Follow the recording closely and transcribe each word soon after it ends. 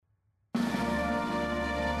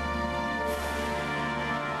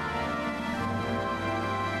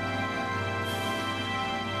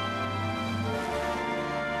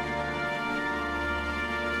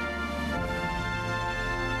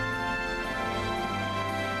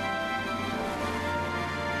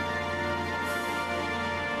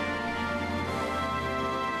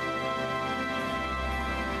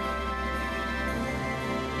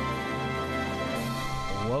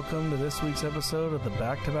welcome to this week's episode of the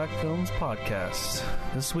Back to Back Films podcast.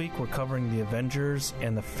 This week we're covering The Avengers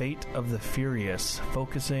and the Fate of the Furious,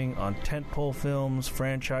 focusing on tentpole films,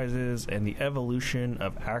 franchises, and the evolution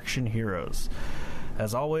of action heroes.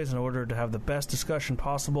 As always, in order to have the best discussion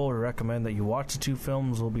possible, we recommend that you watch the two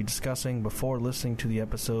films we'll be discussing before listening to the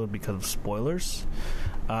episode because of spoilers.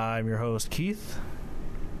 I'm your host, Keith.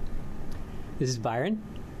 This is Byron.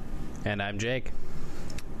 And I'm Jake.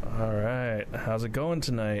 All right. How's it going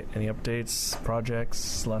tonight? Any updates,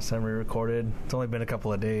 projects? Last time we recorded? It's only been a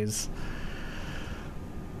couple of days.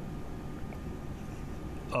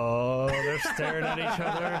 Oh, they're staring at each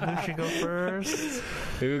other. Who should go first?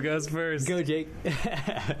 Who goes first? Go, Jake.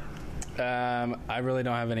 I really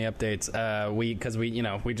don't have any updates. Because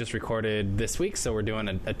we just recorded this week, so we're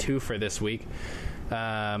doing a two for this week.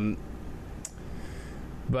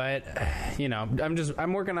 But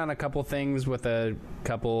I'm working on a couple things with a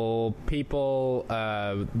couple people.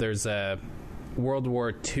 There's a World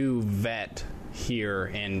War II vet here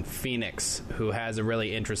in Phoenix who has a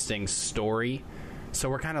really interesting story. So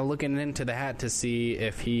we're kind of looking into that to see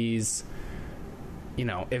if he's,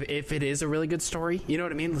 if it is a really good story. You know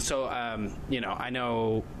what I mean? So, I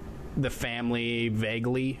know the family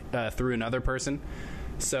vaguely through another person.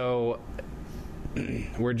 So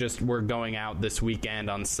we're going out this weekend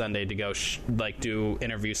on Sunday to go do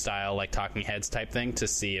interview style, like Talking Heads type thing, to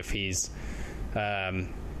see if he's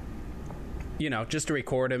just to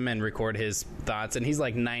record him and record his thoughts. And he's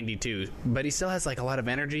like 92, but he still has like a lot of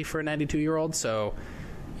energy for a 92-year-old. So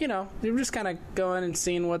you're just kind of going and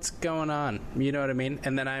seeing what's going on, you know what I mean?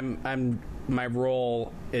 And then my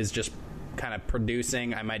role is just kind of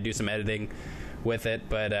producing. I might do some editing with it,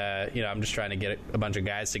 but I'm just trying to get a bunch of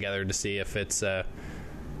guys together to see if it's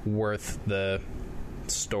worth the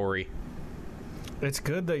story. It's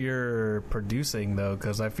good that you're producing, though,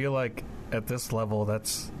 because I feel like at this level,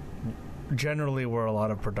 that's generally where a lot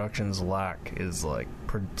of productions lack, is like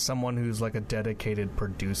someone who's like a dedicated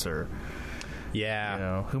producer.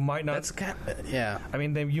 Yeah, who might not. That's yeah. I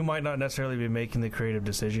mean, you might not necessarily be making the creative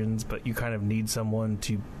decisions, but you kind of need someone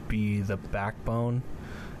to be the backbone.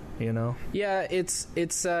 Yeah, it's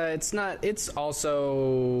not. It's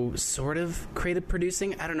also sort of creative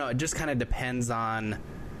producing. I don't know. It just kind of depends on,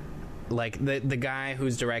 like, the guy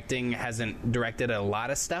who's directing hasn't directed a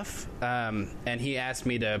lot of stuff, and he asked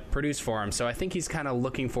me to produce for him. So I think he's kind of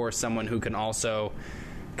looking for someone who can also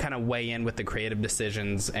kind of weigh in with the creative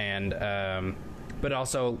decisions and but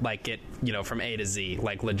also like get from A to Z,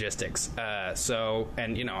 like logistics. So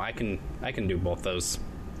I can do both those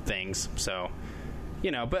things. So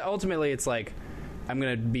but ultimately it's like I'm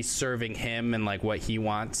gonna be serving him and like what he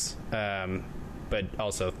wants, but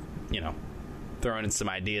also throwing in some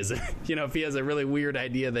ideas. If he has a really weird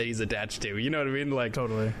idea that he's attached to, you know what I mean, like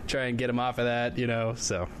totally try and get him off of that.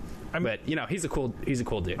 So but he's a cool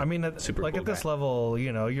dude. I mean, super like cool at this guy. level,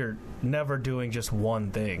 you're never doing just one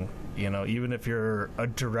thing. Even if you're a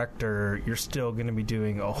director, you're still going to be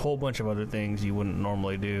doing a whole bunch of other things you wouldn't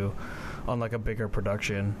normally do on like a bigger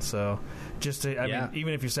production. So I mean,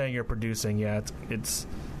 even if you're saying you're producing, it's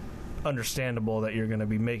understandable that you're going to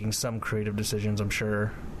be making some creative decisions, I'm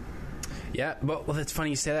sure. Yeah, well, it's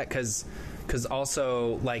funny you say that because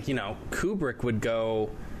also, like, Kubrick would go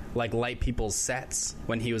like light people's sets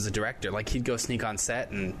when he was a director. Like, he'd go sneak on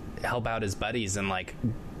set and help out his buddies and like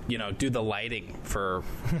do the lighting for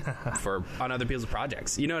on other people's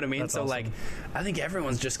projects. You know what I mean? That's so awesome. Like, I think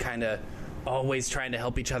everyone's just kind of always trying to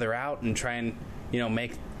help each other out and try and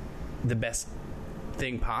make the best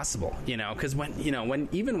thing possible. Because when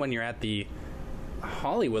you're at the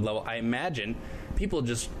Hollywood level, I imagine people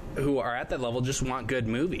just who are at that level just want good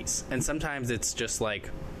movies, and sometimes it's just like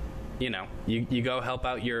you go help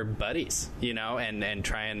out your buddies, and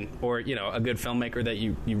try and, or a good filmmaker that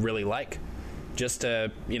you really like, just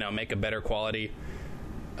to make a better quality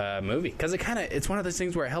movie, because it's one of those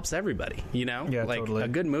things where it helps everybody. Yeah, like totally. A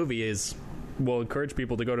good movie will encourage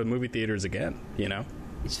people to go to the movie theaters again.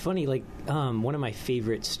 It's funny, like, one of my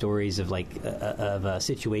favorite stories of of a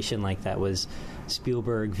situation like that was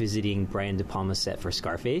Spielberg visiting Brian De Palma's set for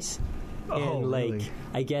Scarface. Oh, and like, really?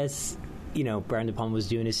 I guess Brian De Palma was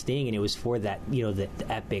doing his thing, and it was for that the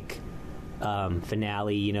epic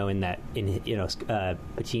finale, in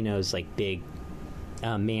Pacino's like big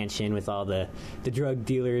mansion with all the drug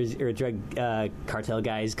dealers or drug cartel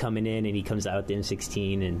guys coming in, and he comes out with the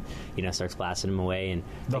M16 and starts blasting them away, and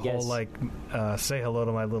The whole like say hello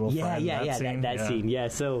to my little friend. That scene. Yeah,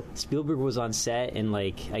 so Spielberg was on set, and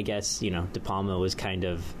like, I guess De Palma was kind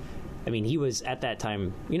of, I mean, he was at that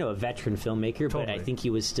time a veteran filmmaker, Totally. but I think he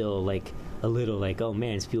was still like a little like, oh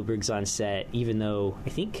man, Spielberg's on set, even though I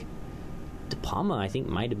think De Palma, I think,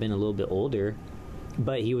 might have been a little bit older,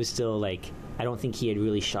 but he was still like, I don't think he had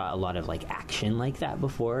really shot a lot of like action like that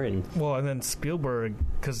before. And then Spielberg,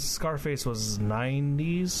 because Scarface was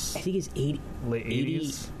 90s, I think it's late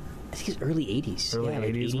 80s. I think it's early 80s. Early yeah,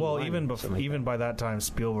 like 80s. Well, even like by that time,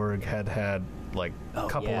 Spielberg had like a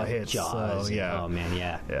couple of hits. Jaws. So, yeah. Oh man,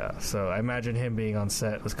 yeah. Yeah. So I imagine him being on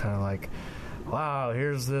set was kind of like, wow,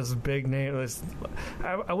 here's this big name.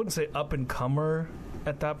 I wouldn't say up and comer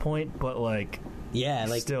at that point, but like. Yeah,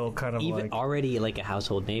 like still kind of even like already like a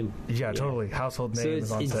household name. Yeah, totally household name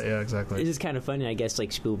is on set. Yeah, exactly. This is kind of funny. I guess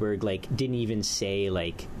like Spielberg like didn't even say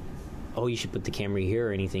like, oh, you should put the camera here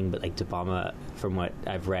or anything. But like De Palma, from what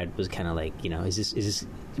I've read, was kind of like, you know, is this?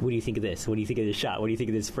 What do you think of this? What do you think of this shot? What do you think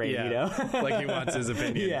of this frame? Yeah. You know, like he wants his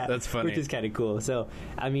opinion. Yeah, that's funny. Which is kind of cool. So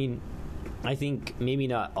I mean, I think maybe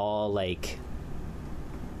not all like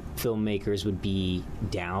filmmakers would be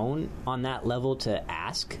down on that level to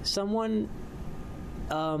ask someone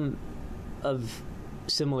of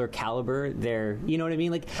similar caliber, you know what I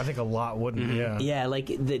mean? Like, I think a lot wouldn't. Mm-hmm. Yeah,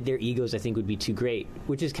 like their egos, I think, would be too great,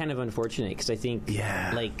 which is kind of unfortunate because I think,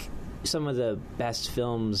 like, some of the best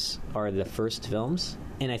films are the first films,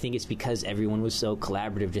 and I think it's because everyone was so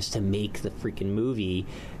collaborative just to make the freaking movie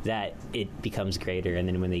that it becomes greater, and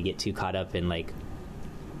then when they get too caught up in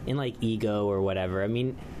ego or whatever, I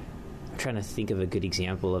mean. I'm trying to think of a good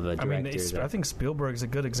example of a director. I think Spielberg's a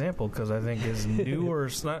good example because I think his newer,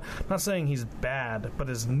 not saying he's bad, but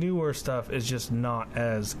his newer stuff is just not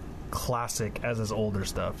as classic as his older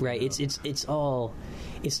stuff. Right. It's not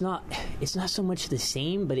so much the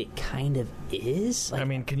same, but it kind of is. Like, I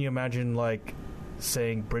mean, can you imagine like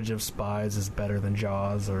saying Bridge of Spies is better than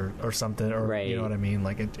Jaws or something, or right. You know what I mean?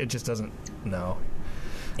 Like it just doesn't. No.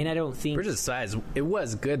 And I don't think Bridge of Spies, it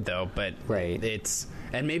was good though, but right.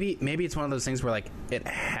 And maybe it's one of those things where like it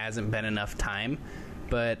hasn't been enough time,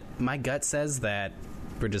 but my gut says that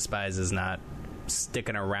Bridge of Spies is not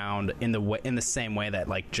sticking around in the same way that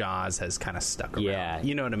like Jaws has kind of stuck around. Yeah,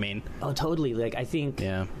 you know what I mean? Oh, totally. Like I think.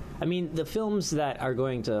 Yeah. I mean, the films that are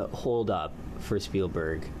going to hold up for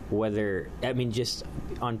Spielberg, just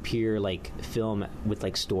on pure like film with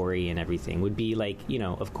like story and everything, would be like, you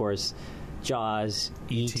know, of course, Jaws,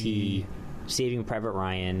 E.T., Saving Private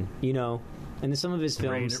Ryan, you know. And some of his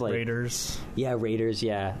films, like Raiders, like Raiders,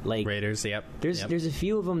 yep. There's a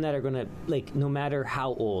few of them that are gonna, like, no matter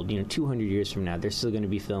how old, you know, 200 years from now, there's still going to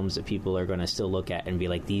be films that people are going to still look at and be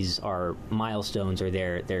like, these are milestones or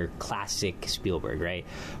they're classic Spielberg, right?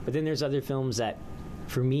 But then there's other films that,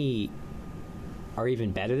 for me, are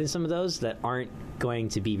even better than some of those that aren't going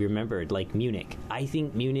to be remembered, like Munich. I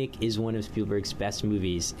think Munich is one of Spielberg's best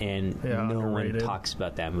movies, and no underrated. one talks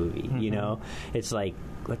about that movie. Mm-hmm. You know, it's like,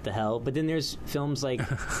 what the hell? But then there's films like,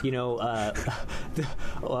 you know,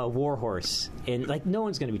 War Horse, and like no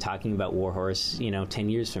one's going to be talking about War Horse, you know, 10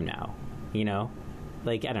 years from now. You know,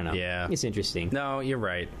 like I don't know. Yeah, it's interesting. No, you're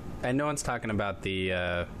right. And no one's talking about the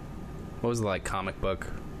what was the like comic book?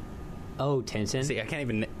 Oh, Tintin. See, I can't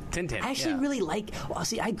even Tintin. I actually really like. Well,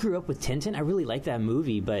 see, I grew up with Tintin. I really like that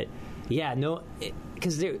movie, but yeah, no,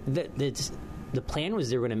 because the plan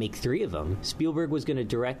was they were going to make 3 of them. Spielberg was going to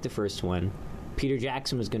direct the first one. Peter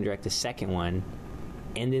Jackson was going to direct the second one,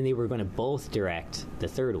 and then they were going to both direct the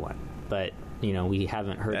third one. But you know, we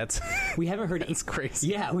haven't heard. That's crazy.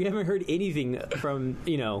 Yeah, we haven't heard anything from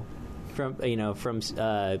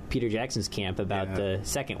Peter Jackson's camp about the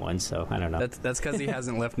second one. So I don't know. That's because he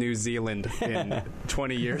hasn't left New Zealand in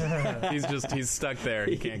 20 years. He's stuck there.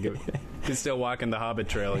 He can't go. He's still walking the Hobbit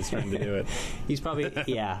trail. He's trying to do it. He's probably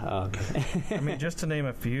I mean, just to name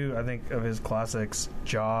a few, I think of his classics,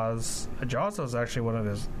 Jaws. Jaws was actually one of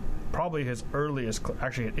his, probably his earliest.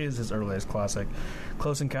 Actually, it is his earliest classic.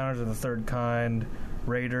 Close Encounters of the Third Kind,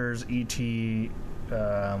 Raiders, E.T.,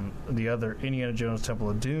 the other Indiana Jones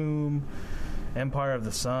Temple of Doom, Empire of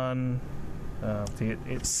the Sun,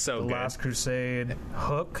 it's so The good. Last Crusade,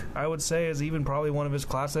 Hook, I would say, is even probably one of his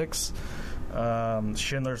classics.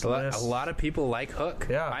 Schindler's List. A lot of people like Hook.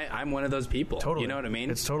 Yeah, I'm one of those people. Totally, you know what I mean?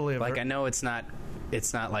 It's totally like I know it's not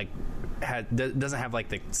like doesn't have like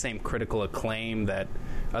the same critical acclaim that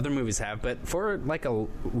other movies have, but for like a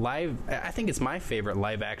live, I think it's my favorite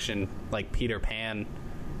live action like Peter Pan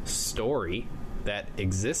story that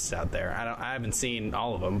exists out there. I haven't seen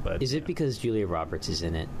all of them, but is it because Julia Roberts is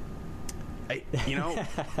in it?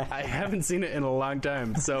 I haven't seen it in a long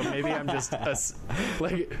time, so maybe I'm just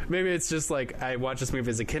maybe it's just like I watched this movie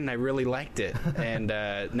as a kid and I really liked it, and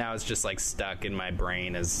now it's just like stuck in my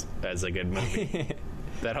brain as a good movie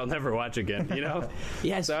that I'll never watch again. You know?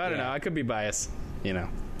 Yes. So I don't know. I could be biased. You know?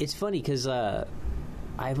 It's funny because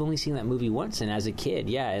I've only seen that movie once, and as a kid,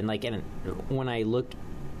 and when I looked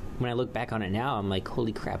when I look back on it now, I'm like,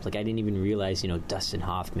 holy crap! Like I didn't even realize, Dustin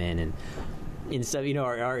Hoffman and stuff,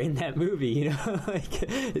 are in that movie. Like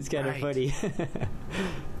it's kind of funny.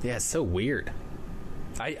 Yeah, it's so weird.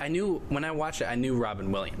 I knew when I watched it, I knew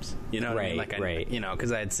Robin Williams. You know what I mean? Like right.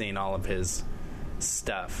 Because I had seen all of his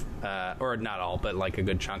stuff, or not all, but like a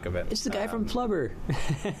good chunk of it. It's the guy from Flubber.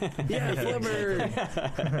 Yeah,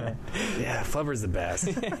 Flubber. Yeah, Flubber's the best.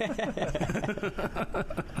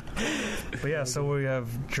 But yeah, so we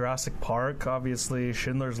have Jurassic Park, obviously,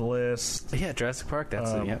 Schindler's List. Yeah, Jurassic Park.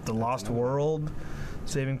 That's The Lost World,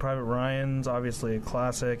 Saving Private Ryan's obviously a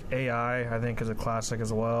classic. AI, I think, is a classic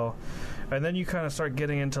as well. And then you kind of start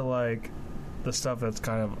getting into like the stuff that's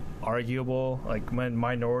kind of arguable, like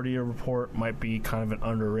Minority Report might be kind of an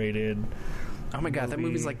underrated. Oh my god, that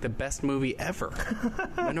movie's like the best movie ever.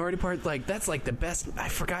 Minority Report, like that's like the best. I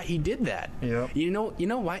forgot he did that. Yep. You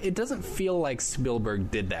know why? It doesn't feel like Spielberg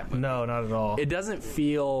did that movie. No, not at all. It doesn't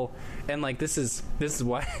feel, and like this is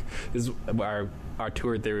why this is our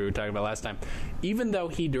tour theory we were talking about last time. Even though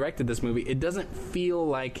he directed this movie, it doesn't feel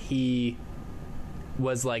like he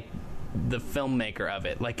was like the filmmaker of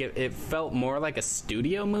it. Like it felt more like a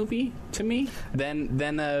studio movie to me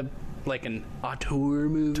than a like an auteur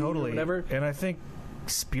movie. Totally. Or whatever. And I think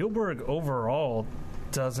Spielberg overall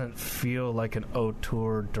doesn't feel like an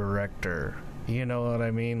auteur director. You know what I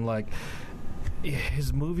mean? Like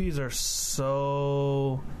his movies are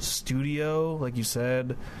so studio, like you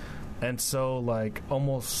said, and so like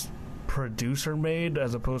almost producer made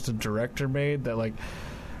as opposed to director made, that like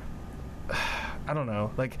I don't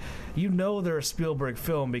know, like they're a Spielberg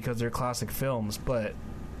film because they're classic films, but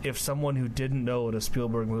if someone who didn't know what a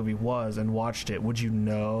Spielberg movie was and watched it, would you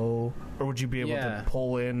know, or would you be able to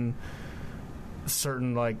pull in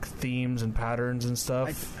certain like themes and patterns and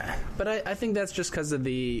stuff? But I think that's just because of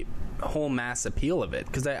the whole mass appeal of it,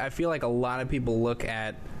 because I feel like a lot of people look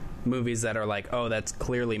at movies that are like, oh, that's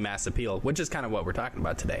clearly mass appeal, which is kind of what we're talking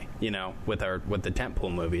about today, with the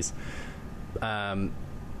tentpole movies.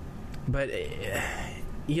 But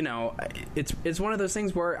it's one of those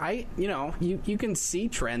things where you can see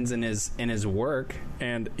trends in his work,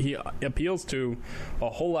 and he appeals to a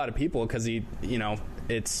whole lot of people because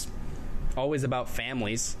it's always about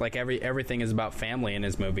families. Like everything is about family in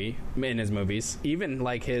his movies. Even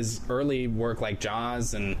like his early work, like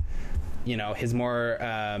Jaws, and his more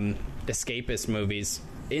escapist movies,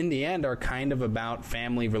 in the end are kind of about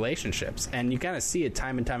family relationships, and you kind of see it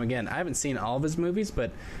time and time again. I haven't seen all of his movies,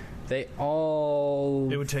 but they all,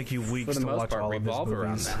 it would take you weeks to watch all of his movies.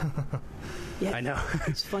 Around that. Yeah, I know.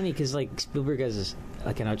 It's funny because like Spielberg as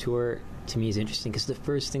like an auteur to me is interesting, because the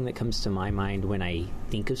first thing that comes to my mind when I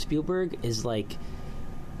think of Spielberg is like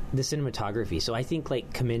the cinematography. So I think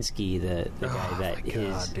like Kaminsky, the guy that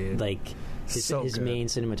is like his main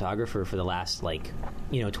cinematographer for the last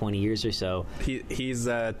 20 years or so. He's 2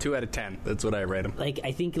 out of 10. That's what I rate him. Like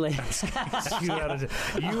I think like 2 out of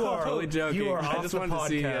 10. You are totally joking. You are I just wanted to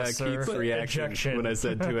see Keith's reaction when I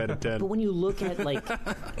said 2 out of 10. But when you look at like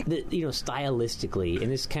the stylistically,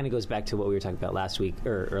 and this kind of goes back to what we were talking about last week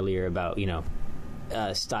or earlier about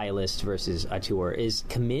stylist versus auteur, is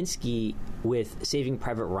Kaminsky with Saving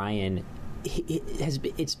Private Ryan. He has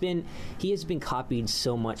been copied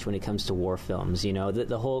so much when it comes to war films.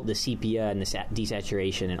 The sepia and the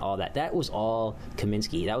desaturation and all that. That was all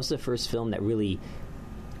Kaminsky. That was the first film that really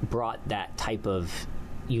brought that type of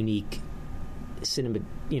unique cinema.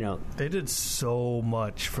 They did so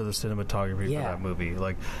much for the cinematography for that movie.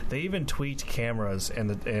 Like they even tweaked cameras and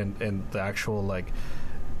the actual like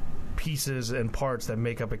pieces and parts that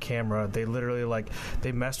make up a camera. They literally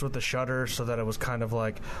they messed with the shutter so that it was kind of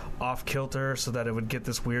like off kilter, so that it would get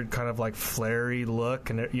this weird kind of like flary look.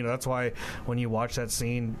 And that's why when you watch that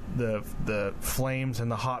scene, the flames and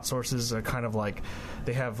the hot sources are kind of like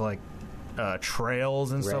they have like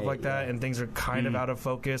trails and stuff like that, and things are kind of out of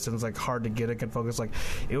focus, and it's like hard to get it in focus. Like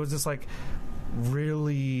it was just like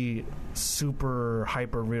really super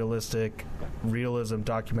hyper realistic realism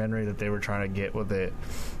documentary that they were trying to get with it.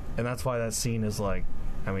 And that's why that scene is like,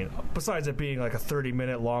 I mean, besides it being like a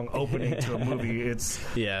 30-minute long opening to a movie, it's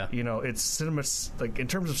it's cinema, like in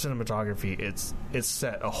terms of cinematography, it's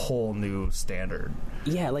set a whole new standard.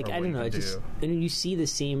 Yeah, like I don't know, and you see the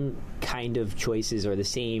same kind of choices or the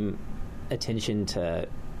same attention to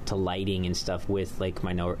lighting and stuff with like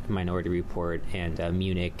Minority Report and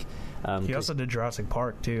Munich. He also did Jurassic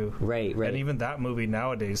Park too, right? And even that movie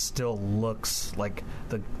nowadays still looks like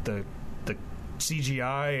the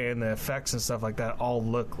CGI and the effects and stuff like that all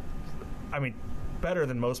look, I mean, better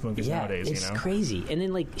than most movies nowadays. It's crazy. And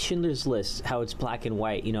then like Schindler's List, how it's black and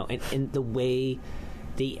white, and the way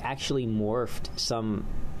they actually morphed some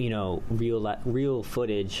real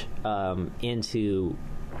footage into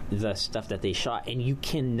the stuff that they shot, and you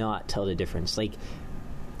cannot tell the difference. Like,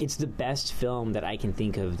 it's the best film that I can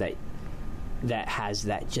think of that has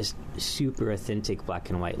that just super authentic black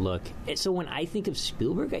and white look. And so when I think of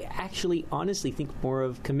Spielberg, I actually honestly think more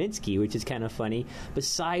of Kaminsky, which is kind of funny,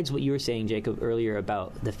 besides what you were saying, Jacob, earlier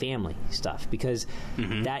about the family stuff, because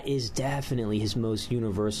that is definitely his most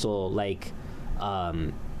universal, like,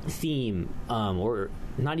 theme, or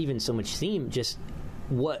not even so much theme, just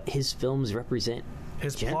what his films represent.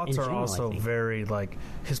 His plots are also very, like,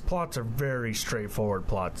 his plots are very straightforward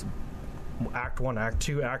plots. Act 1, Act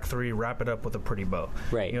 2, Act 3, wrap it up with a pretty bow.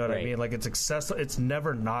 Right. You know what I mean? Like, it's accessible. It's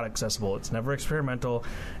never not accessible. It's never experimental.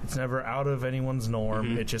 It's never out of anyone's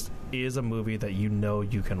norm. It just is a movie that you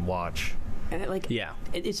can watch. And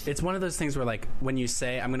it's one of those things where, like, when you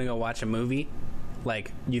say I'm gonna go watch a movie,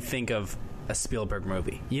 like, you think of a Spielberg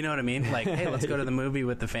movie. You know what I mean? Like, hey, let's go to the movie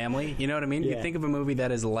with the family. You know what I mean? Yeah. You think of a movie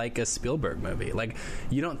that is like a Spielberg movie. Like,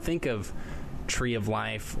 you don't think of Tree of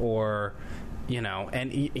Life or, you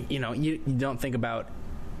don't think about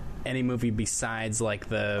any movie besides, like,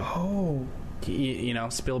 the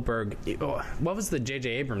Spielberg. What was the J.J.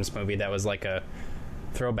 Abrams movie that was like a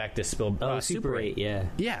throwback to Spielberg? Super 8,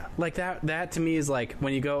 yeah, like that to me is like,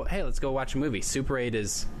 when you go, hey, let's go watch a movie. Super 8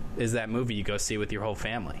 is that movie you go see with your whole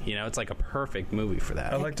family. It's like a perfect movie for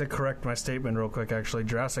that. I'd like to correct my statement real quick, actually.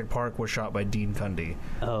 Jurassic Park was shot by Dean Cundey.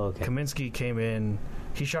 Oh, okay. Kaminsky came in,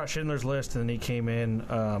 he shot Schindler's List, and then he came in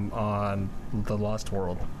on The Lost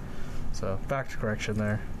World. So, fact correction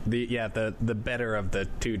there. The better of the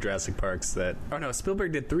two Jurassic Parks that... Oh, no,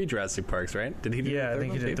 Spielberg did 3 Jurassic Parks, right? Did he do I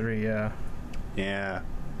think he did 3, yeah. Yeah.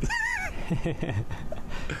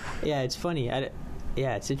 Yeah, it's funny.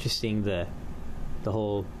 It's interesting, the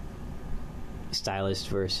whole stylist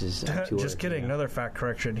versus tour. Just kidding. Another fact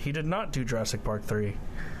correction. He did not do Jurassic Park 3.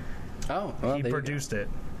 Oh, well, he produced it.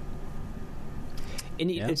 And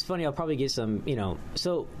it's funny. I'll probably get some.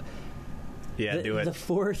 So. Yeah, do it. The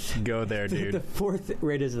fourth. Go there, dude. The fourth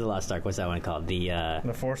Raiders of the Lost Ark. What's that one called? The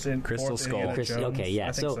Crystal Skull. Okay, yeah.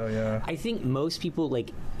 I think so, yeah. I think most people,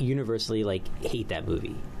 like, universally, like, hate that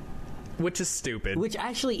movie. Which is stupid. Which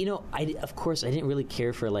actually, I didn't really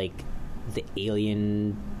care for, like, the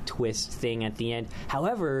alien twist thing at the end.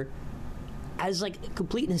 However, as, like,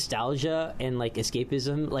 complete nostalgia and, like,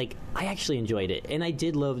 escapism, like, I actually enjoyed it. And I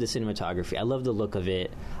did love the cinematography. I love the look of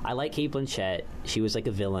it. I like Cate Blanchett. She was, like,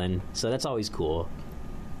 a villain, so that's always cool.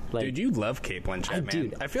 Like, dude, you love Cate Blanchett, man.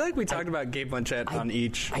 Dude, I feel like we talked about Cate Blanchett on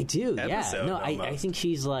each I do, episode. Yeah. No, I think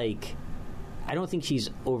she's, like... I don't think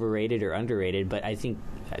she's overrated or underrated, but I think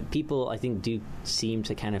people, do seem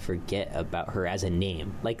to kind of forget about her as a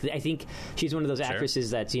name. Like, I think she's one of those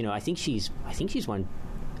actresses that's, I think she's won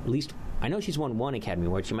at least... I know she's won 1 Academy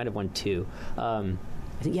Award. She might have won 2. I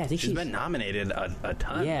think she's been nominated a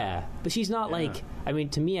ton. Yeah, but she's not like... I mean,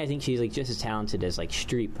 to me, I think she's, like, just as talented as, like,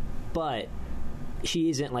 Streep, but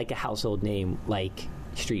she isn't, like, a household name like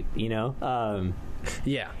Streep,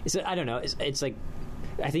 Yeah. So I don't know. It's like...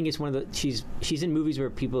 I think it's one of the... She's in movies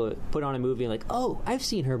where people put on a movie and, like, oh, I've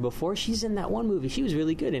seen her before. She's in that one movie. She was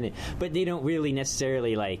really good in it. But they don't really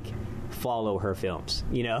necessarily, like... follow her films,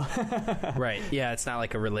 Right. Yeah, it's not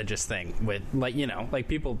like a religious thing with, like, like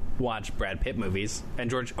people watch Brad Pitt movies and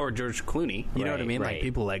George Clooney, you know what I mean? Right. Like,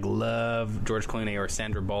 people, like, love George Clooney or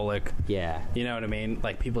Sandra Bullock. Yeah. You know what I mean?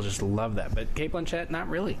 Like, people just love that. But Cate Blanchett, not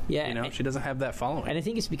really. Yeah. She doesn't have that following. And I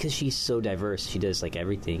think it's because she's so diverse. She does, like,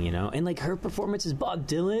 everything, And, like, her performance as Bob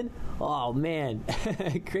Dylan, oh, man.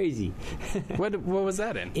 Crazy. What was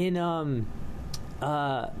that in? In,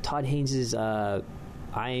 Todd Haynes'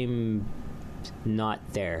 I'm Not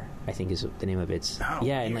There, I think is the name of it.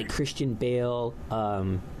 And, like, Christian Bale,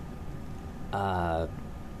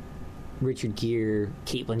 Richard Gere,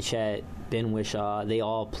 Cate Blanchett, Ben Whishaw, they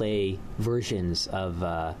all play versions of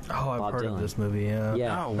Bob Dylan. I've heard of this movie,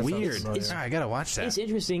 yeah. Oh, weird. I gotta watch that. It's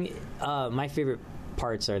interesting. My favorite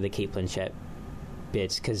parts are the Cate Blanchett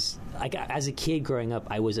bits, because as a kid growing up,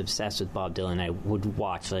 I was obsessed with Bob Dylan. I would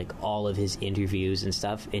watch, like, all of his interviews and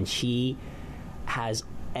stuff, and she has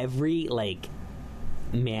every, like,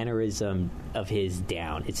 mannerism of his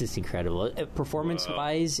down. It's just incredible. Performance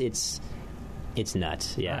wise, it's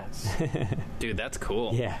nuts. Yeah. Nice. Dude, that's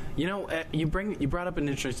cool. Yeah. You brought up an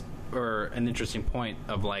interesting point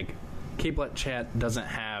of, like, Cate Blanchett doesn't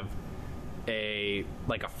have a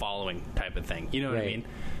following type of thing. You know what I mean?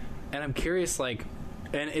 And I'm curious, like,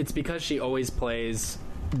 and it's because she always plays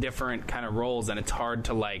different kind of roles, and it's hard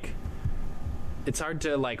to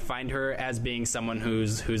find her as being someone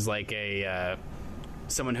who's like a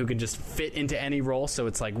someone who could just fit into any role. So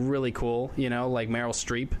it's, like, really cool, like Meryl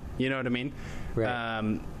Streep. You know what I mean?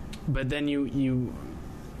 Right. But then you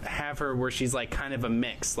have her where she's like kind of a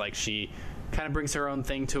mix, like she kind of brings her own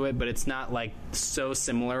thing to it, but it's not like so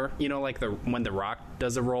similar, like when The Rock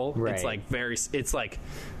does a role. Right. It's like it's like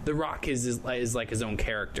The Rock is like his own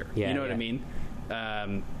character. You know what I mean?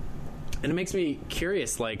 And it makes me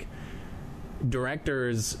curious, like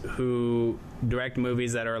directors who direct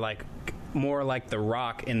movies that are like more like The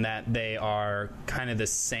Rock in that they are kind of the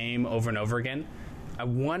same over and over again. I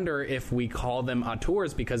wonder if we call them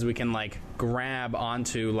auteurs because we can like grab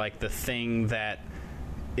onto like the thing that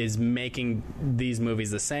is making these movies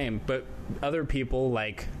the same, but other people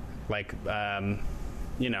like I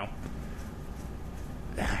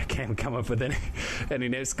can't come up with any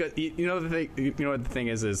names. You know what the thing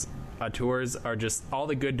is auteurs are just all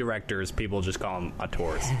the good directors. People just call them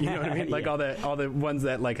auteurs. You know what I mean? Like all the ones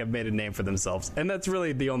that like have made a name for themselves, and that's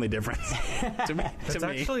really the only difference to me. It's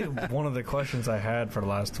actually one of the questions I had for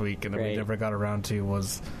last week, and we never got around to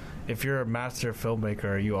was, if you're a master filmmaker,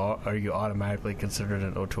 are you automatically considered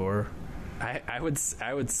an auteur? I would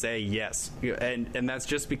say yes, and that's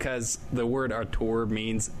just because the word auteur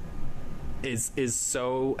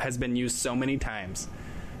has been used so many times.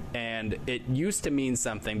 And it used to mean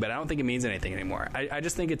something, but I don't think it means anything anymore. I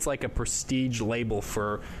just think it's like a prestige label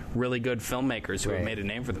for really good filmmakers who have made a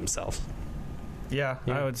name for themselves. Yeah,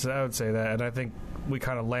 I would say that, and I think we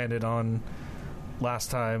kind of landed on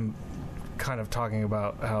last time, kind of talking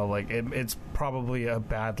about how like it's probably a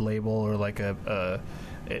bad label, or like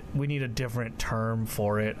we need a different term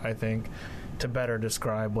for it, I think, to better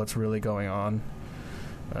describe what's really going on.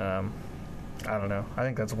 I don't know. I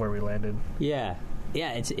think that's where we landed. Yeah.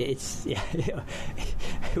 Yeah, it's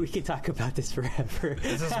we could talk about this forever.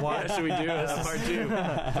 This is why should we do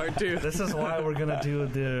part two? This is why we're gonna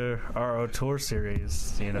do our auteur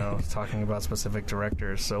series. Talking about specific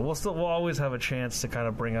directors. So we'll always have a chance to kind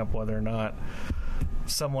of bring up whether or not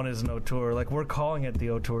someone is an auteur. Like, we're calling it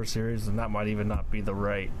the auteur series, and that might even not be the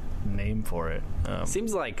right name for it.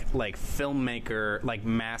 Seems like filmmaker, like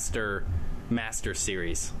master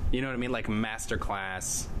series. You know what I mean? Like master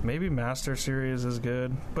class. Maybe master series is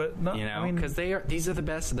good, but not. Because these are the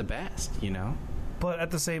best of the best. But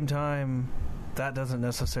at the same time, that doesn't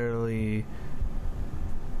necessarily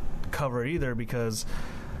cover it either, because,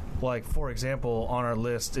 like, for example, on our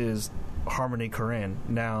list is Harmony Korine.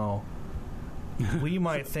 Now, we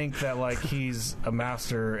might think that like he's a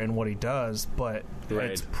master in what he does, but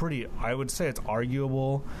it's pretty. I would say it's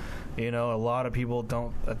arguable. A lot of people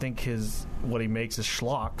don't. I think what he makes is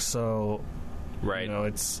schlock. So,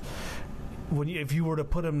 it's if you were to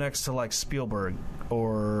put him next to like Spielberg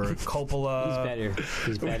or Coppola,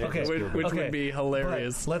 he's better. Okay, which would be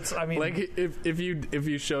hilarious. If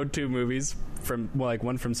you showed two movies from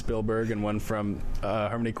one from Spielberg and one from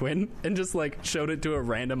Harmony Quinn, and just like showed it to a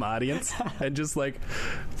random audience and just like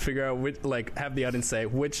figure out which, like have the audience say,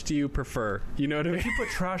 which do you prefer? You know what I mean? If you put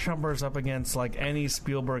Trash Humpers up against like any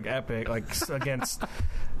Spielberg epic, like against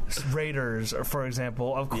Raiders, for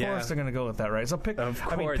example, of course they're going to go with that, right? So pick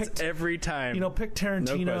every time. Pick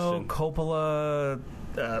Tarantino, Coppola,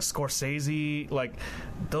 Scorsese. Like,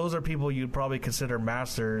 those are people you'd probably consider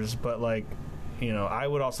masters, but like, I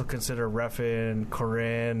would also consider Refn,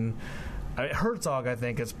 Korine. Herzog, I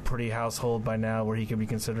think, is pretty household by now, where he can be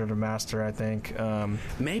considered a master, I think.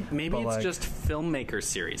 Maybe it's just filmmaker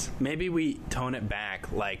series. Maybe we tone it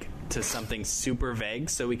back like to something super vague,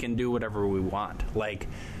 so we can do whatever we want. Like,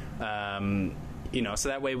 so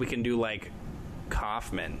that way we can do like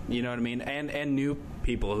Kaufman, you know what I mean, and new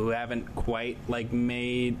people who haven't quite like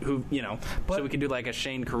made but so we could do like a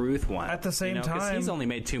Shane Carruth one at the same time, 'cause he's only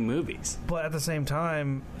made 2 movies. But at the same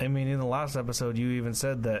time, I mean, in the last episode you even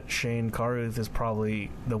said that Shane Carruth is probably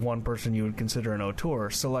the one person you would consider an auteur.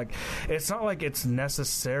 So like, it's not like it's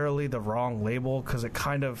necessarily the wrong label, because it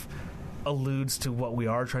kind of alludes to what we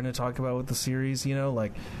are trying to talk about with the series.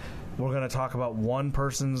 Like, we're going to talk about one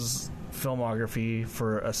person's filmography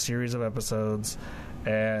for a series of episodes,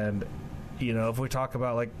 and if we talk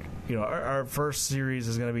about like our first series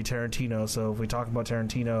is going to be Tarantino, so if we talk about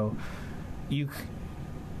Tarantino,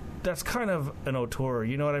 that's kind of an auteur,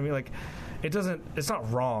 you know what I mean? Like, it's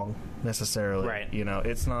not wrong necessarily, right?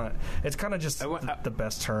 It's not, it's kind of just the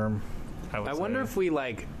best term, I wonder if we,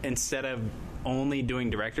 like, instead of only doing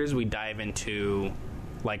directors, we dive into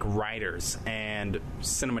like writers and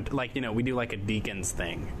cinema, like, we do like a Deakins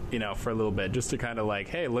thing, for a little bit, just to kind of like,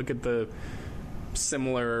 hey, look at the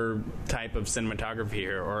similar type of cinematography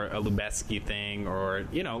here, or a Lubeski thing, or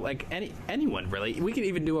like anyone really. We could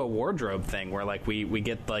even do a wardrobe thing where like we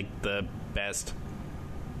get like the best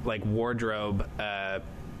like wardrobe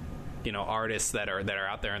artists that are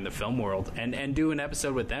out there in the film world and do an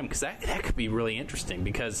episode with them, because that could be really interesting,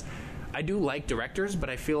 because I do like directors, but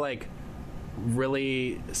I feel like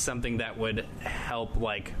really something that would help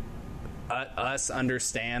like us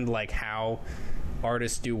understand like how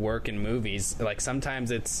artists do work in movies. Like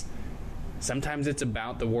sometimes it's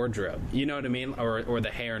about the wardrobe, you know what I mean, or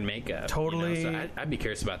the hair and makeup. Totally. So I'd be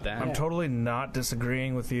curious about that. I'm totally not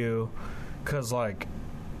disagreeing with you, because like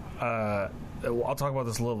I'll talk about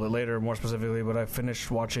this a little bit later, more specifically, but I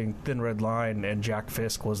finished watching Thin Red Line, and Jack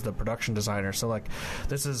Fisk was the production designer. So like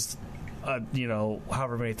this is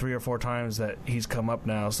however many 3 or 4 times that he's come up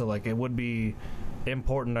now, so like it would be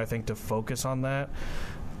important, I think, to focus on that.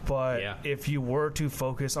 But if you were to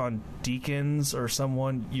focus on Deakins or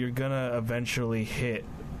someone, you're gonna eventually hit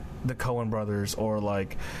the Coen brothers, or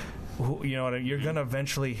like you're gonna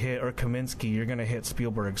eventually hit, or Kaminsky, you're gonna hit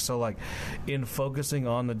Spielberg. So like in focusing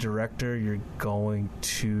on the director, you're going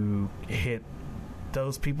to hit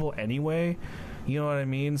those people anyway, you know what I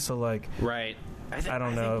mean? So like, right. I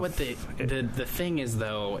don't know. I think what the thing is,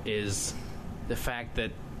 though, is the fact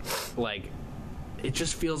that, like, it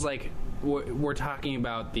just feels like we're talking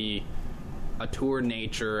about the auteur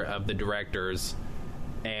nature of the directors,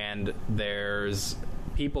 and there's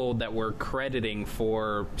people that we're crediting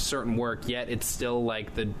for certain work, yet it's still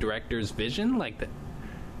like the director's vision, like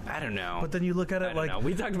I don't know. But then you look at it like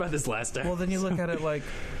we talked about this last time. Well, then you look at it like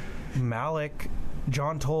Malick.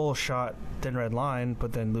 John Toll shot Thin Red Line,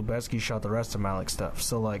 but then Lubezki shot the rest of Malick stuff.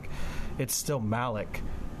 So like, it's still Malick.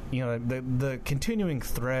 The continuing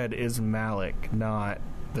thread is Malick, not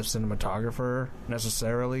the cinematographer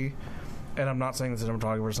necessarily. And I'm not saying the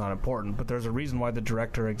cinematographer is not important, but there's a reason why the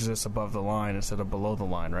director exists above the line instead of below the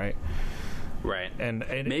line, right? Right. And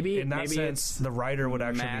maybe in that sense, the writer would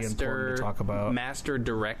actually be important to talk about. Master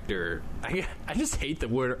director. I just hate the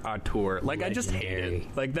word auteur. Like, I just hate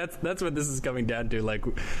it. Like, that's what this is coming down to. Like,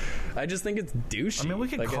 I just think it's douchey. I mean, we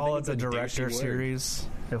could call it the director series.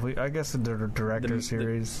 I guess the director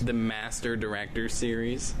series. The master director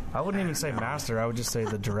series. I wouldn't even say master. I would just say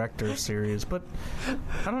the director series. But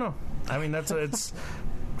I don't know. I mean, it's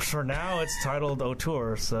for now. It's titled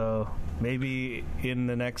Auteur, so maybe in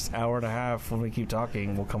the next hour and a half, when we keep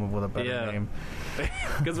talking, we'll come up with a better name.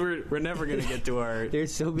 Because we're never going to get to our...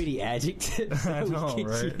 There's so many adjectives that we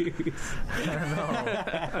can use.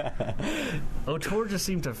 I know. Auteur just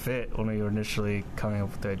seemed to fit when we were initially coming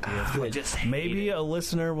up with the idea. Maybe a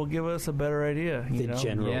listener will give us a better idea. The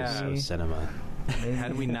generals of cinema. How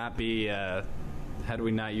do we not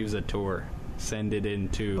use auteur? Send it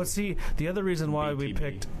into... But see, the other reason why we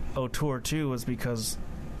picked Auteur too was because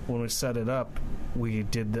when we set it up, we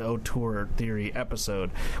did the Auteur theory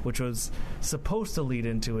episode, which was supposed to lead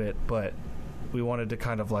into it, but we wanted to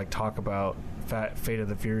kind of like talk about Fate of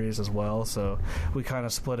the Furious as well, so we kind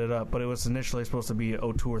of split it up. But it was initially supposed to be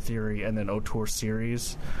Auteur theory and then Auteur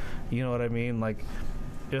series. You know what I mean? Like,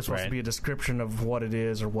 it was supposed to be a description of what it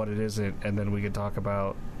is or what it isn't, and then we could talk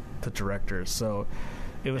about the directors. So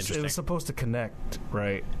it was supposed to connect,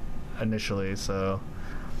 right, initially. So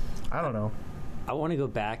I don't know. I want to go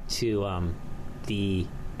back to the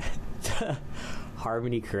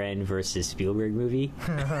Harmony Korine versus Spielberg movie.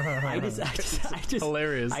 I just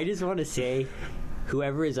hilarious. I just want to say,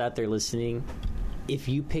 whoever is out there listening, if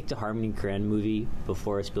you picked a Harmony Korine movie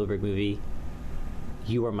before a Spielberg movie,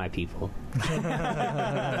 you are my people.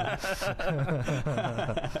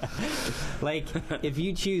 Like, if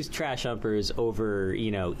you choose Trash Humpers over,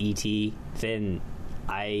 E.T., then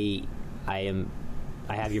I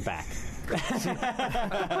have your back. The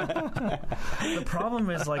problem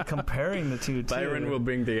is like comparing the two. Byron will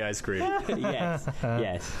bring the ice cream. Yes.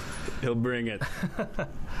 He'll bring it.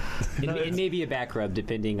 It may be a back rub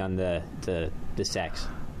depending on the sex.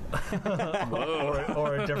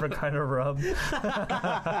 or a different kind of rub.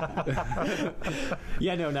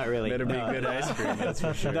 Yeah, no, not really. Better be good ice cream, that's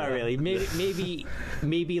for sure. Not really. Maybe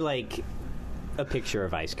like a picture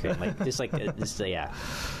of ice cream, like just like this. Yeah.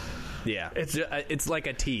 Yeah, it's like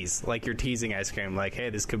a tease, like you're teasing ice cream, like, hey,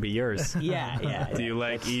 this could be yours. Yeah. Do you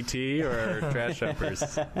like E.T. or Trash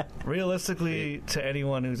Humpers? Realistically, to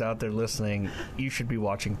anyone who's out there listening, you should be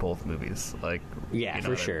watching both movies. Like,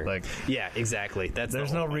 for sure. Like, yeah, exactly.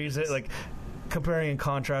 There's no reason, like, comparing and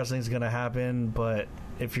contrasting is going to happen, but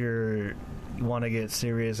if you want to get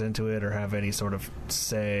serious into it or have any sort of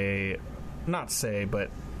but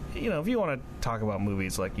if you want to talk about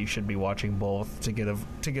movies, like, you should be watching both to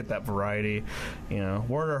get that variety.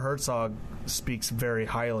 Werner Herzog speaks very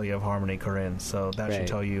highly of Harmony Korine, so that should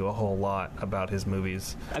tell you a whole lot about his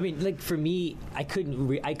movies. I mean, like, for me, I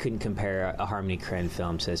couldn't compare a Harmony Korine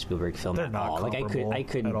film to a Spielberg film at all. Like, I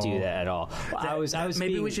couldn't do that at all.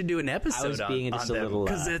 Maybe we should do an episode on them,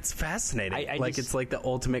 because it's fascinating. It's like the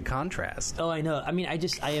ultimate contrast. Oh, I know. I mean,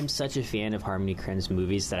 I am such a fan of Harmony Korine's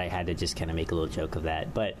movies that I had to just kind of make a little joke of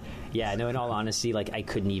that. But yeah, no, in all honesty, like, I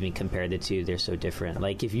couldn't even compare the two. They're so different.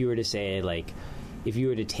 Like, if you were to say, like, if you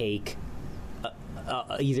were to take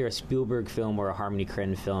either a Spielberg film or a Harmony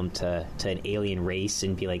Korine film to an alien race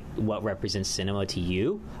and be like, what represents cinema to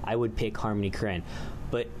you? I would pick Harmony Korine.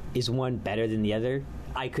 But is one better than the other?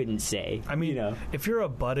 I couldn't say. I mean, if you're a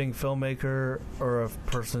budding filmmaker or a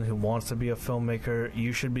person who wants to be a filmmaker,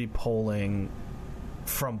 you should be pulling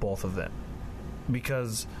from both of them,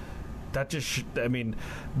 because that just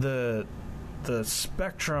the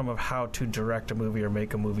spectrum of how to direct a movie or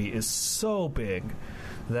make a movie is so big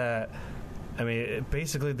that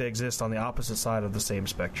basically they exist on the opposite side of the same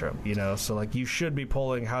spectrum, So, like, you should be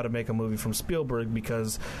pulling how to make a movie from Spielberg,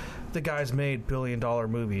 because the guy's made billion-dollar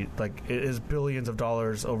movie, like, it is billions of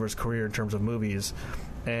dollars over his career in terms of movies,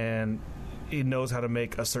 and he knows how to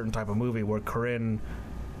make a certain type of movie, where Korine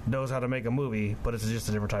knows how to make a movie, but it's just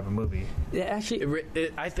a different type of movie. Actually,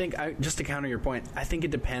 I think, just to counter your point, I think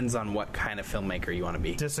it depends on what kind of filmmaker you want to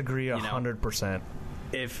be. Disagree 100%.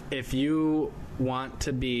 If you want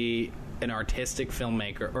to be an artistic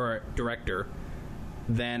filmmaker or director,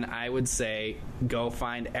 then I would say go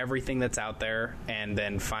find everything that's out there and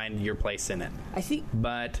then find your place in it.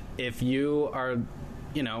 But if you are,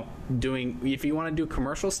 if you want to do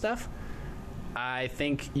commercial stuff, I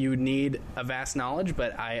think you need a vast knowledge,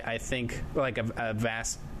 but I think, like, a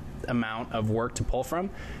vast amount of work to pull from.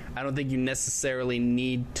 I don't think you necessarily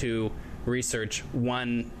need to research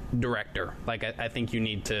one director. Like, I think you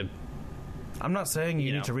need to... I'm not saying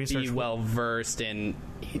you need to research... be well-versed in...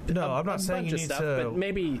 No, I'm not saying you need to... But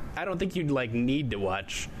maybe... I don't think you'd, like, need to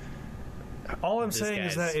watch... All I'm saying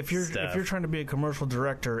is that if you're trying to be a commercial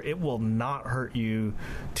director, it will not hurt you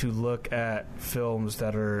to look at films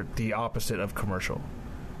that are the opposite of commercial.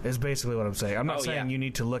 Is basically what I'm saying. I'm not saying you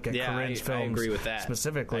need to look at Korine's films I agree with that.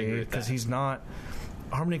 Specifically, because he's not...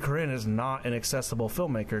 Harmony Korine is not an accessible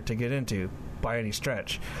filmmaker to get into by any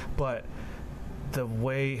stretch. But the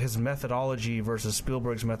way his methodology versus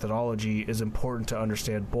Spielberg's methodology is important to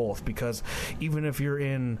understand both, because even if you're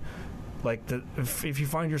in... Like, if you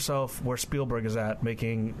find yourself where Spielberg is at,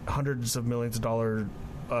 making hundreds of millions of dollar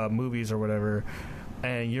movies or whatever,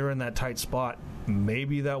 and you're in that tight spot,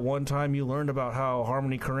 maybe that one time you learned about how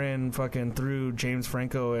Harmony Korine fucking threw James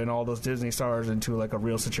Franco and all those Disney stars into, like, a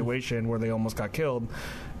real situation where they almost got killed,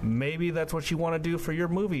 maybe that's what you want to do for your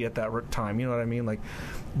movie at that time. You know what I mean? Like,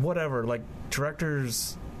 whatever. Like,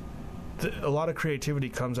 directors... a lot of creativity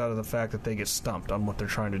comes out of the fact that they get stumped on what they're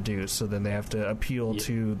trying to do, so then they have to appeal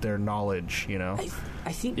to their knowledge,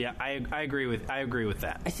 I think... Yeah, I agree with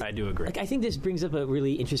that. I do agree. Like, I think this brings up a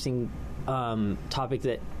really interesting topic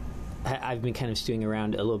that I've been kind of stewing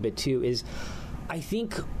around a little bit, too, is I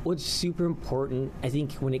think what's super important, I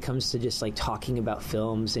think, when it comes to just, like, talking about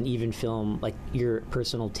films and even film, like, your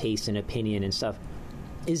personal taste and opinion and stuff,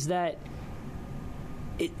 is that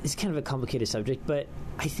it's kind of a complicated subject, but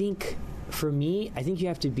I think... For me, I think you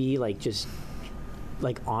have to be, like, just,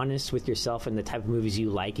 like, honest with yourself and the type of movies you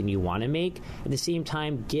like and you want to make. At the same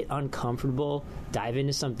time, get uncomfortable, dive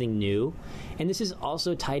into something new. And this is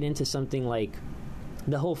also tied into something like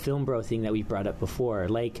the whole film bro thing that we brought up before.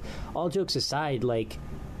 Like, all jokes aside, like,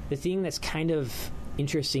 the thing that's kind of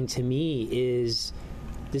interesting to me is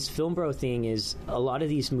this film bro thing is a lot of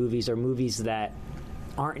these movies are movies that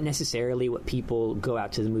aren't necessarily what people go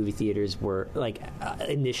out to the movie theaters were like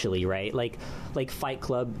initially, right? Like Fight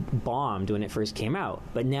Club bombed when it first came out,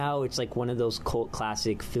 but now it's like one of those cult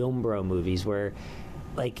classic film bro movies where,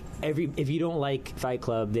 like, if you don't like Fight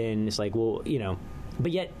Club, then it's like, well,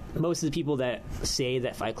 but yet most of the people that say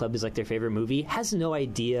that Fight Club is like their favorite movie has no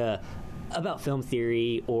idea about film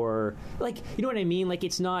theory, or, like, you know what I mean? Like,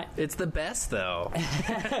 it's the best, though.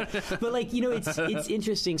 But, like, it's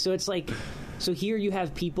interesting. So it's like, so here you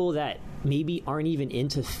have people that maybe aren't even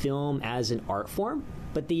into film as an art form,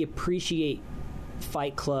 but they appreciate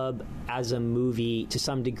Fight Club as a movie to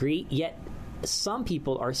some degree, yet some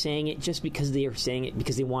people are saying it just because they are saying it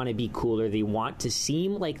because they want to be cool, or they want to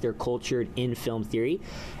seem like they're cultured in film theory.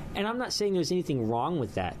 And I'm not saying there's anything wrong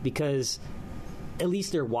with that, because at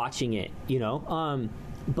least they're watching it,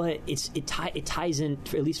 but it ties in,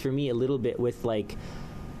 at least for me, a little bit with like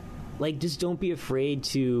just don't be afraid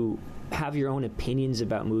to have your own opinions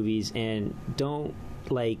about movies, and don't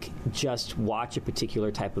like just watch a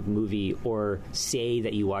particular type of movie or say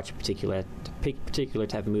that you watch a particular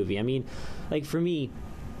type of movie. I mean, like for me,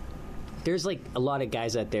 there's like a lot of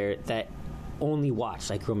guys out there that only watch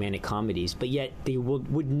like romantic comedies, but yet they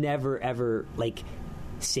would never ever like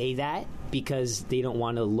say that because they don't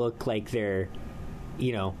want to look like they're,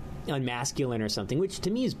 you know, unmasculine or something, which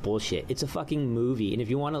to me is bullshit. It's a fucking movie, and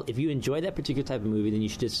if you enjoy that particular type of movie, then you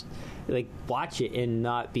should just like watch it and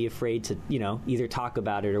not be afraid to, you know, either talk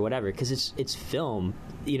about it or whatever, because it's film,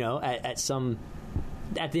 you know.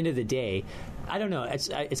 At the end of the day, I don't know.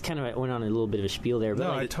 It's kind of, I went on a little bit of a spiel there, but no,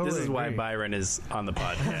 like, I totally this is agree. why Byron is on the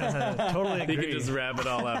podcast. Totally agree. He can just wrap it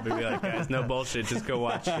all up and be like, guys, no bullshit, just go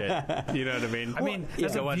watch shit. You know what I mean? I mean,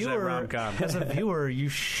 Just go watch that rom-com. as a viewer, you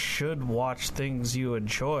should watch things you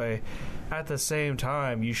enjoy. At the same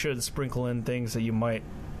time, you should sprinkle in things that you might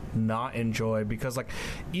not enjoy, because like,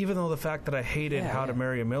 even though the fact that I hated How to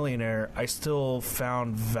Marry a Millionaire, I still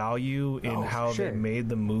found value in how they made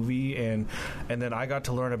the movie, and then I got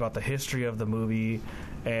to learn about the history of the movie,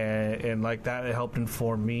 and like that, it helped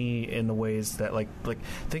inform me in the ways that like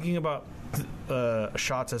thinking about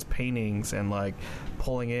shots as paintings, and like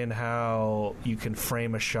pulling in how you can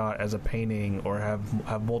frame a shot as a painting, or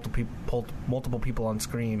have multiple people on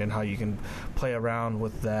screen, and how you can play around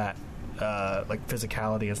with that like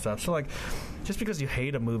physicality and stuff. So like, just because you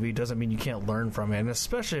hate a movie doesn't mean you can't learn from it, and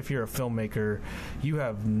especially if you're a filmmaker, you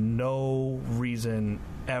have no reason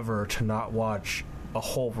ever to not watch a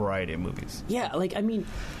whole variety of movies. Yeah, like, I mean,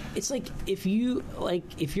 it's like if you're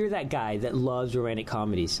that guy that loves romantic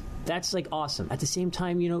comedies, that's like awesome. At the same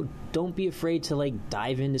time, you know, don't be afraid to like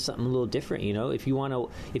dive into something a little different. You know, if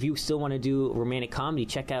you still want to do romantic comedy,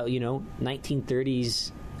 check out, you know,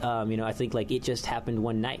 1930s. You know, I think like It Just Happened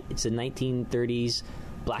One Night. It's a 1930s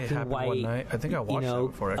black and white. One night. I think I watched that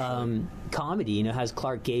before. Actually, comedy. You know, has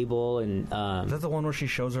Clark Gable and. Is that the one where she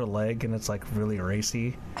shows her leg and it's like really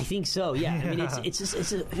racy? I think so. Yeah. I mean,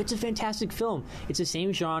 it's a fantastic film. It's the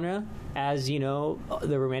same genre as, you know,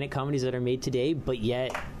 the romantic comedies that are made today, but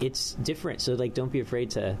yet it's different. So like, don't be afraid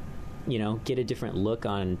to, you know, get a different look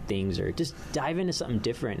on things, or just dive into something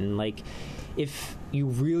different. And like, if you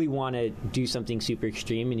really want to do something super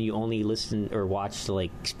extreme and you only listen or watch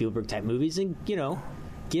like Spielberg type movies, then, you know,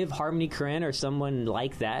 give Harmony Korine or someone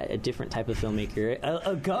like that, a different type of filmmaker,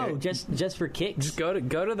 a go, just for kicks. Just go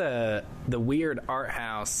to the weird art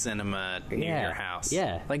house cinema near your house.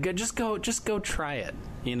 Yeah, like just go try it.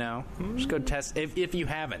 You know, just go test. If you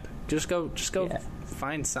haven't, just go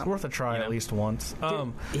find something. It's worth a try, you know? At least once.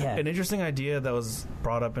 An interesting idea that was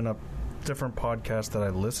brought up in a different podcast that I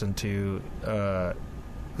listened to.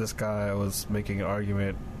 This guy was making an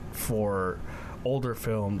argument for older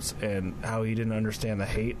films and how he didn't understand the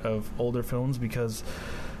hate of older films, because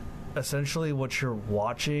essentially what you're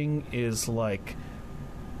watching is like,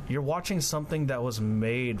 you're watching something that was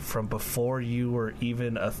made from before you were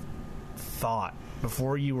even a thought,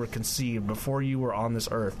 before you were conceived, before you were on this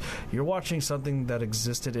earth. You're watching something that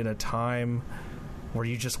existed in a time where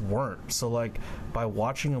you just weren't. So like, by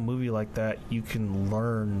watching a movie like that, you can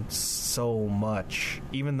learn so much.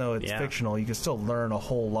 Even though it's fictional, you can still learn a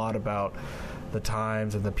whole lot about the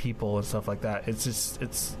times and the people and stuff like that.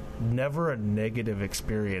 It's never a negative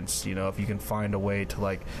experience, you know, if you can find a way to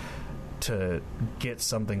like to get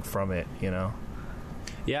something from it, you know.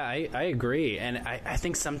 Yeah, I agree. And I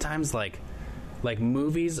think sometimes like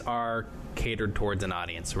movies are catered towards an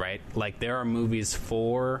audience, right? Like, there are movies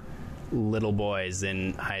for little boys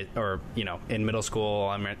in in middle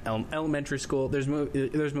school, elementary school. There's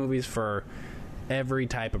movies for every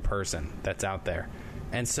type of person that's out there.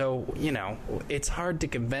 And so, you know, it's hard to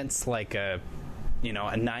convince like a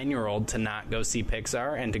 9-year-old to not go see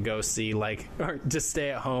Pixar and to go see or to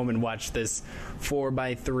stay at home and watch this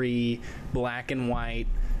 4:3 black and white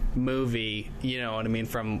movie, you know what I mean,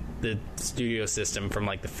 from the studio system from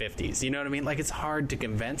like the 50s. You know what I mean? Like, it's hard to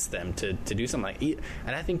convince them to do something like,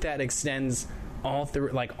 and I think that extends all through,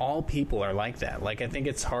 like, all people are like that. Like, I think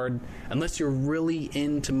it's hard unless you're really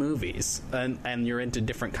into movies and you're into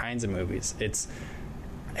different kinds of movies. It's,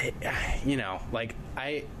 you know, like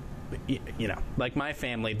like my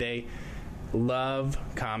family, they love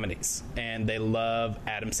comedies and they love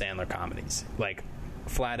Adam Sandler comedies, like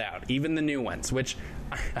flat out, even the new ones, which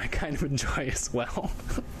I kind of enjoy as well.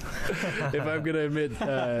 If I'm going to admit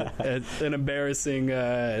an embarrassing,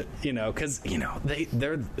 because, you know,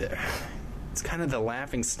 they're it's kind of the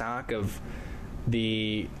laughing stock of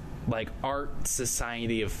the, like, art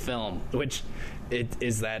society of film, which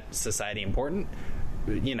is that society important?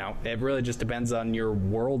 it really just depends on your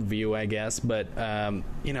worldview, I guess. But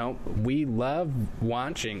we love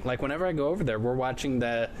watching. Like whenever I go over there, we're watching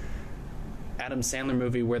the Adam Sandler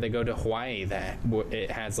movie where they go to Hawaii. That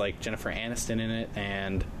it has like Jennifer Aniston in it,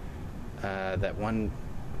 and that one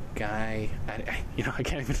guy. I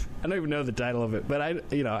don't even know the title of it, but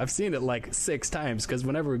I've seen it like 6 times because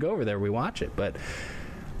whenever we go over there, we watch it. But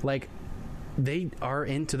like, they are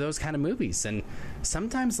into those kind of movies, and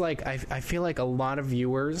sometimes like I feel like a lot of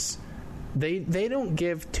viewers they don't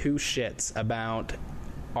give 2 shits about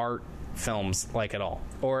art films like at all,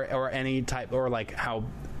 or any type, or like how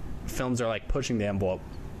films are like pushing the envelope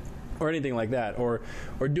or anything like that, or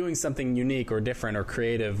doing something unique or different or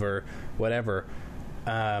creative or whatever.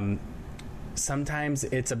 Sometimes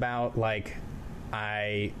it's about like,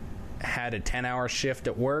 I had a 10-hour shift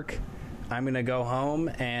at work, I'm gonna go home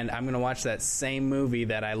and I'm gonna watch that same movie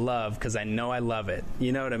that I love because I know I love it.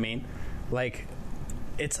 You know what I mean? Like,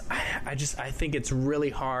 I think it's really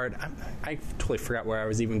hard. I totally forgot where I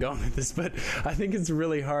was even going with this, but I think it's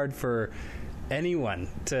really hard for anyone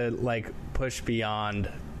to like push beyond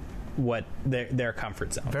what their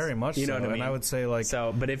comfort zones. Very much you know so. what I mean? And I would say like,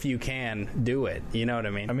 so, but if you can do it, you know what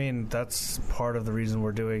I mean? I mean, that's part of the reason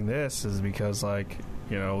we're doing this, is because like,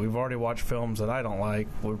 we've already watched films that I don't like.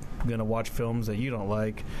 We're gonna watch films that you don't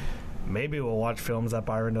like. Maybe we'll watch films that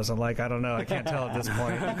Byron doesn't like. I don't know. I can't tell at this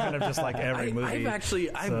point. You kind of just like every movie.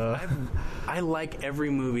 I like every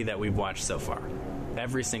movie that we've watched so far,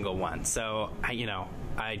 every single one. So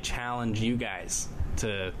I challenge you guys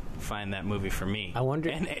to find that movie for me. I wonder,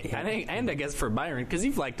 and I guess for Byron, because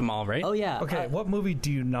you've liked them all, right? Oh yeah. Okay, what movie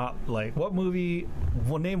do you not like? What movie?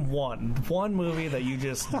 Well, name one movie that you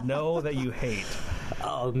just know that you hate.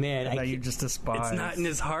 Oh man, that you just despise. It's not in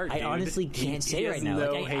his heart. I honestly can't say right now.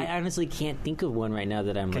 I honestly can't think of one right now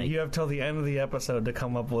that I'm like. You have till the end of the episode to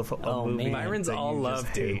come up with a movie. Man. Byron's that all you love,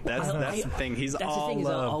 just dude. hate. That's the thing. He's that's all the thing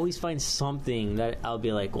love. Is I'll always find something that I'll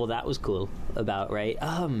be like, well, that was cool about, right?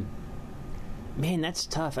 Man, that's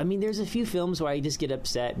tough. I mean, there's a few films where I just get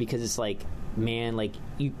upset because it's like, man, like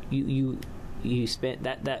you spent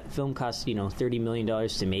that film cost $30 million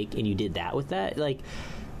to make, and you did that with that, like.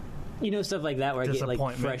 Stuff like that where I get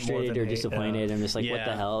like frustrated or disappointed. I'm just like, what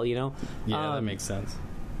the hell, Yeah, that makes sense.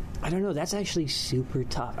 I don't know. That's actually super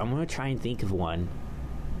tough. I'm going to try and think of one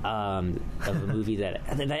of a movie that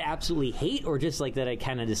I absolutely hate, or just like that I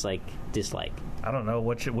kind of just like dislike. I don't know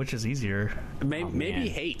which is easier. Maybe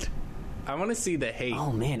hate. I want to see the hate.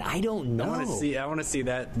 Oh man, I don't know. I want to see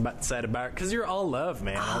that side about, because you're all love,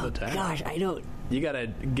 man, all the time. Gosh, I don't. You gotta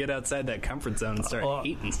get outside that comfort zone and start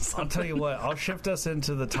hating something. I'll tell you what. I'll shift us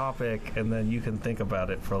into the topic, and then you can think about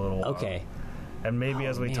it for a little while. Okay. And maybe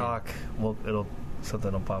as we talk,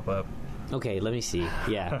 something will pop up. Okay, let me see.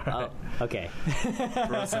 Yeah. Okay.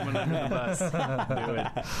 Throw someone under the bus. Do it.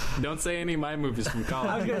 Don't say any of my movies from college.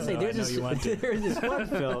 I was going to say, there's this one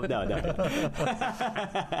film. No.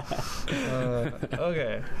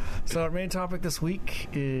 Okay. So our main topic this week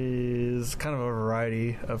is kind of a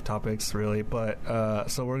variety of topics, really. But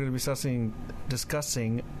so we're going to be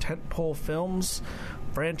discussing tentpole films,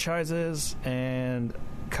 franchises, and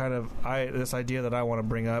kind of this idea that I want to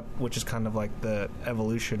bring up, which is kind of like the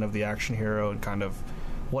evolution of the action hero and kind of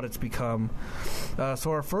what it's become.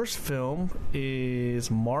 So our first film is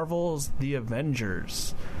Marvel's The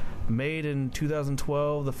Avengers. Made in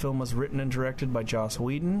 2012, the film was written and directed by Joss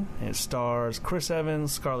Whedon. It stars Chris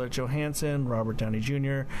Evans, Scarlett Johansson, Robert Downey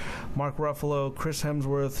Jr., Mark Ruffalo, Chris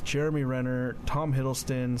Hemsworth, Jeremy Renner, Tom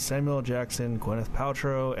Hiddleston, Samuel L. Jackson, Gwyneth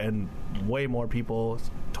Paltrow, and way more people.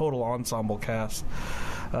 Total ensemble cast.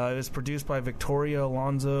 It was produced by Victoria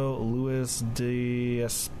Alonso, Luis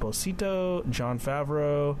D'Esposito, Jon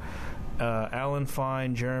Favreau, Alan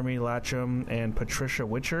Fine, Jeremy Latcham, and Patricia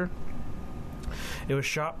Witcher. It was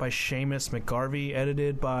shot by Seamus McGarvey,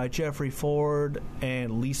 edited by Jeffrey Ford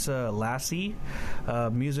and Lisa Lassie.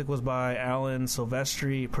 Music was by Alan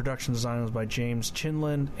Silvestri. Production design was by James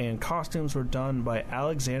Chinland, and costumes were done by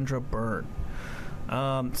Alexandra Byrne.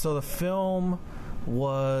 So the film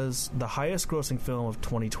was the highest grossing film of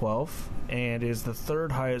 2012 and is the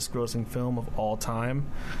third highest grossing film of all time.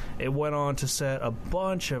 It went on to set a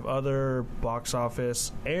bunch of other box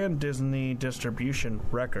office and Disney distribution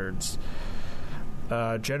records.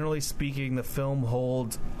 Generally speaking, the film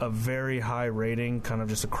holds a very high rating, kind of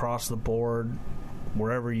just across the board.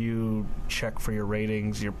 Wherever you check for your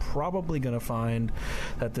ratings, you're probably going to find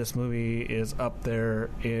that this movie is up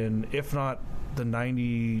there in, if not the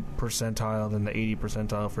 90 percentile, then the 80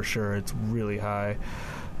 percentile for sure. It's really high.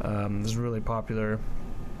 It's really popular.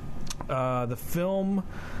 The film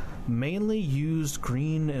mainly used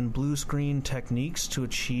green and blue screen techniques to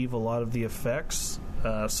achieve a lot of the effects.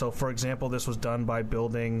 So, for example, this was done by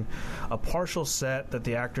building a partial set that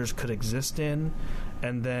the actors could exist in,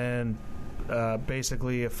 and then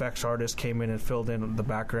basically effects artists came in and filled in the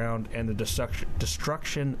background and the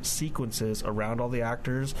destruction sequences around all the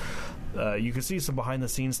actors. You can see some behind the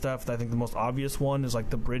scenes stuff. I think the most obvious one is like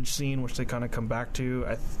the bridge scene, which they kind of come back to.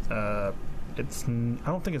 I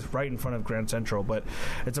don't think it's right in front of Grand Central, but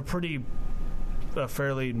it's a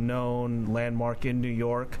fairly known landmark in New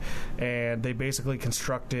York, and they basically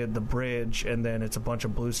constructed the bridge, and then it's a bunch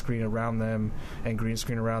of blue screen around them and green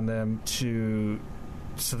screen around them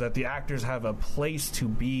so that the actors have a place to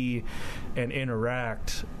be and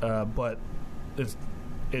interact, but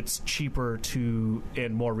it's cheaper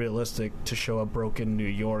and more realistic to show a broken New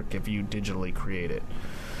York if you digitally create it.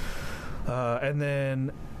 And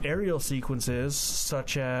then aerial sequences,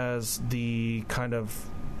 such as the kind of,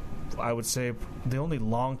 I would say, the only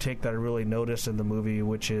long take that I really noticed in the movie,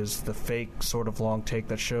 which is the fake sort of long take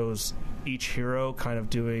that shows each hero kind of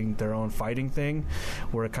doing their own fighting thing,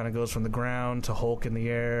 where it kind of goes from the ground to Hulk in the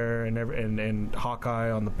air and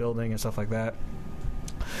Hawkeye on the building and stuff like that.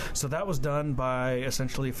 So that was done by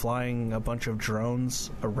essentially flying a bunch of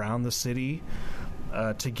drones around the city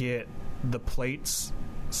to get the plates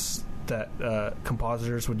that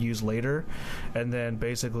compositors would use later, and then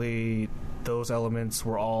basically those elements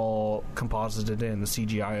were all composited in. The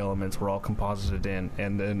CGI elements were all composited in,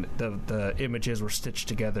 and then the images were stitched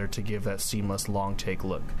together to give that seamless long take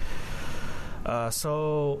look.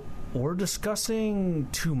 So we're discussing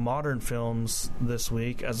two modern films this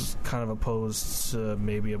week as kind of opposed to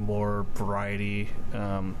maybe a more variety,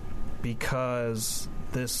 because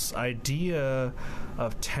this idea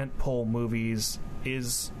of tentpole movies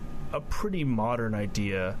is a pretty modern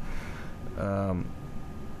idea.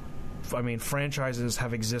 I mean, franchises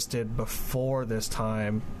have existed before this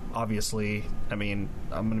time, obviously. I mean,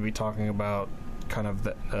 I'm going to be talking about kind of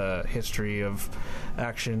the history of the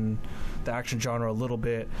action genre a little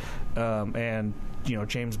bit, and, you know,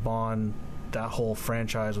 James Bond, that whole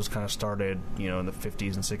franchise was kind of started, you know, in the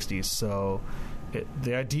 50s and 60s, so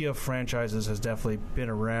the idea of franchises has definitely been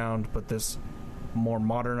around, but this more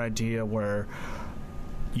modern idea where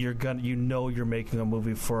you're making a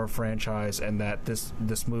movie for a franchise, and that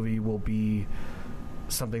this movie will be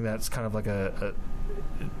something that's kind of like the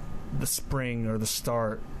spring or the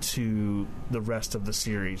start to the rest of the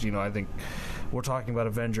series. You know, I think we're talking about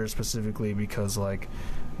Avengers specifically because, like,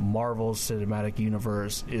 Marvel's cinematic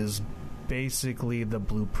universe is basically the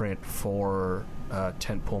blueprint for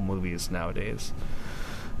tentpole movies nowadays.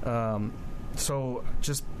 So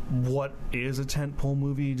just what is a tentpole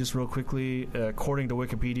movie? Just real quickly, according to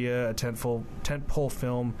Wikipedia, a tentpole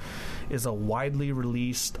film is a widely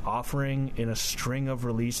released offering in a string of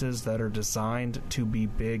releases that are designed to be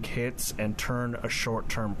big hits and turn a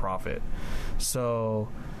short-term profit. So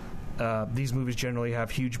these movies generally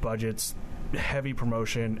have huge budgets, heavy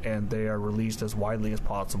promotion, and they are released as widely as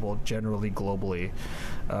possible, generally globally.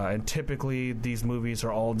 And typically, these movies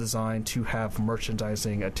are all designed to have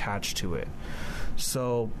merchandising attached to it.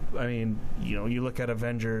 So, I mean, you know, you look at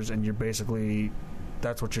Avengers, and you're basically,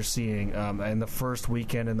 that's what you're seeing. And the first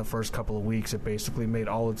weekend, in the first couple of weeks, it basically made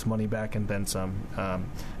all its money back and then some,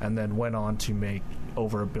 and then went on to make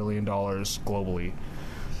over $1 billion globally.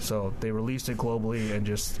 So they released it globally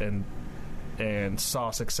and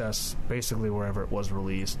saw success basically wherever it was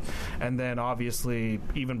released. And then obviously,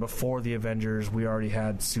 even before the Avengers, we already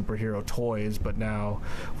had superhero toys, but now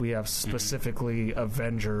we have specifically the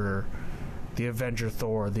Avenger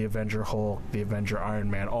Thor, the Avenger Hulk, the Avenger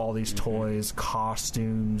Iron Man, all these toys,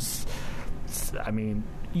 costumes, I mean,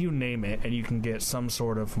 you name it, and you can get some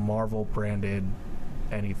sort of Marvel branded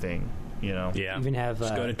anything, you know. Yeah. Even have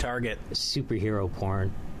just go to Target. Superhero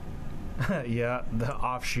porn. Yeah, the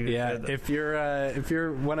offshoot. Yeah, if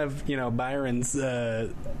you're one of, you know, Byron's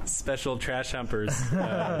special trash humpers,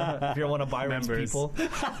 if you're one of Byron's members, people,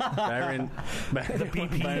 Byron, the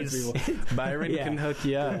BPs. Byron can hook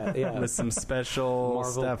you up with some special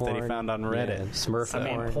Marvel stuff porn, that he found on Reddit. Yeah,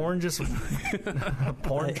 Smurf porn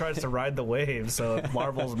porn tries to ride the wave. So if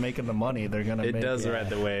Marvel's making the money, they're gonna. It does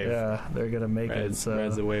ride the wave. Yeah, they're gonna make it. So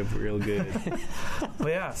rides the wave real good. But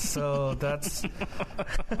yeah, so that's.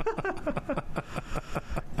 God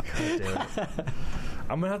damn it.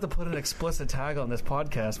 I'm gonna have to put an explicit tag on this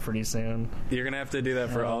podcast pretty soon. You're gonna have to do that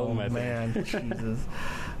for all of them, man. Jesus.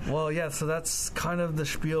 Well, yeah, so that's kind of the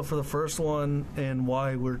spiel for the first one and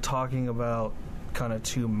why we're talking about kind of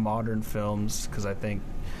two modern films, because I think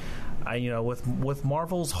with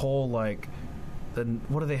Marvel's whole, like,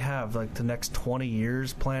 what do they have? Like the next 20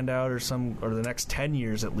 years planned out, or the next 10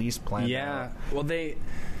 years at least planned out? Yeah. Well, they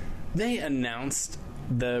announced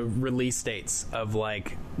the release dates of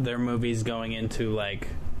like their movies going into like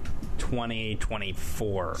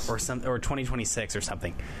 2024 or 2026 or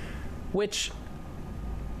something, which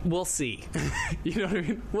we'll see. You know what I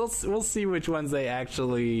mean? We'll see which ones they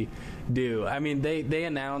actually do. I mean, they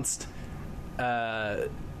announced the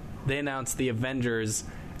Avengers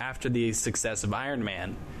after the success of Iron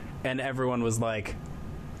Man, and everyone was like,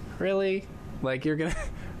 "Really? Like you're gonna?"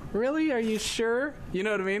 Really? Are you sure? You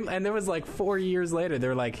know what I mean? And it was like 4 years later, they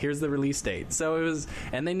were like, here's the release date. So it was,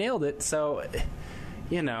 and they nailed it. So,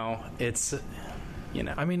 you know, it's, you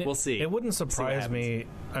know, I mean, we'll see. It wouldn't surprise me.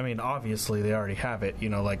 I mean, obviously they already have it, you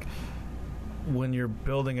know, like when you're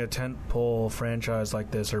building a tentpole franchise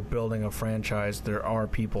like this or building a franchise, there are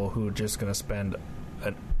people who are just going to spend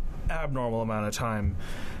an abnormal amount of time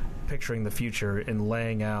picturing the future and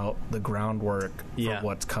laying out the groundwork for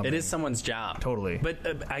what's coming. It is someone's job. Totally. But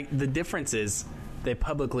the difference is they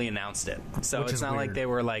publicly announced it. So it's not like they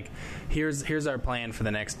were like, here's our plan for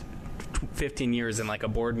the next 15 years in like a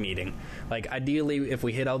board meeting. Like ideally, if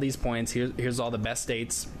we hit all these points, here's all the best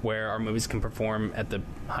dates where our movies can perform at the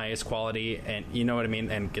highest quality and you know what I mean,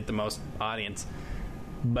 and get the most audience.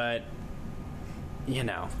 But you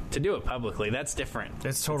know, to do it publicly, that's different.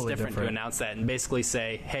 It's totally different to announce that and basically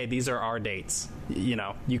say, hey, these are our dates. You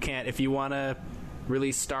know, you can't, if you want to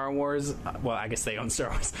release Star Wars, well, I guess they own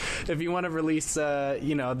Star Wars. If you want to release,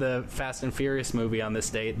 you know, the Fast and Furious movie on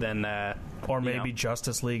this date, then... or maybe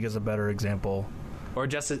Justice League is a better example. Or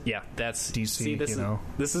Justice... Yeah, that's... DC, see, this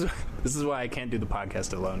is why I can't do the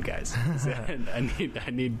podcast alone, guys.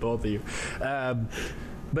 I need both of you.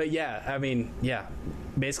 But yeah, I mean, yeah,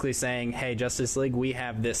 basically saying, hey, Justice League, we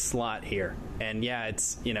have this slot here. And yeah,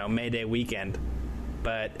 it's, you know, May Day weekend.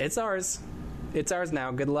 But it's ours. It's ours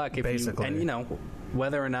now. Good luck. Basically. And, you know,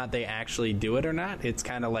 whether or not they actually do it or not, it's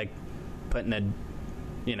kind of like putting a,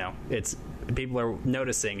 you know, it's, people are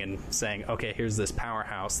noticing and saying, okay, here's this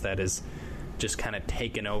powerhouse that is just kind of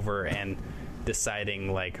taken over and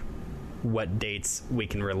deciding, like, what dates we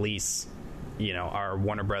can release, you know, our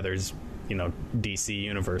Warner Brothers, you know, DC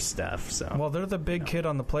Universe stuff. So well, they're the big kid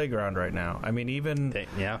on the playground right now. I mean, even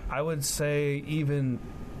I would say even,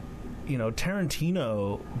 you know,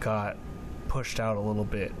 Tarantino got pushed out a little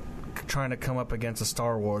bit trying to come up against a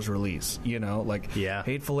Star Wars release, you know, like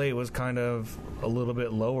Hateful Eight was kind of a little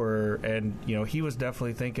bit lower, and you know, he was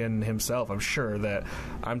definitely thinking himself, I'm sure, that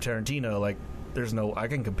I'm Tarantino, like there's no, I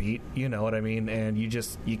can compete, you know what I mean, and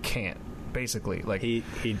you can't. Basically, like you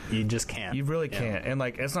just can't. You really can't. And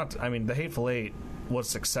like, it's not. I mean, the Hateful Eight was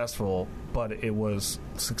successful, but it was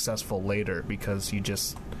successful later because you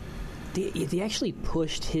just. They actually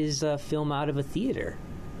pushed his film out of a theater.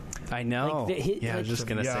 I know. Like I was just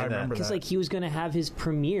gonna say that because like he was gonna have his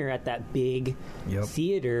premiere at that big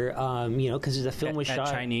theater. You know, because the film was shot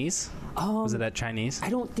at Chinese. Was it at Chinese? I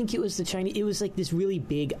don't think it was the Chinese. It was like this really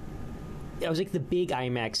big. It was like the big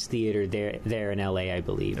IMAX theater there in LA, I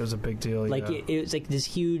believe. It was a big deal. Like it was like this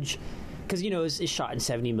huge, because you know it's shot in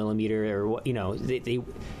 70 millimeter, or you know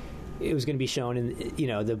it was going to be shown in, you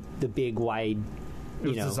know, the big wide. It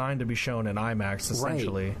was designed to be shown in IMAX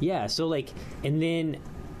essentially. Right. Yeah. So like, and then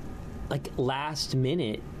like last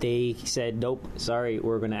minute they said, nope, sorry,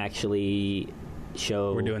 we're going to actually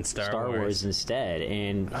show. We're doing Star Wars instead,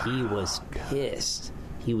 and he was pissed.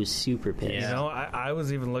 He was super pissed. You know, I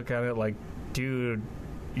was even looking at it like, dude,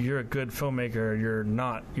 you're a good filmmaker.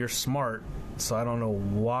 You're smart. So I don't know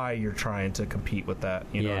why you're trying to compete with that.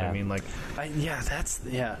 You know what I mean? Like,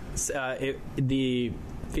 the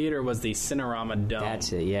theater was the Cinerama Dome.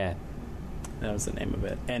 That's it. Yeah, that was the name of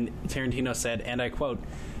it. And Tarantino said, and I quote,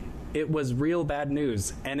 "It was real bad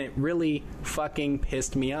news, and it really fucking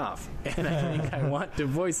pissed me off. And I think I want to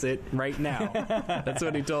voice it right now." That's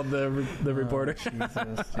what he told the reporter.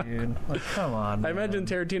 Jesus, dude. Like, come on, man. I imagine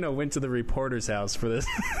Tarantino went to the reporter's house for this.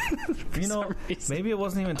 You know, maybe it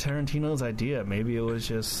wasn't even Tarantino's idea. Maybe it was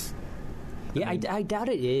just... Yeah, I doubt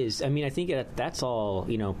it is. I mean, I think that's all,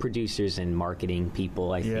 you know, producers and marketing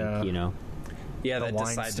people, I think, you know. Yeah, that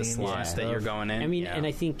decide the slots that you're going in. I mean, and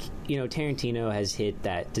I think, you know, Tarantino has hit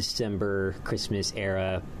that December Christmas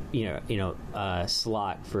era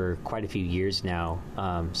slot for quite a few years now.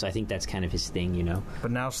 So I think that's kind of his thing,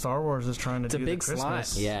 But now Star Wars is trying to do a big the Christmas.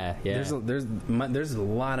 slot. Yeah. There's a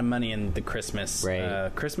lot of money in the Christmas, right.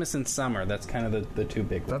 Christmas and summer. That's kind of the two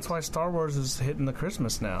big ones. That's why Star Wars is hitting the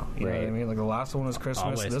Christmas now. You know what I mean? Like the last one was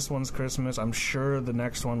Christmas. Always. This one's Christmas. I'm sure the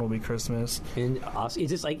next one will be Christmas. And it's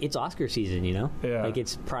just like it's Oscar season, Yeah. Like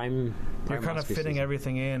it's prime. You're kind of Oscar fitting season.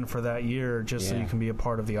 everything in for that year, just so you can be a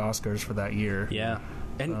part of the Oscars for that year. Yeah,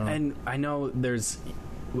 and I know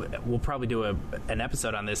we'll probably do an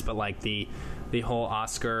episode on this, but like the whole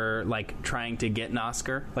Oscar, like trying to get an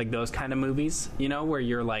Oscar, like those kind of movies, where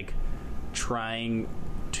you're like trying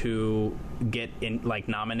to get in, like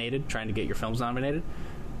nominated, trying to get your films nominated.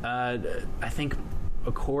 I think,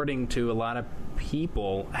 according to a lot of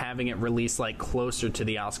people, having it released like closer to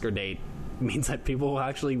the Oscar date means that people will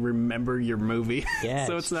actually remember your movie. Yeah,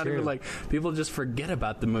 so it's not true. even like people just forget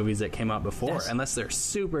about the movies that came out before unless they're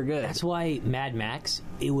super good. That's why Mad Max,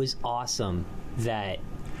 it was awesome that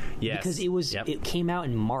because it came out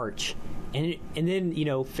in March. And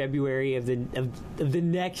then February of the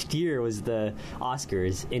next year was the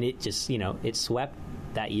Oscars, and it just it swept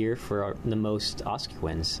that year for the most Oscar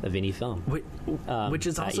wins of any film, which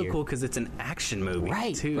is also cool because it's an action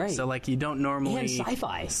movie, too. Right. So like you don't normally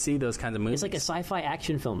sci-fi see those kinds of movies. It's like a sci-fi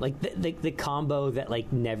action film, like the combo that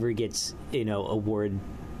like never gets award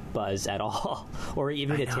buzz at all or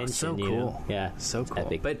even attention. So cool, yeah, so cool.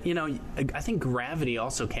 Epic. But I think Gravity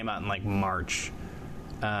also came out in like March.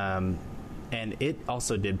 And it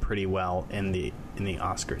also did pretty well in the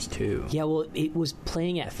Oscars too. Yeah, well, it was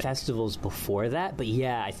playing at festivals before that, but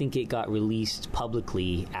yeah, I think it got released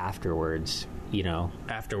publicly afterwards.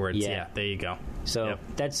 Afterwards, yeah. There you go. So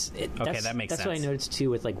that's that makes sense. That's what I noticed too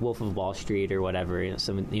with like Wolf of Wall Street or whatever.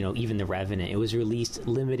 Even The Revenant, it was released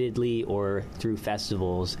limitedly or through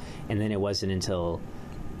festivals, and then it wasn't until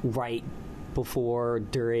right before,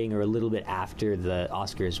 during, or a little bit after the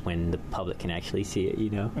Oscars when the public can actually see it,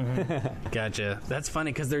 Mm-hmm. Gotcha. That's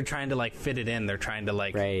funny because they're trying to like fit it in. They're trying to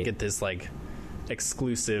like get this like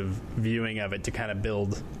exclusive viewing of it to kind of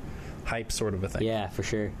build hype, sort of a thing. Yeah, for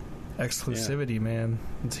sure. Exclusivity, man,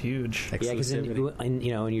 it's huge. Yeah, because in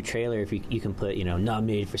your trailer, if you can put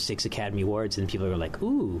nominated for 6 Academy Awards, and people are like,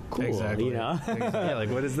 "Ooh, cool," exactly. Yeah, like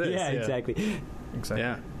what is this? Yeah, exactly.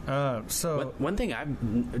 Yeah. So one thing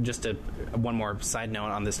one more side note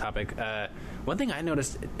on this topic. One thing I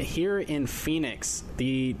noticed here in Phoenix,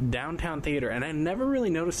 the downtown theater, and I never really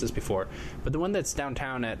noticed this before, but the one that's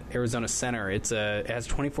downtown at Arizona Center, it has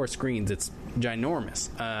 24 screens. It's ginormous.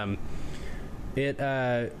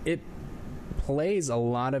 It plays a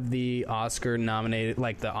lot of the Oscar nominated,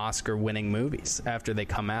 like the Oscar winning movies after they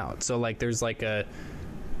come out. So like there's like a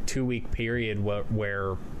 2-week period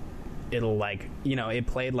where it'll like it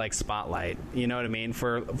played like Spotlight, you know what I mean,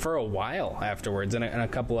 for a while afterwards, and a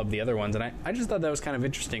couple of the other ones, and I just thought that was kind of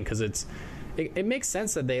interesting because it makes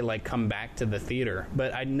sense that they like come back to the theater,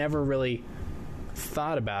 but I never really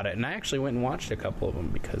thought about it, and I actually went and watched a couple of them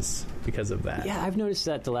because of that. Yeah, I've noticed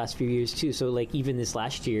that the last few years too. So like even this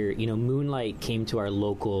last year, Moonlight came to our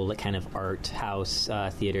local like kind of art house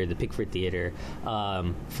theater, the Pickford Theater,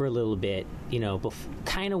 for a little bit,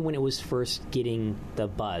 kind of when it was first getting the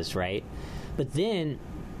buzz, right? But then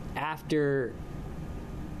after,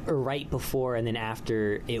 or right before, and then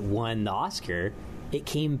after it won the Oscar, it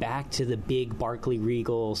came back to the big Barclay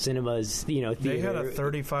Regal Cinemas, theater. They had a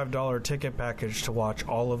 $35 ticket package to watch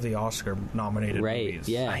all of the Oscar-nominated movies.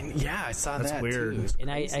 Yeah, I saw that. That's weird. Too. And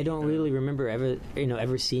I don't really remember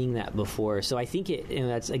ever seeing that before. So I think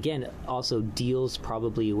that's again also deals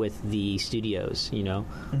probably with the studios,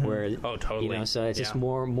 where totally. So it's just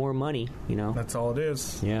more money, That's all it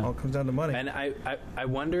is. Yeah, all comes down to money. And I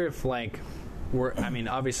wonder if like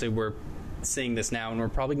obviously we're seeing this now, and we're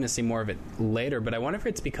probably going to see more of it later, but I wonder if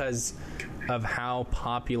it's because of how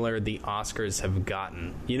popular the Oscars have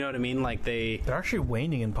gotten. You know what I mean? Like they're actually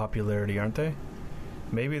waning in popularity, aren't they?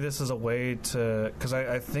 Maybe this is a way to, because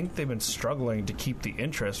I think they've been struggling to keep the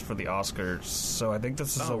interest for the Oscars, so I think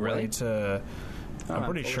this is way to. I'm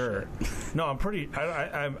pretty sure. No, I'm pretty.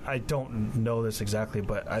 I don't know this exactly,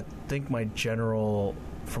 but I think my general,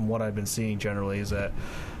 from what I've been seeing generally, is that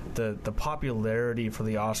the popularity for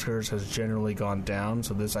the Oscars has generally gone down.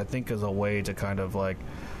 So this, I think, is a way to kind of like,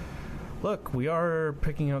 look, we are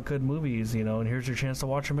picking out good movies, and here's your chance to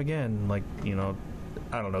watch them again. Like,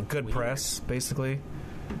 I don't know, good press, basically.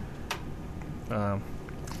 I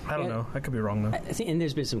don't know. I could be wrong though. I think, and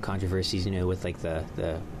there's been some controversies, with like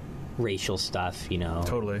the racial stuff,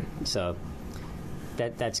 Totally. So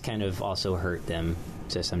that's kind of also hurt them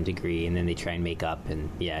to some degree, and then they try and make up, and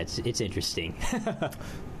yeah, it's interesting.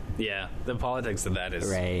 Yeah, the politics of that is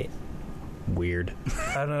right. weird.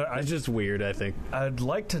 I don't know. It's just weird, I think. I'd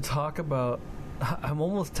like to talk about. I'm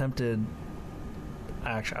almost tempted.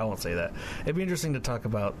 Actually, I won't say that. It'd be interesting to talk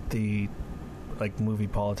about the movie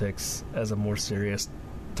politics as a more serious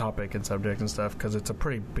topic and subject and stuff, because it's a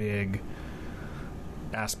pretty big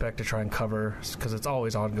aspect to try and cover, because it's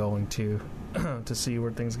always ongoing to see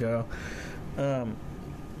where things go.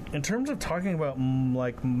 In terms of talking about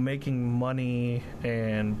making money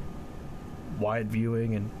and wide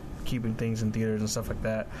viewing and keeping things in theaters and stuff like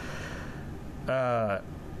that,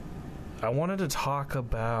 I wanted to talk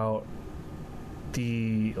about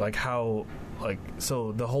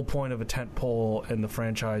so the whole point of a tentpole and the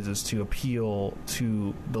franchise is to appeal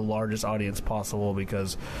to the largest audience possible,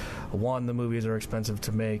 because one, the movies are expensive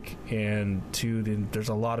to make, and two, there's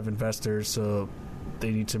a lot of investors, so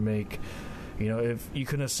they need to make, if you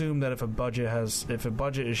can assume that if a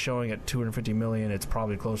budget is showing at $250 million, it's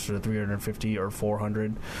probably closer to 350 or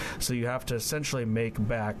 400, so you have to essentially make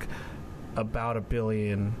back about $1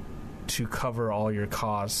 billion to cover all your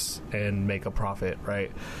costs and make a profit,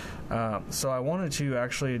 right? So I wanted to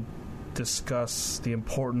actually discuss the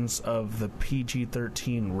importance of the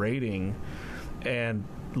PG-13 rating and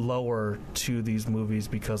lower to these movies,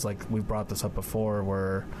 because we brought this up before,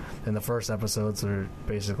 where in the first episodes they're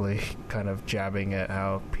basically kind of jabbing at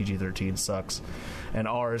how PG-13 sucks and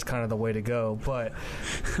R is kind of the way to go, but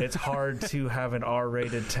it's hard to have an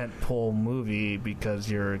R-rated tentpole movie because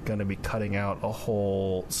you're going to be cutting out a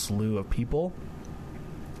whole slew of people.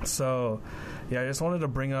 So yeah, I just wanted to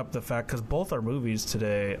bring up the fact, because both our movies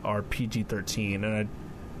today are PG-13, and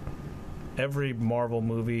every Marvel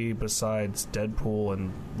movie besides Deadpool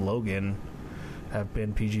and Logan have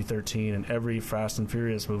been PG-13, and every Fast and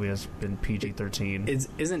Furious movie has been PG-13.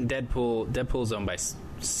 Isn't Deadpool's owned by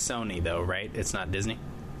Sony though, right? It's not Disney?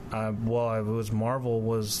 Well, it was Marvel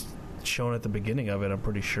was shown at the beginning of it, I'm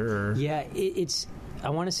pretty sure. Yeah, it's I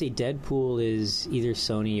want to say Deadpool is either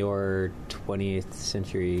Sony or 20th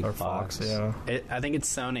Century or Fox. Yeah, I think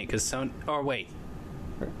it's Sony, because Sony. Or wait.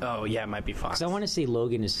 Oh yeah, it might be Fox. Because I want to say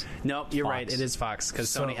Logan is. No, you're Fox. Right. It is Fox, because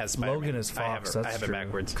Sony has Spider-Man. Logan is Fox. I have it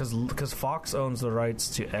backwards. Because Fox owns the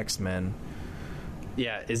rights to X-Men.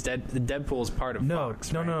 Yeah, Deadpool's part of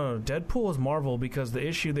Fox? No, Deadpool is Marvel, because the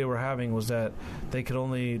issue they were having was that they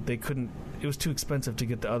couldn't. It was too expensive to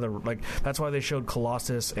get the other. That's why they showed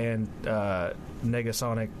Colossus and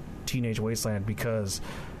Negasonic Teenage Wasteland, because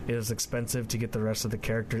it was expensive to get the rest of the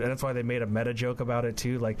characters, and that's why they made a meta joke about it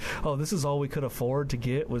too. This is all we could afford to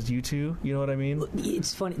get was you two. You know what I mean?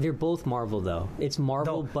 It's funny. They're both Marvel, though. It's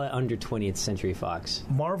Marvel, but under 20th Century Fox.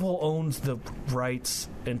 Marvel owns the rights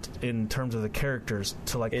in terms of the characters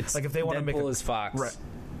to if they want to make Deadpool is Fox. Right.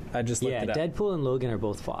 I just looked it up. Deadpool and Logan are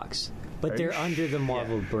both Fox, but they're under the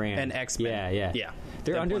Marvel brand. And X-Men. Yeah.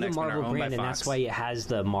 They're Deadpool under the Marvel brand, and that's why it has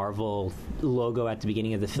the Marvel logo at the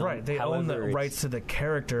beginning of the film. Right, they own the rights to the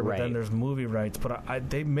character, but then there's movie rights. But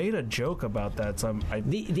they made a joke about that. So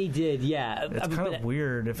they did, yeah. It's kind of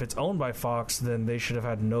weird. If it's owned by Fox, then they should have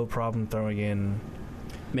had no problem throwing in.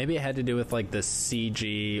 Maybe it had to do with the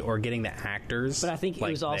CG or getting the actors. But I think it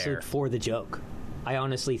was also for the joke. I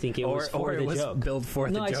honestly think it was for the joke. Build for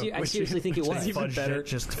the joke. I seriously think it was. Even better.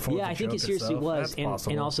 I think it seriously was,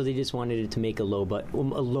 and also they just wanted it to make a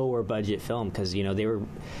lower budget film, because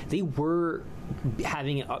they were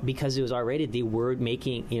having it because it was R-rated. They were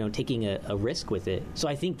taking a risk with it. So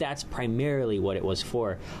I think that's primarily what it was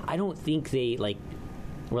for. I don't think they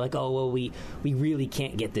were oh well, we really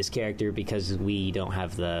can't get this character because we don't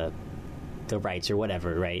have the rights or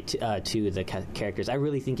whatever, right, to the characters. I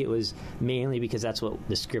really think it was mainly because that's what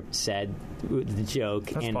the script said, the joke.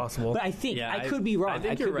 That's possible. But I think I could be wrong. I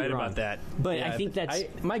think you're right about that. But I think that's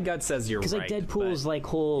my gut says you're right. Because Deadpool's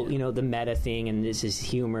whole the meta thing, and this is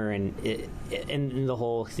humor, and the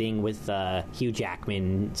whole thing with Hugh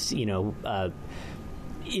Jackman, the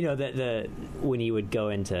when he would go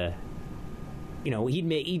into.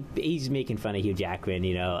 He's making fun of Hugh Jackman,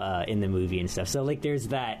 in the movie and stuff. So there's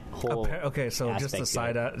that whole. Okay, so just a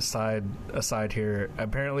aside here.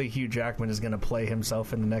 Apparently, Hugh Jackman is going to play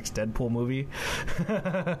himself in the next Deadpool movie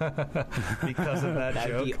because of that joke.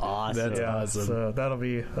 That'd be awesome. That's awesome. So that'll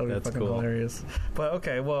be fucking cool. Hilarious. But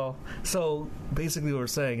okay, well, so basically, what we're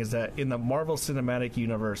saying is that in the Marvel Cinematic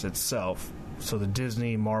Universe itself. So the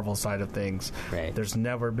Disney Marvel side of things, right. There's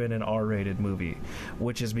never been an R-rated movie,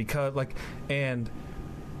 which is because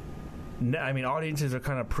audiences are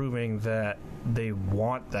kind of proving that they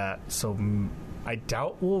want that. So I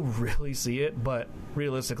doubt we'll really see it, but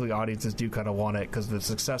realistically, audiences do kind of want it because the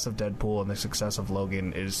success of Deadpool and the success of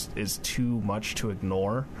Logan is too much to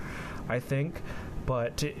ignore, I think.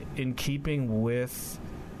 But in keeping with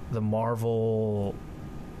the Marvel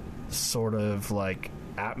sort of like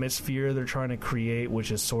atmosphere they're trying to create,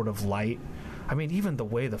 which is sort of light. I mean, even the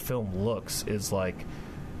way the film looks is like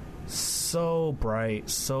so bright,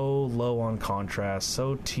 so low on contrast,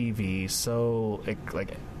 so TV, so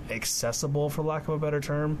like accessible, for lack of a better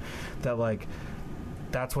term, that like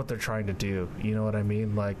that's what they're trying to do. You know what I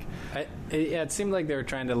mean? Like, it seemed like they were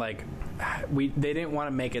trying to like they didn't want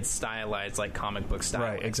to make it stylized like comic book style.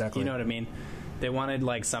 Right, exactly. You know what I mean? They wanted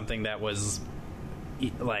like something that was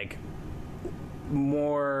like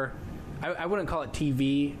more. I wouldn't call it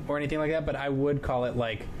TV or anything like that, but I would call it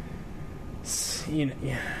like, you know,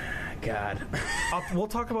 God. We'll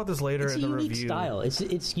talk about this later in the review. It's a unique style.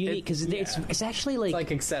 It's unique because it's actually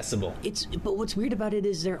like accessible. But what's weird about it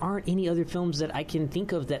is there aren't any other films that I can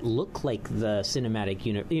think of that look like the cinematic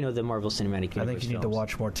the Marvel Cinematic Universe. I think you need to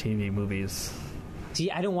watch more TV movies.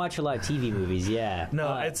 See, I don't watch a lot of TV movies. Yeah.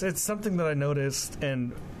 No, it's something that I noticed,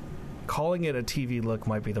 and calling it a TV look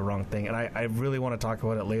might be the wrong thing. And I really want to talk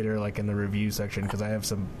about it later, like in the review section, because I have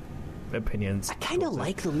some opinions. I kind of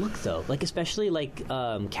like the look though, like especially like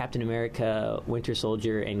Captain America Winter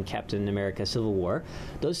Soldier and Captain America Civil War.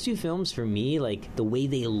 Those two films for me, like the way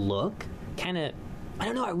they look, kind of, I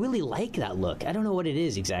don't know, I really like that look. I don't know what it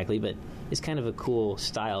is exactly, but it's kind of a cool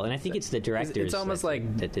style, and I think it's the directors. It's almost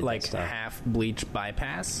that did like that half bleach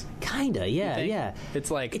bypass. Kinda, yeah.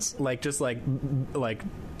 It's like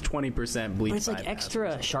 20% bleach. But it's like bypass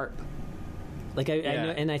extra sharp. Like I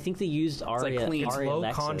know, and I think they used Aria. like clean. It's Aria low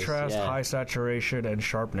Lexus, contrast, yeah. high saturation, and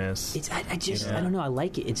sharpness. I don't know. I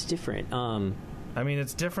like it. It's different. I mean,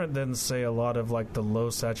 it's different than, say, a lot of like the low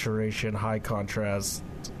saturation, high contrast,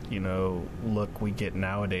 look we get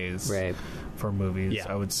nowadays. Right. For movies, yeah.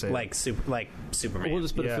 I would say like Superman. We'll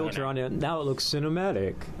just put a filter on it. Now it looks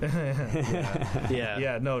cinematic.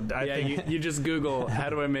 Yeah. No, I think you just Google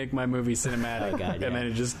how do I make my movie cinematic, Oh, God, yeah. and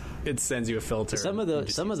then it sends you a filter. Some of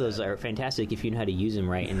those are fantastic if you know how to use them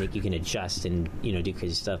right, and you can adjust and do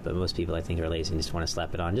crazy stuff. But most people, I think, are lazy and just want to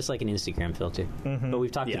slap it on, just like an Instagram filter. Mm-hmm. But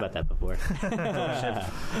we've talked about that before.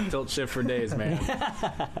 Tilt shift for days, man.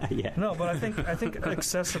 Yeah. No, but I think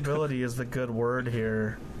accessibility is the good word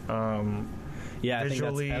here. Yeah,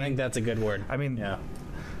 visually, I think that's a good word. I mean,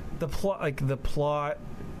 the plot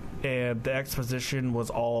and the exposition was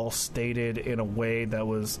all stated in a way that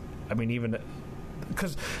was, I mean, even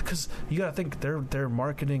because you got to think they're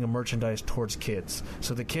marketing a merchandise towards kids,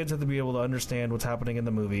 so the kids have to be able to understand what's happening in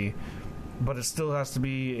the movie, but it still has to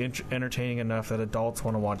be entertaining enough that adults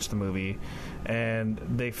want to watch the movie, and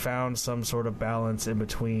they found some sort of balance in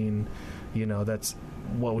between, that's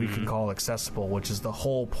what we can call accessible, which is the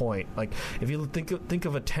whole point. Like, if you think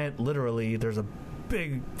of a tent, literally, there's a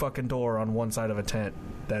big fucking door on one side of a tent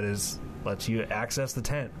that lets you access the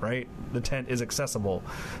tent, right? The tent is accessible.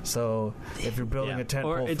 So if you're building a tent,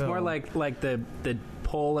 or it's more like the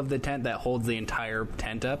pole of the tent that holds the entire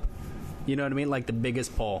tent up. You know what I mean? Like the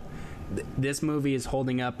biggest pole. This movie is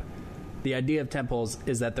holding up. The idea of tent poles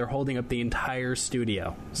is that they're holding up the entire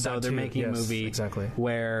studio. So they're making a movie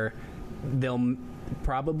where they'll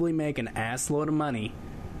probably make an ass load of money,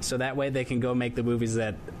 so that way they can go make the movies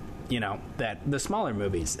that the smaller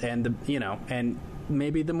movies and and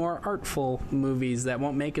maybe the more artful movies that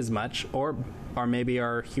won't make as much or maybe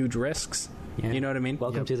are huge risks. You know what I mean?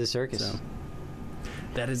 Welcome to the circus. So,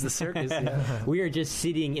 that is the circus. We are just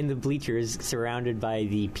sitting in the bleachers surrounded by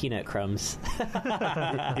the peanut crumbs.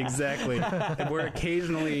 Exactly. And we're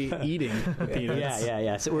occasionally eating the peanuts.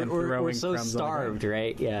 Yeah. So we're so starved,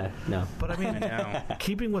 right? Yeah. No. But I mean,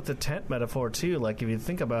 keeping with the tent metaphor too, like if you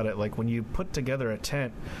think about it, like when you put together a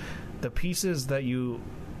tent, the pieces that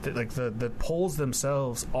the poles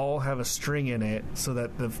themselves all have a string in it, so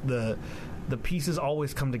that the pieces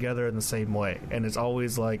always come together in the same way, and it's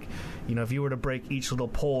always like, if you were to break each little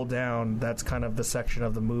pole down, that's kind of the section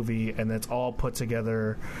of the movie, and it's all put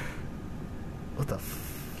together.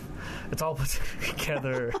 It's all put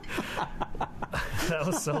together. That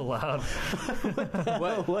was so loud.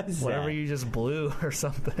 What was that? Whatever you just blew or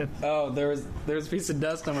something. Oh, there was a piece of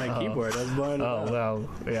dust on my keyboard. I was blowing it up. Well,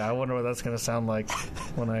 yeah. I wonder what that's going to sound like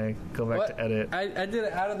when I go back to edit. I did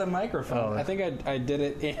it out of the microphone. I think I did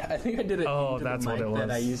it. I think I did it. Oh, into that's the mic what it was.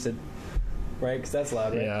 That I used it, right? Because that's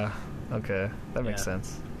loud, right? Yeah. Okay, that makes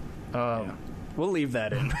sense. We'll leave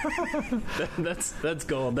that in. That's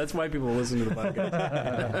gold. That's why people listen to the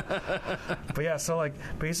podcast. But yeah, so like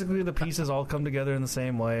basically the pieces all come together in the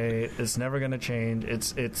same way. It's never going to change.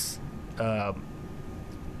 It's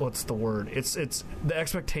what's the word? It's the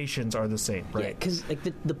expectations are the same, right? Yeah, because like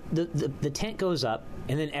the tent goes up,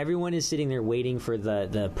 and then everyone is sitting there waiting for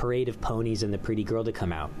the parade of ponies and the pretty girl to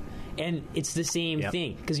come out. And it's the same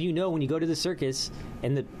thing, because when you go to the circus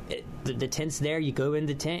and the tent's there, you go in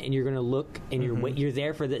the tent and you're going to look and you're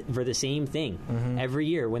there for the same thing every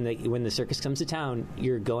year. When the circus comes to town,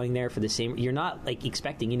 you're going there for the same. You're not like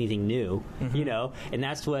expecting anything new, and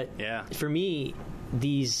that's what for me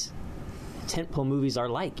these tentpole movies are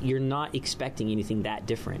like. You're not expecting anything that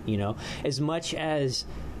different, as much as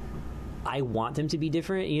I want them to be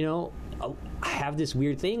different. I have this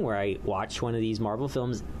weird thing where I watch one of these Marvel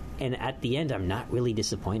films, and at the end, I'm not really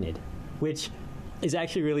disappointed, which is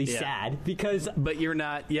actually really sad because. But you're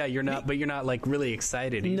not. Yeah, you're not. But you're not like really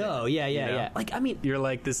excited either, No. Yeah. Like, I mean, you're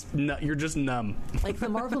like this. You're just numb. Like the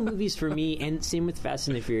Marvel movies for me, and same with Fast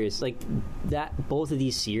and the Furious. Like that, both of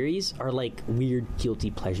these series are like weird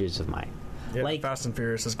guilty pleasures of mine. Yeah, like Fast and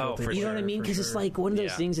Furious is guilty. You know what I mean? Because it's like one of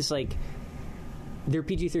those things. It's like they're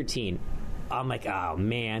PG-13. I'm like, oh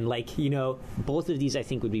man, like, both of these I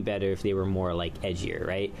think would be better if they were more like edgier,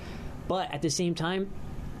 right? But at the same time,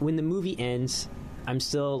 when the movie ends, I'm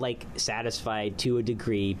still like satisfied to a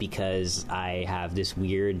degree because I have this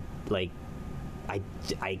weird, like, I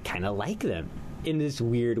kind of like them in this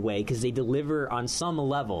weird way because they deliver on some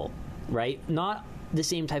level, right? Not the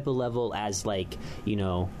same type of level as like,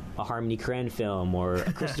 a Harmony Korine film or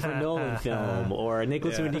a Christopher Nolan film or a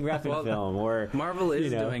Nicholas Winding Refn film or Marvel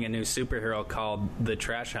is doing a new superhero called the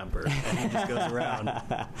Trash Humper, and he just goes around.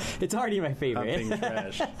 It's already my favorite. Humping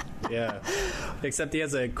trash. Yeah, except he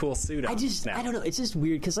has a cool suit on. I don't know. It's just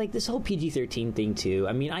weird because like this whole PG-13 thing too.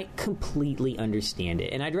 I mean, I completely understand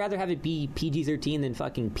it, and I'd rather have it be PG-13 than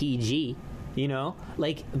fucking PG.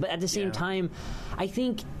 Like, but at the same time, I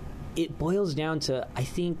think it boils down to, I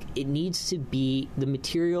think it needs to be the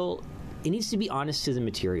material, it needs to be honest to the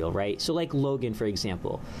material, right? So like Logan, for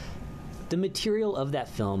example, the material of that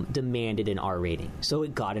film demanded an R rating. So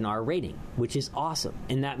it got an R rating, which is awesome.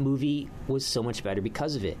 And that movie was so much better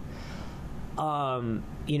because of it.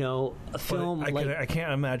 A film I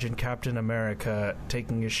can't imagine Captain America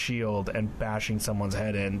taking his shield and bashing someone's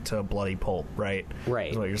head into a bloody pulp, right?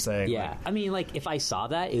 Right. Is what you're saying. Yeah. Like, I mean, like, if I saw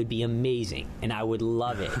that, it would be amazing, and I would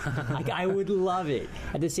love it. Like, I would love it.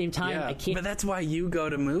 At the same time, I can't... But that's why you go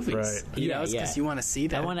to movies. Right. It's because you want to see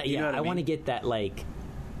that. I want to get that, like...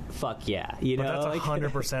 Fuck yeah, But that's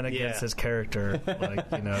 100% against his character. Like,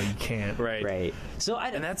 you can't. Right. So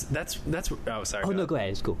and that's. Oh, sorry. Oh no, go ahead.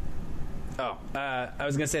 It's cool. Oh, I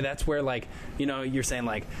was gonna say that's where, like, you're saying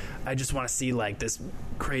like, I just want to see like this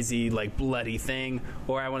crazy like bloody thing,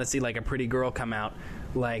 or I want to see like a pretty girl come out.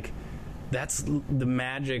 Like, that's the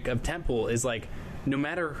magic of Tentpole, is like, no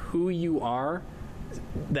matter who you are,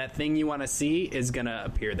 that thing you want to see is gonna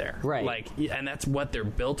appear there. Right. Like, and that's what they're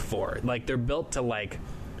built for. Like, they're built to like,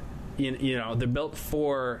 they're built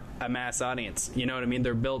for a mass audience. You know what I mean?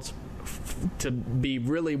 They're built to be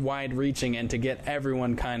really wide-reaching and to get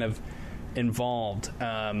everyone kind of involved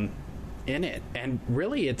in it. And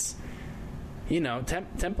really, it's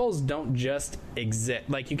Tentpoles don't just exist.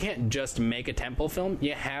 Like, you can't just make a Tentpole film.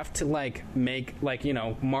 You have to like make, like,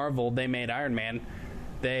 Marvel, they made Iron Man.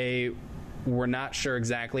 They were not sure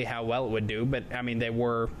exactly how well it would do, but I mean, they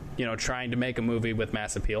were trying to make a movie with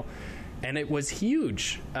mass appeal, and it was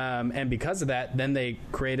huge. And because of that, then they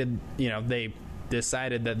created, they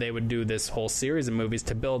decided that they would do this whole series of movies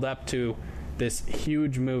to build up to this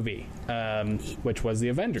huge movie, which was the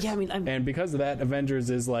Avengers. Yeah, I mean, and because of that,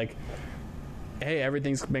 Avengers is like, hey,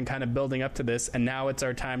 everything's been kind of building up to this, and now it's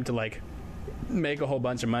our time to like make a whole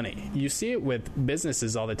bunch of money. You see it with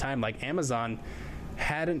businesses all the time. Like Amazon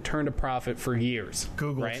hadn't turned a profit for years.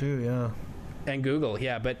 Google, right? Too, yeah. And Google,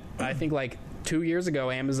 yeah. But I think like 2 years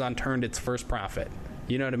ago, Amazon turned its first profit.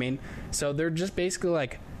 You know what I mean? So they're just basically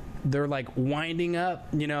like, they're like winding up,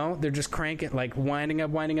 they're just cranking, like winding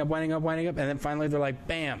up, and then finally they're like,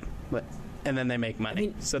 bam, and then they make money. I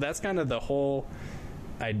mean, so that's kind of the whole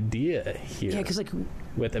idea here. Yeah, because like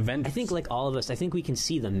with Avengers, I think like all of us, I think we can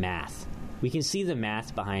see the math. We can see the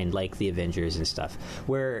math behind like the Avengers and stuff,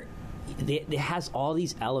 where it has all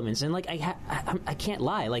these elements, and like I can't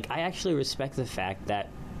lie, like I actually respect the fact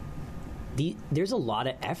that there's a lot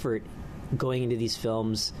of effort going into these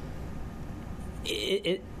films.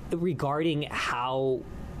 Regarding how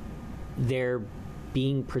they're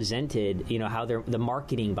being presented, how the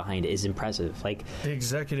marketing behind it is impressive. Like, the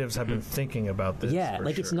executives have been thinking about this. Yeah,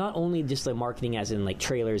 like, it's not only just the marketing as in like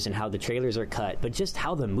trailers and how the trailers are cut, but just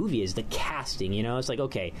how the movie is, the casting. It's like,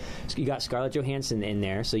 okay, so you got Scarlett Johansson in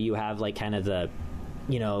there, so you have like kind of the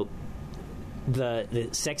the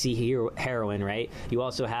sexy heroine, right? You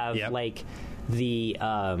also have like the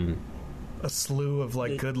a slew of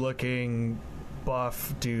like good looking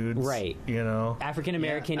buff dudes, right? African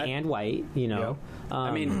American and white.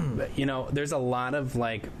 I mean, there's a lot of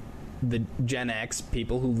like the Gen X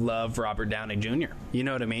people who love Robert Downey Jr. You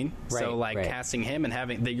know what I mean? Right, so like right. casting him and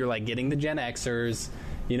having that, you're like getting the Gen Xers.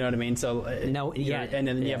 You know what I mean? So No, yeah, and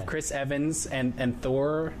then you yeah. have Chris Evans and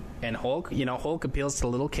Thor and Hulk. You know, Hulk appeals to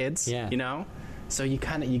little kids. Yeah. You know, so you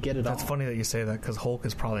get it all. That's funny that you say that because Hulk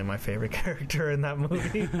is probably my favorite character in that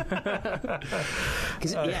movie.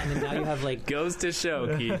 'Cause, and then now you have like Goes to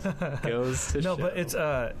show, Keith. Goes to show. No, but it's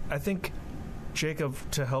I think, Jacob,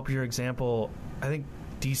 to help your example, I think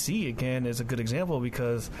DC again is a good example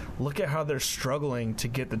because look at how they're struggling to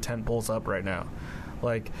get the tent poles up right now.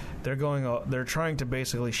 Like they're trying to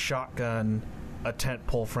basically shotgun a tent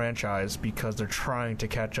pole franchise because they're trying to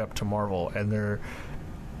catch up to Marvel, and they're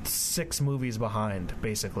 6 movies behind,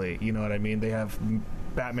 basically. You know what I mean? They have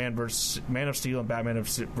Batman versus Man of Steel and Batman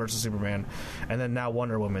versus Superman, and then now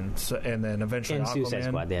Wonder Woman, and then eventually and Aquaman. Suicide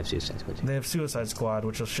Squad. They have Suicide Squad too. They have Suicide Squad,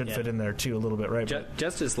 which should fit in there too a little bit, right?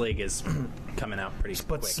 Justice League is coming out pretty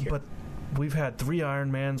quick here. But we've had 3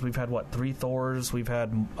 Iron Mans, we've had 3 Thors, we've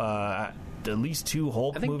had at least 2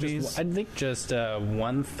 Hulk movies. I think just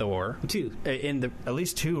one Thor. 2. In the At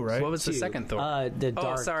least 2, right? what was the second Thor? The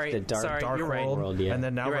dark, sorry, the dark Dark you're right. World, yeah. and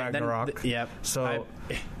then now You're right. Then Ragnarok. yep. So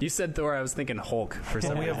you said Thor. I was thinking Hulk for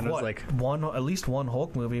some we reason. have I was what? like At least one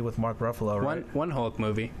Hulk movie with Mark Ruffalo, right? one Hulk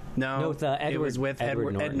movie. No, with it was with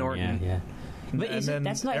Ed Norton. Yeah. But And isn't, then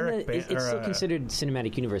that's not Eric it's still considered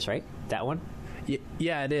cinematic universe, right? That one.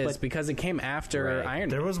 Yeah, it is But- because it came after Right. Iron Man.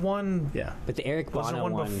 There was one. Yeah. But the Eric Wasn't Bana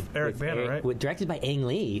one one, Eric with Bana, right? directed by Ang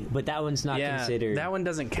Lee, but that one's not considered. That one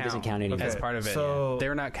doesn't count. doesn't count anymore. as part of it. So-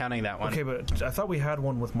 They're not counting that one. Okay, but I thought we had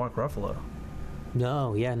one with Mark Ruffalo.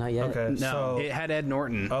 No, yeah, not yet. Okay, No, so it had Ed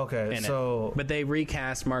Norton. Okay, in so- it. But they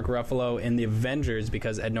recast Mark Ruffalo in the Avengers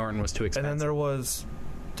because Ed Norton was too and expensive. then there was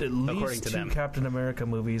at According least to 2 them. Captain America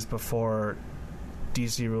movies before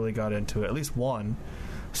DC really got into it. At least one.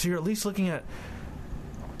 So you're at least looking at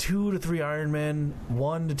 2 to 3 Iron Men,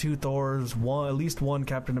 1 to 2 Thors, at least 1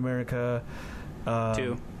 Captain America.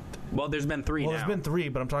 2. Well, there's been 3 Well, now. there's been 3,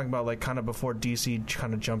 but I'm talking about like kind of before DC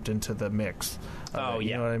kind of jumped into the mix. Oh, You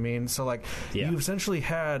yeah. know what I mean? So like Yeah. you essentially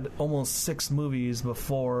had almost 6 movies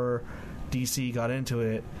before DC got into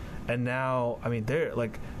it, and now I mean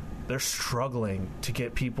they're struggling to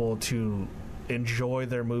get people to enjoy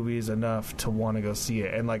their movies enough to want to go see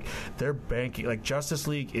it, and like they're banking. Like Justice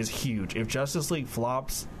League is huge. If Justice League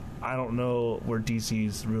flops, I don't know where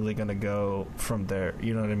DC's really going to go from there.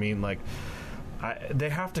 You know what I mean? Like they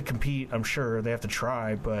have to compete. I'm sure they have to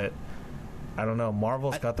try, but I don't know.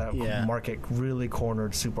 Marvel's got that market really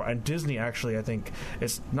cornered super, and Disney actually, I think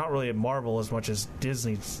it's not really at Marvel as much as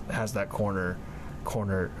Disney has that corner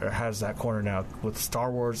now with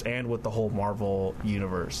Star Wars and with the whole Marvel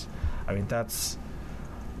universe. I mean, that's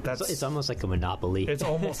It's almost like a monopoly. it's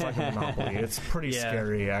almost like a monopoly. It's pretty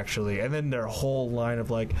scary, actually. And then their whole line of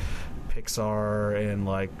like Pixar and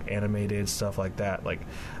like animated stuff like that, like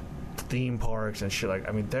theme parks and shit. Like,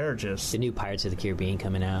 I mean, they're just the new Pirates of the Caribbean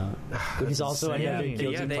coming out, which is also another insane.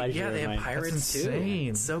 guilty pleasure. they of have mine. pirates That's too. insane.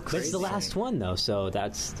 It's so But crazy. it's the last one though, so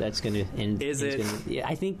that's going to end. Is it? Yeah,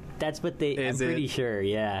 I think that's what they. Is I'm pretty it? sure.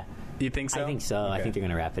 Yeah, You think so? I think so. I Okay. think they're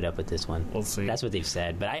going to wrap it up with this one. We'll see. That's what they've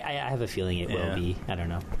said, but I have a feeling it Yeah. will be. I don't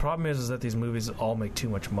know. The problem is that these movies all make too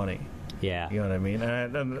much money. Yeah. You know what I mean?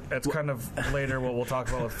 And it's kind of later what we'll talk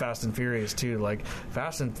about with Fast and Furious too. Like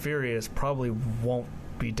Fast and Furious probably won't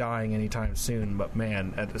be dying anytime soon, but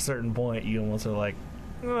man, at a certain point you almost are like,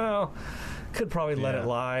 well, could probably let it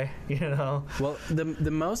lie, you know? Well,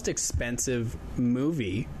 the most expensive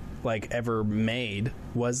movie like ever made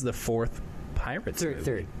was the 4th Pirates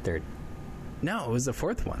movie. Third. No, it was the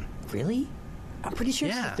 4th one. Really? I'm pretty sure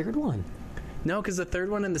Yeah. it's the 3rd one. No, because the 3rd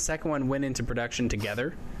one and the 2nd one went into production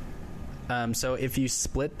together. So if you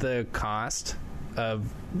split the cost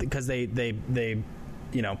of, because they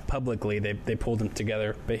you know, publicly they pulled them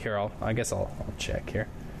together. But here, I guess I'll check here.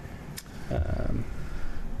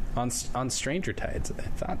 On Stranger Tides, I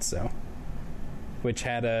thought so, which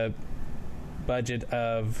had a budget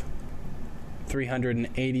of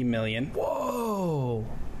 $380 million. Whoa!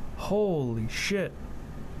 Holy shit!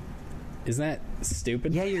 Isn't that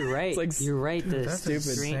stupid? Yeah, you're right. It's like, you're right. dude, The that's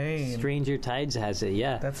insane. Stranger Tides has it.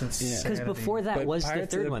 Yeah, That's insane. because before that But was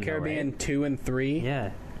Pirates the 3rd of the one. Caribbean though, right? 2 and 3.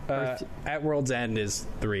 Yeah. At World's End is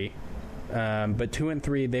 3, but 2 and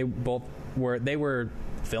 3 they were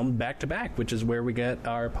filmed back to back, which is where we get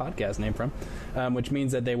our podcast name from, which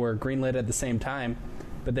means that they were greenlit at the same time,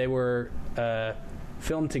 but they were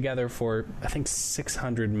filmed together for I think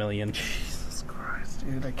 $600 million. Jesus Christ,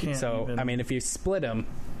 dude! I can't. So even. I mean, if you split them,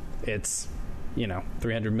 it's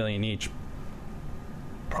 $300 million each.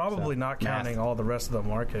 Probably not counting all the rest of the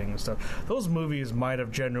marketing and stuff. Those movies might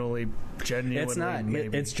have genuinely it's not.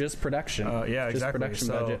 Maybe. It's just production. Yeah, just exactly. Production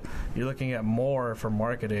so budget. You're looking at more for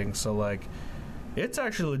marketing. So like, it's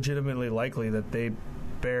actually legitimately likely that they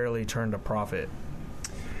barely turned a profit.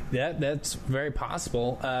 Yeah, that's very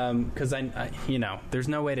possible. Because there's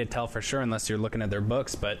no way to tell for sure unless you're looking at their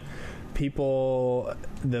books. But people,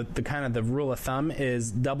 the kind of the rule of thumb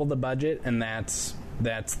is double the budget, and that's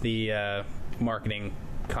the marketing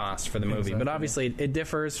cost for the movie. Exactly. But obviously it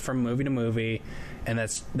differs from movie to movie, and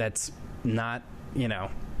that's not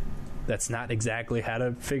that's not exactly how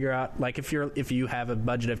to figure out. Like if you have a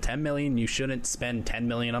budget of $10 million, you shouldn't spend $10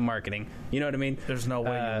 million on marketing. You know what I mean? There's no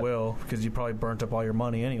way you will, because you probably burnt up all your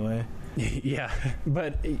money anyway. Yeah,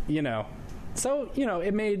 but so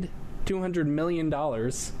it made $200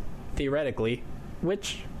 million theoretically,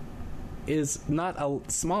 which is not a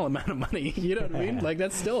small amount of money. You know what I mean? Like,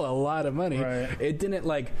 that's still a lot of money. Right. It didn't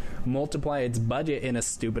like multiply its budget in a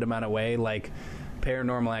stupid amount of way like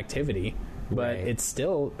Paranormal Activity, but it's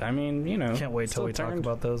still, I mean, Can't wait till we talk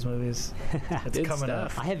about those movies. It's coming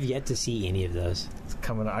up. I have yet to see any of those. It's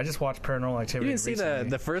coming up. I just watched Paranormal Activity. You didn't see recently.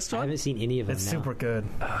 the first I one? haven't seen any of them. It's no. super good.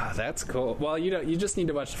 That's cool. Well, you just need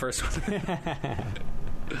to watch the first one.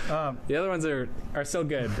 The other ones are still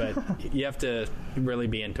good, but you have to really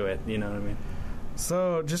be into it. You know what I mean?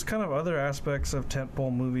 So, just kind of other aspects of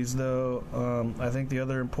tentpole movies, though. I think the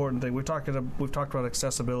other important thing we've talked about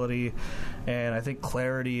accessibility, and I think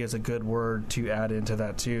clarity is a good word to add into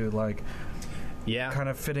that too. Like, kind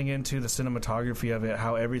of fitting into the cinematography of it,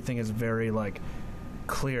 how everything is very like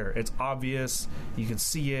clear. It's obvious. You can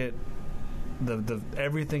see it. The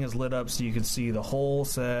everything is lit up so you can see the whole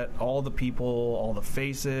set, all the people, all the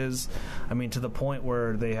faces. I mean, to the point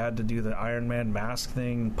where they had to do the Iron Man mask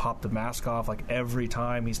thing, pop the mask off like every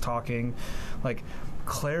time he's talking. Like,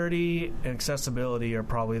 clarity and accessibility are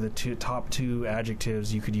probably the top two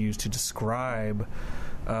adjectives you could use to describe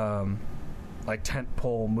like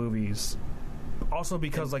tentpole movies. Also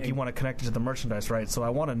because you want to connect it to the merchandise, right? So I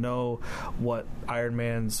want to know what Iron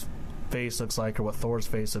Man's face looks like or what Thor's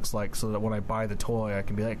face looks like, so that when I buy the toy I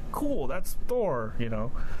can be like, cool, that's Thor,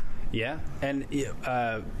 Yeah, and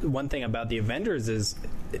one thing about the Avengers is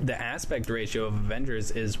the aspect ratio of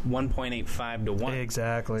Avengers is 1.85 to 1.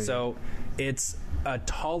 Exactly. So it's a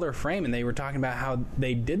taller frame, and they were talking about how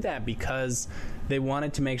they did that because they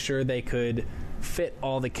wanted to make sure they could fit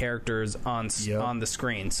all the characters on the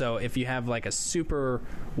screen. So if you have like a super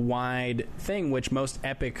wide thing, which most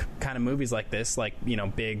epic kind of movies like this, like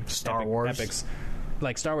big Star Wars epics,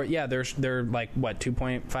 like Star Wars, they're like what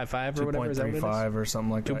 2.55 or whatever, 2.35 or something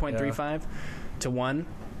like 2.35 to 1.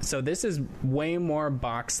 So this is way more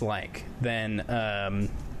box-like than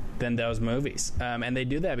those movies, and they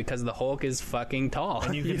do that because the Hulk is fucking tall.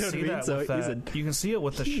 And you can see that. So you can see it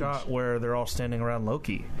with the shot where they're all standing around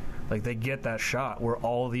Loki. Like, they get that shot where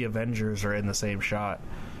all the Avengers are in the same shot.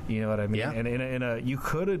 You know what I mean? Yeah. And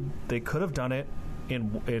they could have done it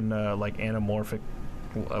in like anamorphic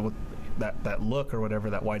with that look or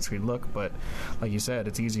whatever, that widescreen look. But like you said,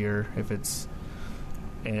 it's easier if it's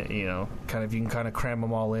kind of, you can kind of cram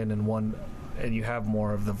them all in one, and you have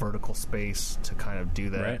more of the vertical space to kind of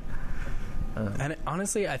do that. Right. And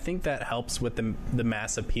honestly, I think that helps with the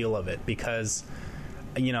mass appeal of it, because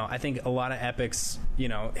I think a lot of epics,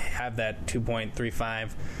 have that 2.35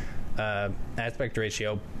 aspect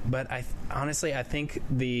ratio, but I think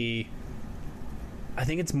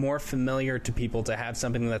it's more familiar to people to have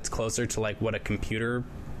something that's closer to like what a computer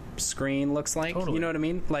screen looks like. Totally. You know what I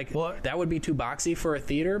mean? Like, that would be too boxy for a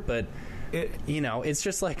theater, but it's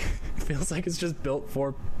just like, it feels like it's just built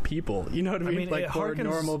for people. You know what I mean? Like, for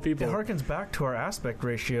normal people. It harkens back to our aspect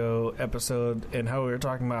ratio episode and how we were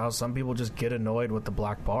talking about how some people just get annoyed with the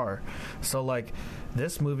black bar. So, like,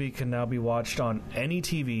 this movie can now be watched on any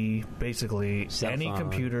TV, basically, any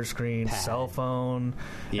computer screen, cell phone,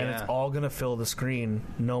 and it's all going to fill the screen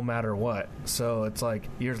no matter what. So it's like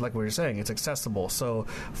what you're saying, it's accessible. So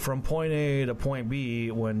from point A to point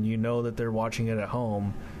B, when you know that they're watching it at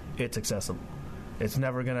home, it's accessible. It's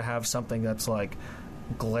never going to have something that's like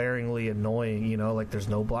glaringly annoying, like there's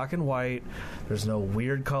no black and white, there's no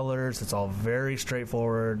weird colors, it's all very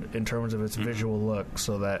straightforward in terms of its visual look,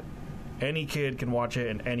 so that any kid can watch it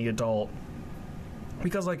and any adult,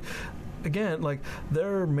 because like, again, like,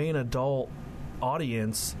 their main adult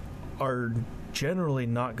audience are generally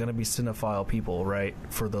not going to be cinephile people, right,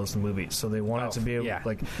 for those movies. So they want it to be able,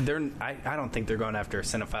 like, I don't think they're going after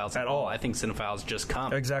cinephiles at all. I think cinephiles just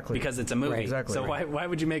come because it's a movie. Right. Exactly. So why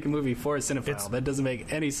would you make a movie for a cinephile? That doesn't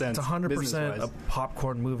make any sense. It's 100% a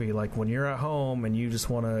popcorn movie. Like, when you're at home and you just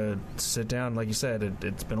want to sit down, like you said,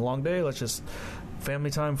 it's been a long day, let's just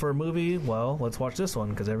family time for a movie, well, let's watch this one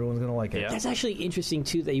because everyone's going to like it. Yeah. That's actually interesting,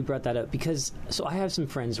 too, that you brought that up, because, so I have some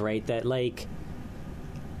friends, right, that, like,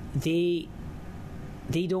 they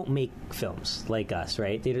don't make films like us,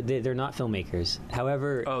 right? They're not filmmakers.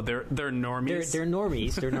 However... Oh, they're normies? They're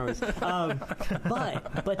normies. They're normies.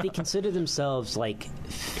 But they consider themselves like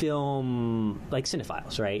film, like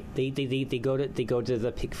cinephiles, right? They go to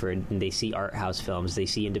the Pickford and they see art house films, they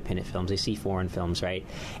see independent films, they see foreign films, right?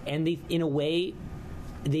 And they, in a way,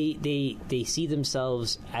 they see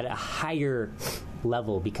themselves at a higher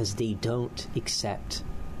level because they don't accept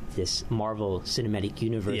this Marvel Cinematic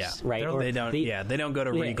Universe, right? They don't go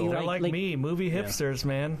to Regal. They're like me, movie hipsters,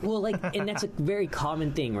 man. Well, like, and that's a very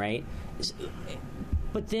common thing, right?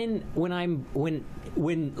 But then when I'm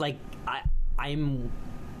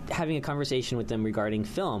having a conversation with them regarding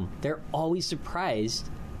film, they're always surprised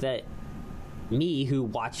that me, who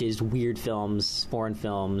watches weird films, foreign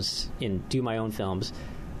films, and do my own films,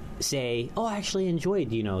 say, "Oh, I actually enjoyed,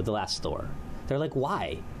 The Last Thor." They're like,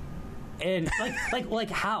 "Why?" And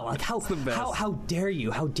how dare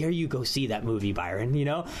you go see that movie, Byron? And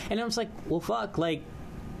I'm just like, well, fuck, like,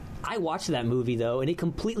 I watched that movie though, in a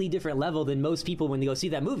completely different level than most people when they go see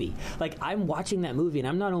that movie. Like, I'm watching that movie and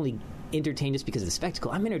I'm not only entertained just because of the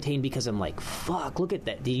spectacle, I'm entertained because I'm like, fuck, look at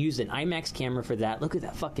that, they used an IMAX camera for that, look at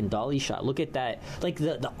that fucking dolly shot, look at that, like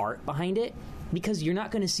the art behind it, because you're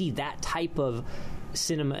not going to see that type of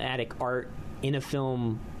cinematic art in a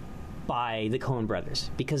film by the Coen brothers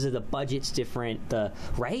because of the budget's different,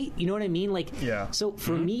 right? You know what I mean? Like, yeah. So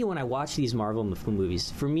for me, when I watch these Marvel movies,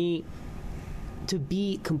 for me, to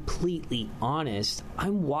be completely honest,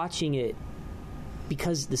 I'm watching it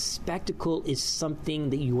because the spectacle is something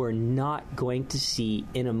that you are not going to see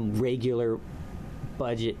in a regular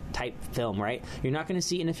budget type film, right? You're not going to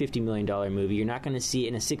see it in a $50 million movie. You're not going to see it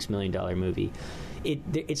in a $6 million movie.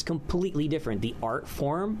 It's completely different. The art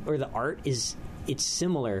form or the art is... It's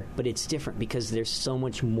similar, but it's different because there's so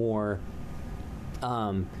much more.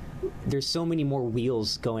 There's so many more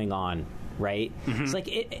wheels going on, right? Mm-hmm. It's like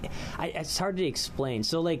it's hard to explain.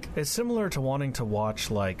 So, like, it's similar to wanting to watch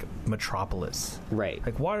like Metropolis, right?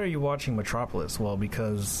 Like, why are you watching Metropolis? Well,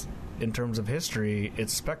 because in terms of history,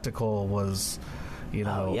 its spectacle was,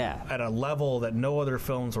 at a level that no other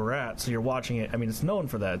films were at. So you're watching it. I mean, it's known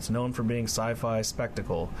for that. It's known for being sci-fi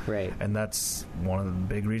spectacle, right? And that's one of the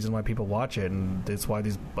big reasons why people watch it. And that's why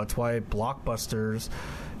blockbusters,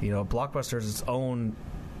 blockbusters is its own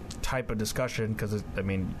type of discussion because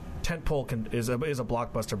tentpole is a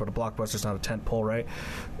blockbuster, but a blockbuster is not a tentpole, right?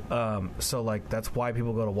 So like that's why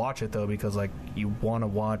people go to watch it though, because like you want to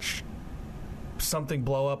watch something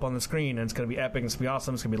blow up on the screen, and it's going to be epic, it's going to be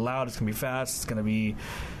awesome, it's going to be loud, it's going to be fast, it's going to be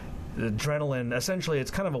adrenaline. Essentially, it's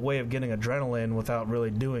kind of a way of getting adrenaline without really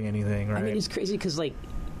doing anything, right? I mean, it's crazy because, like,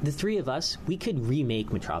 the three of us, we could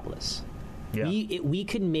remake Metropolis. Yeah. We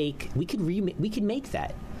could make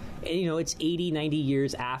that. And, it's 80, 90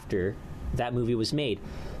 years after that movie was made.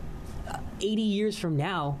 80 years from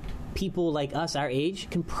now, people like us, our age,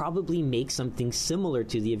 can probably make something similar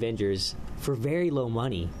to the Avengers for very low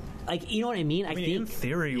money. Like, you know what I mean? I think in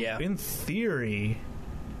theory,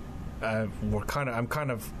 I'm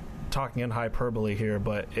kind of talking in hyperbole here,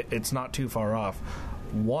 but it's not too far off.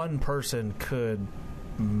 One person could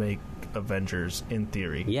make Avengers in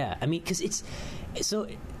theory. Yeah, I mean, because it's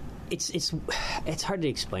hard to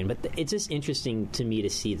explain, but it's just interesting to me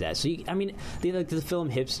to see that. So the film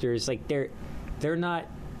hipsters, like they're not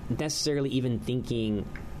necessarily even thinking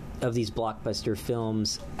of these blockbuster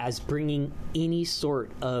films as bringing any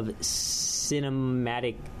sort of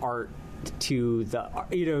cinematic art to the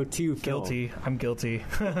to film. Guilty. I'm guilty.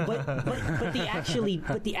 but they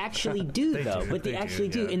actually do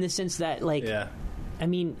do in the sense that, like, I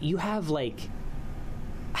mean, you have like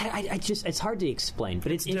I just, it's hard to explain,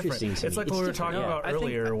 but it's interesting to me. It's like what we were talking about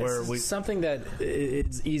earlier, where something that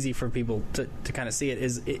it's easy for people to kind of see it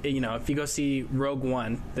is, if you go see Rogue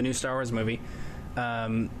One, the new Star Wars movie,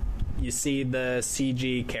 you see the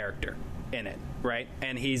CG character in it, right?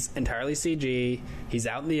 And he's entirely CG. He's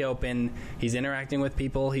out in the open. He's interacting with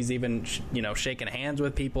people. He's even, shaking hands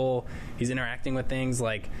with people. He's interacting with things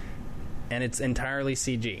and it's entirely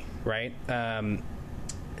CG, right?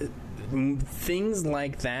 Things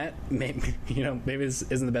like that, maybe this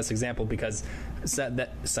isn't the best example because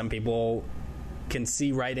that some people can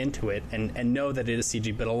see right into it and know that it is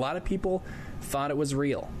CG, but a lot of people thought it was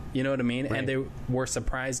real. You know what I mean? Right. And they were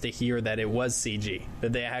surprised to hear that it was CG,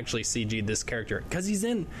 that they actually CG'd this character because he's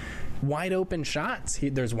in wide open shots.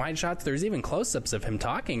 There's wide shots. There's even close-ups of him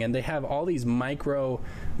talking, and they have all these micro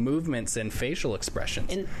movements and facial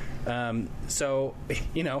expressions. So,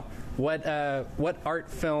 you know, what art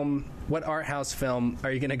house film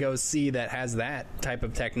are you going to go see that has that type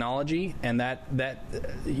of technology, and that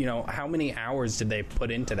you know, how many hours did they put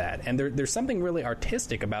into that? And there's something really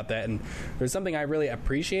artistic about that, and there's something I really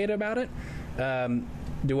appreciate about it.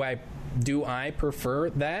 Do I prefer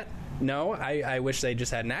that? No, I wish they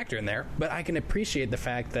just had an actor in there, but I can appreciate the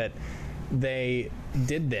fact that they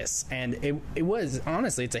did this, and it was,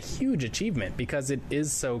 honestly, it's a huge achievement because it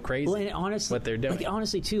is so crazy. Well, and honestly, what they're doing. Like,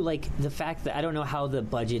 honestly, too, like the fact that I don't know how the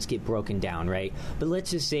budgets get broken down, right? But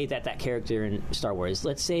let's just say that character in Star Wars,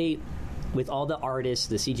 let's say with all the artists,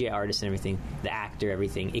 the CGI artists and everything, the actor,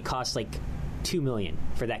 everything, it costs like $2 million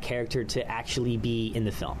for that character to actually be in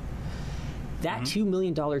the film. That $2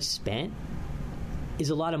 million spent is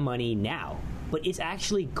a lot of money now, but it's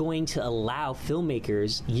actually going to allow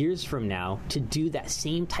filmmakers years from now to do that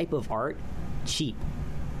same type of art cheap,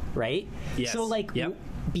 right? Yes. So, like,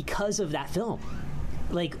 because of that film,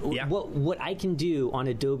 like, what I can do on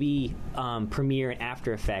Adobe Premiere and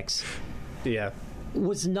After Effects,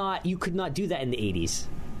 was not, you could not do that in the 80s,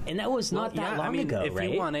 and that was not that long ago. If right?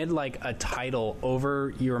 you wanted like a title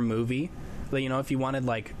over your movie, you know, if you wanted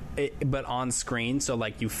like but on screen, so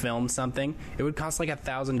like you film something, it would cost like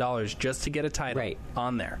 $1,000 just to get a title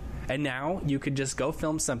on there. And now you could just go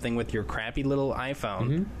film something with your crappy little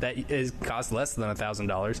iPhone that costs less than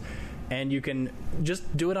 $1,000, and you can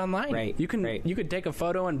just do it online. You could take a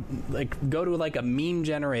photo and like go to like a meme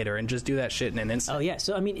generator and just do that shit in an instant. Oh yeah.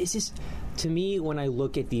 So I mean, it's just, to me, when I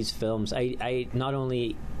look at these films, I not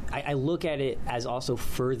only I look at it as also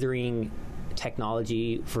furthering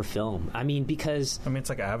technology for film. I mean, because it's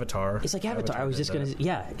like Avatar. It's like Avatar. I was just going to,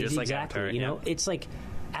 just like exactly. Avatar, you know, it's like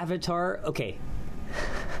Avatar. Okay,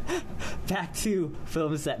 back to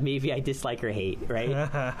films that maybe I dislike or hate. Right?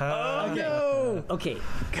 No. Okay.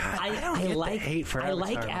 God, I like hate for Avatar.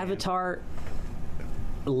 I like Avatar.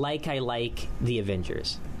 Like I like the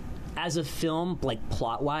Avengers. As a film, like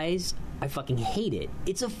plot wise, I fucking hate it.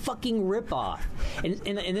 It's a fucking ripoff. And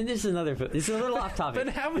then there's another. This is a little off topic.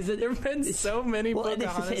 But there have been so many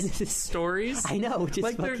Pocahontas stories. I know, just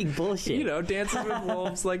like fucking bullshit. You know, Dancing with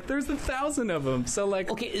Wolves. Like, there's 1,000 of them. So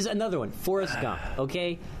like, okay, there's another one. Forrest Gump.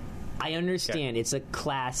 Okay, I understand. It's a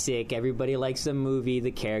classic. Everybody likes the movie.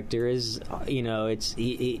 The character is, you know, it's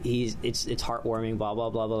heartwarming. Blah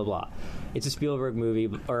blah blah blah blah. It's a Spielberg movie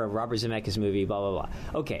or a Robert Zemeckis movie. Blah blah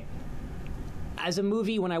blah. Okay. As a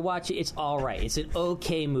movie, when I watch it, it's all right. It's an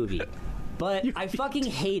okay movie. But I fucking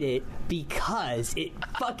hate it because it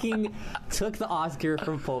fucking took the Oscar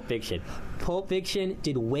from Pulp Fiction. Pulp Fiction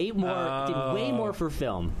did way more for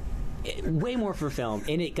film. Way more for film,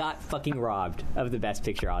 and it got fucking robbed of the Best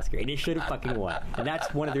Picture Oscar, and it should have fucking won. And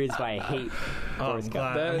that's one of the reasons why I hate Forrest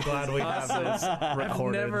Gump. I'm glad we have this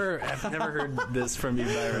recorded. I've never heard this from you,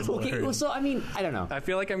 Byron. Okay, well, so I mean, I don't know. I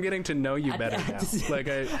feel like I'm getting to know you better now. Like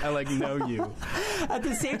I like know you. At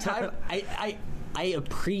the same time, I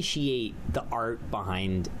appreciate the art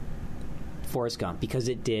behind Forrest Gump because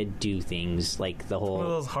it did do things like the whole one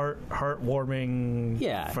of those heartwarming.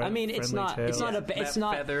 Yeah, I mean, it's not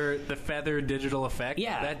the feather digital effect.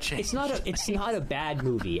 Yeah, that changed. It's not a bad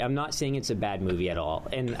movie. I'm not saying it's a bad movie at all,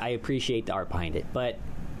 and I appreciate the art behind it. But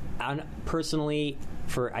personally,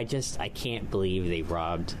 I can't believe they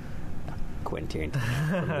robbed Quentin Tarantino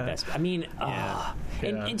from the best. I mean,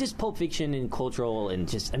 and just Pulp Fiction and cultural and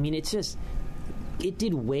just, I mean, it's just, it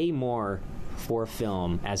did way more for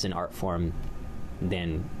film as an art form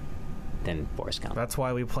than Forrest Gump. That's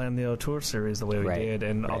why we planned the Auteur series the way we did,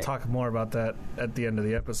 and I'll talk more about that at the end of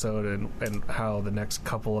the episode and how the next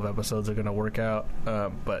couple of episodes are going to work out.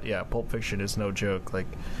 But yeah, Pulp Fiction is no joke. Like,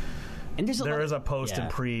 and there is a post and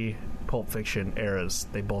pre Pulp Fiction eras.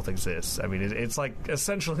 They both exist. I mean, it's like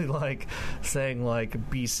essentially like saying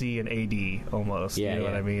like BC and AD almost. Yeah, you know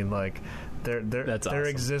what I mean? Like there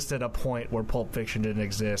existed a point where Pulp Fiction didn't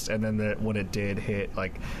exist, and then when it did hit,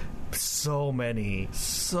 like so many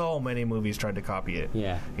movies tried to copy it.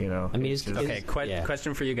 Yeah, you know. I mean,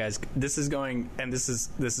 question for you guys. This is going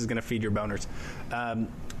to feed your boners.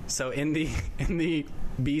 So in the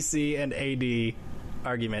BC and AD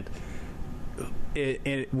argument,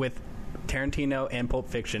 with Tarantino and Pulp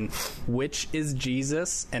Fiction, which is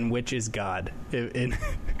Jesus and which is God?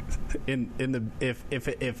 If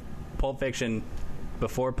Pulp Fiction,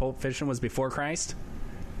 before Pulp Fiction was before Christ,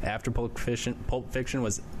 after Pulp Fiction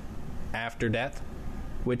was after death,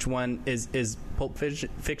 which one is Pulp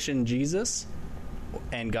Fiction Jesus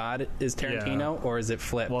and God is Tarantino, or is it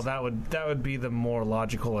flipped? Well, that would be the more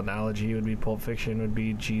logical analogy. It would be Pulp Fiction would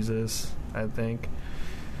be Jesus, I think.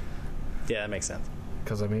 Yeah, that makes sense.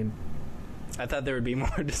 Because, I mean... I thought there would be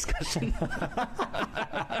more discussion.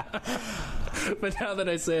 But now that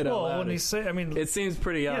I say it out loud, when you say, I mean... It seems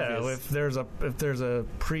pretty obvious. If there's a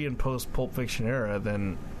pre- and post-Pulp Fiction era,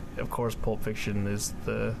 then, of course, Pulp Fiction is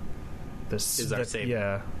is our savior.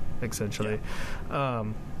 Yeah, essentially. Yeah.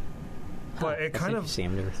 But it kind of...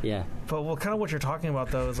 Yeah. But kind of what you're talking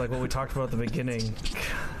about, though, is like what we talked about at the beginning,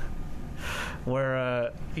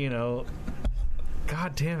 where,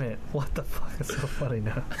 God damn it. What the fuck? It's so funny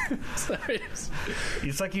now. Sorry.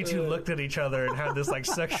 It's like you two looked at each other and had this like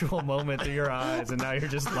sexual moment through your eyes, and now you're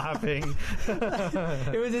just laughing.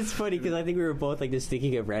 It's funny because I think we were both like just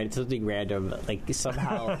thinking of something random, like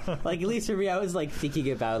somehow, like at least for me, I was like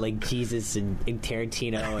thinking about like Jesus and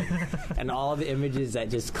Tarantino and all the images that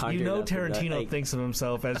just conjured up. Tarantino thinks of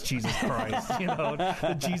himself as Jesus Christ,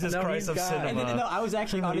 the Jesus Christ of cinema. And then, I was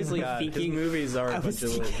actually honestly thinking... His movies are a bunch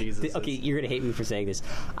of Jesus. Okay, you're going to hate me for saying this.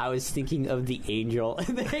 I was thinking of the angel. Wow,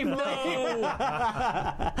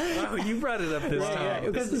 you brought it up this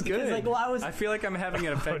time. This is good. I feel like I'm having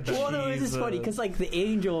an effect. Well, no, it's just funny because like the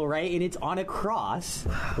angel, right, and it's on a cross,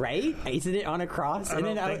 right? Isn't it on a cross? I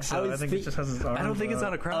don't think so. I think it just has its arms. I don't think it's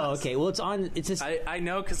on a cross. Oh, okay. Well, it's on. It's just. I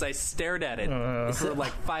know because I stared at it for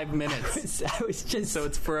like 5 minutes. I was just. So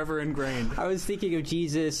it's forever ingrained. I was thinking of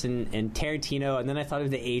Jesus and Tarantino, and then I thought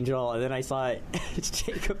of the angel, and then I saw it's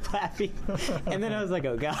Jacob laughing, and then I was like,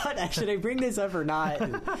 oh God, should I bring this up or not?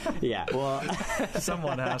 And, yeah, well,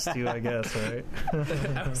 someone has to, I guess, right?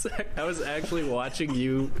 I was actually watching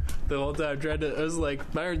you the whole time. I was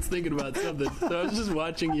like, Byron's thinking about something, so I was just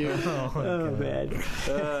watching you. Oh man,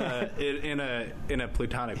 in a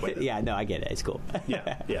platonic way. Yeah, no, I get it. It's cool.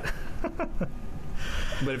 Yeah.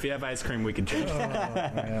 But if you have ice cream, we can change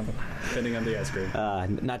it. Depending on the ice cream.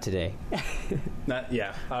 Not today.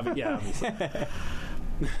 Obviously.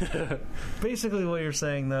 Basically, what you're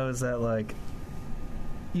saying, though, is that like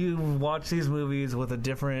you watch these movies with a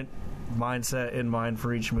different mindset in mind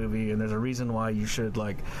for each movie, and there's a reason why you should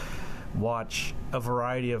like watch a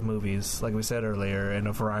variety of movies, like we said earlier, and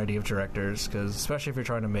a variety of directors, because especially if you're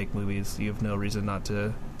trying to make movies, you have no reason not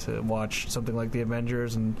to watch something like The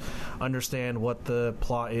Avengers and understand what the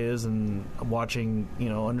plot is, and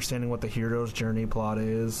understanding what the hero's journey plot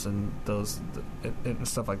is, and those and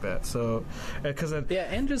stuff like that. So,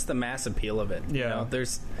 and just the mass appeal of it. Yeah,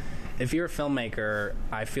 if you're a filmmaker,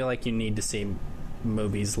 I feel like you need to see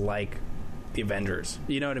movies like The Avengers.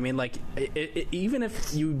 You know what I mean? Like, even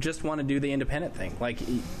if you just want to do the independent thing, like,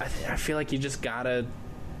 I feel like you just have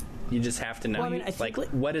to know. Well, I mean, I think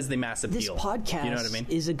what is the mass appeal? This podcast, you know what I mean?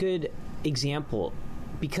 Is a good example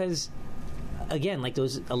because, again, like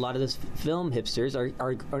a lot of those film hipsters are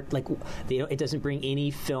like, it doesn't bring any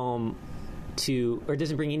film to, or it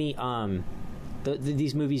doesn't bring any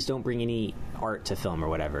these movies don't bring any art to film or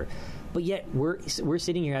whatever, but yet we're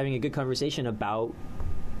sitting here having a good conversation about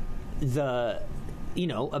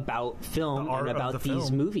about film and about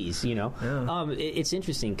these movies. It's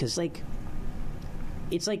interesting because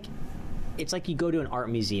it's like you go to an art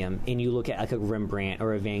museum and you look at like a Rembrandt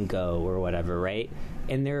or a Van Gogh or whatever, right?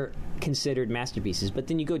 And they're considered masterpieces, but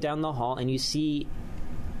then you go down the hall and you see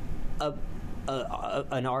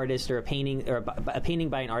an artist or a painting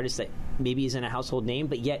by an artist that maybe isn't a household name,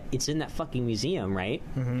 but yet it's in that fucking museum, right?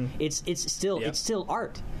 Mm-hmm. It's still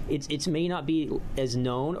art. It may not be as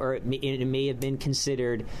known, or it may have been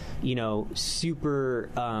considered, super,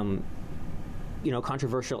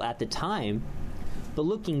 controversial at the time. But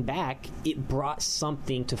looking back, it brought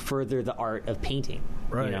something to further the art of painting.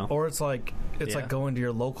 Right. Or it's like going to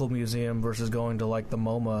your local museum versus going to like the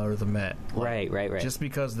MoMA or the Met. Right. Just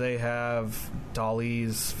because they have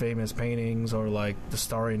Dali's famous paintings or like the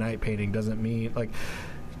Starry Night painting doesn't mean like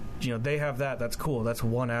they have that. That's cool. That's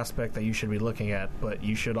one aspect that you should be looking at, but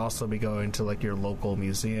you should also be going to like your local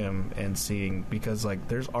museum and seeing, because like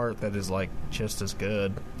there's art that is like just as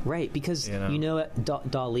good. Right, because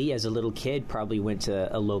Dali as a little kid probably went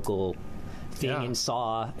to a local thing and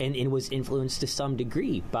saw and was influenced to some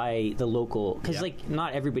degree by the local, because like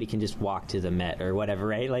not everybody can just walk to the Met or whatever,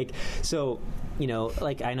 right? Like, so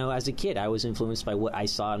like I know as a kid I was influenced by what I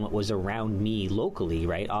saw and what was around me locally,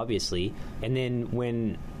 right? Obviously. And then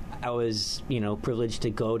when I was, privileged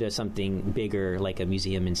to go to something bigger, like a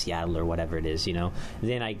museum in Seattle or whatever it is,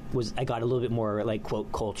 then I got a little bit more like,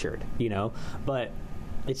 quote, cultured, but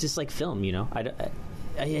it's just like film,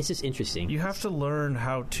 it's just interesting. You have to learn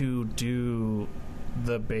how to do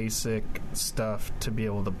the basic stuff to be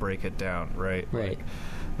able to break it down, right? Right. Like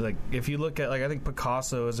like if you look at, like, I think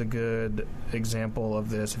Picasso is a good example of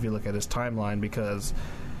this if you look at his timeline, because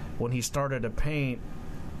when he started to paint,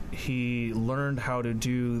 he learned how to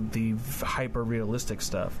do the hyper realistic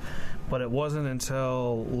stuff. But it wasn't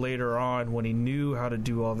until later on, when he knew how to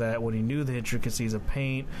do all that, when he knew the intricacies of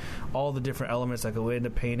paint, all the different elements that go into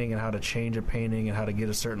painting and how to change a painting and how to get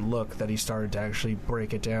a certain look, that he started to actually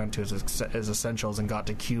break it down to his essentials and got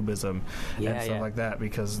to cubism and stuff like that,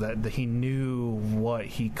 because that he knew what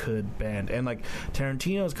he could bend. And like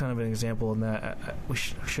Tarantino is kind of an example in that. We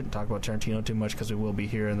shouldn't talk about Tarantino too much because we will be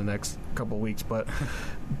here in the next couple of weeks, but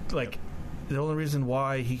like, the only reason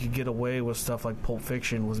why he could get away with stuff like Pulp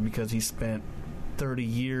Fiction was because he spent 30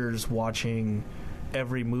 years watching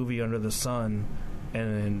every movie under the sun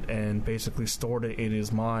and basically stored it in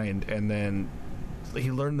his mind, and then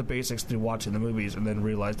he learned the basics through watching the movies, and then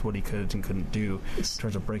realized what he could and couldn't do in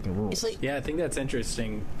terms of breaking rules. Yeah, I think that's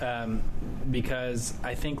interesting, because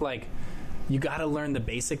I think, like, you got to learn the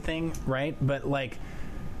basic thing, right? But like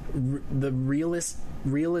the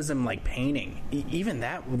realism, like painting, even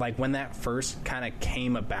that, like when that first kind of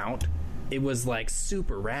came about, it was like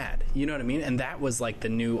super rad, you know what I mean? And that was like the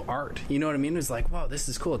new art, you know what I mean? It was like, wow, this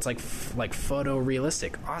is cool. It's like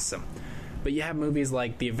photorealistic, awesome. But you have movies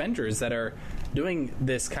like The Avengers that are doing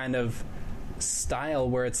this kind of style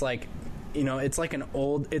where it's like, you know, it's like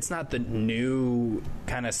it's not the new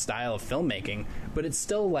kind of style of filmmaking, but it's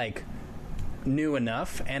still like new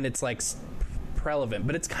enough, and it's like relevant,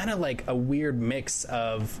 but it's kind of like a weird mix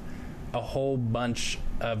of a whole bunch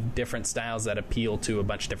of different styles that appeal to a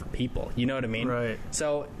bunch of different people, you know what I mean? Right.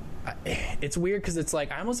 So it's weird, because it's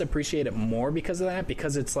like I almost appreciate it more because of that,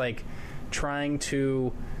 because it's like trying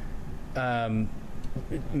to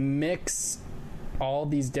mix all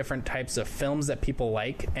these different types of films that people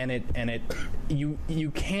like, and you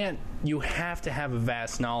have to have a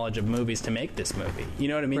vast knowledge of movies to make this movie, you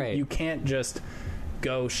know what I mean? Right. You can't just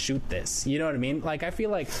go shoot this, you know what I mean? Like, I feel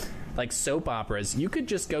like soap operas, you could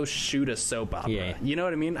just go shoot a soap opera, you know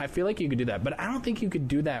what I mean? I feel like you could do that, but I don't think you could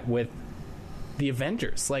do that with the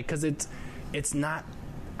Avengers, like, because it's not,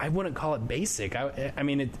 I wouldn't call it basic. I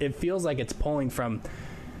mean, it feels like it's pulling from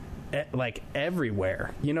like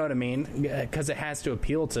everywhere, you know what I mean? Because it has to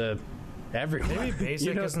appeal to everyone. Maybe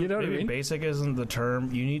basic isn't, maybe I mean? Basic isn't the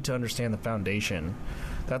term. You need to understand the foundation.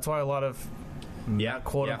 That's why a lot of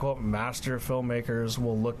quote-unquote master filmmakers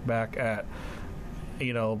will look back at,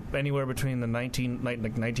 you know, anywhere between the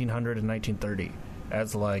 1900 and 1930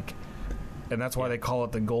 as like, and that's why they call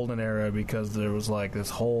it the golden era, because there was like this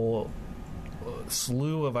whole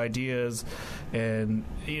slew of ideas, and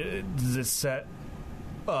this set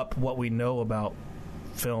up what we know about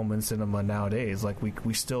film and cinema nowadays. Like,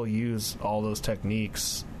 we still use all those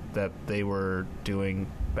techniques that they were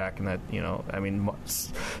doing back in that, you know, I mean,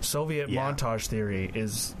 Soviet montage theory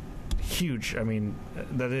is huge. I mean,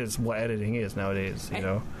 that is what editing is nowadays, you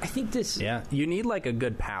know? I think this... Yeah, you need, like, a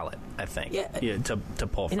good palette, I think, to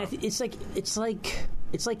pull from. And it's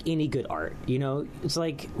like any good art, you know? It's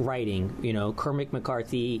like writing, you know? Cormac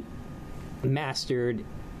McCarthy mastered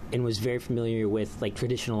and was very familiar with, like,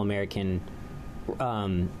 traditional American,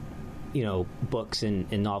 you know, books and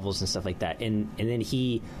novels and stuff like that. And then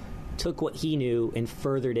he took what he knew and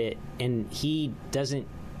furthered it, and he doesn't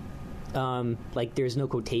like, there's no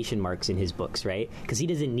quotation marks in his books, right? Because he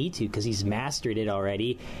doesn't need to, because he's mastered it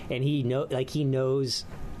already, and he knows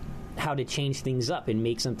how to change things up and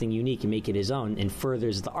make something unique and make it his own, and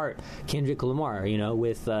furthers the art. Kendrick Lamar, you know,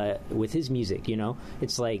 with his music, you know,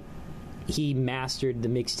 it's like he mastered the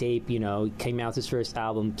mixtape, you know, came out with his first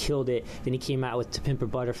album, killed it, then he came out with To Pimp a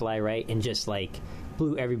Butterfly, right, and just like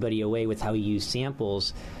blew everybody away with how he used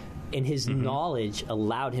samples, and his knowledge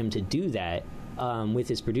allowed him to do that with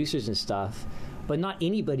his producers and stuff. But not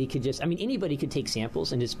anybody could just, I mean, anybody could take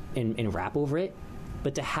samples and just and rap over it,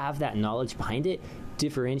 but to have that knowledge behind it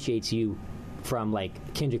differentiates you from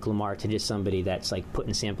like Kendrick Lamar to just somebody that's like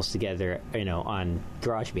putting samples together, you know, on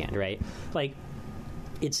GarageBand, right? Like,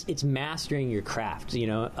 it's mastering your craft, you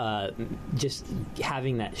know, just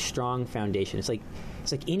having that strong foundation. It's like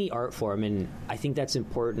any art form, and I think that's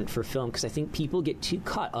important for film, because I think people get too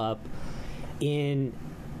caught up in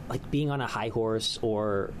like being on a high horse,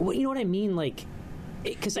 or, well, you know what I mean, like,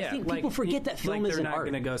 because I think people forget that film is an art. They're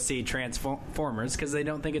not going to go see Transformers because they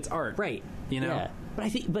don't think it's art, right? You know. Yeah.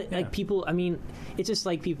 But like people, I mean, it's just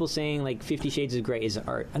like people saying like 50 Shades of Grey is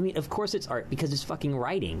art. I mean, of course it's art, because it's fucking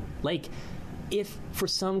writing. Like, if for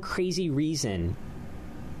some crazy reason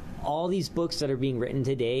all these books that are being written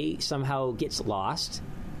today somehow gets lost,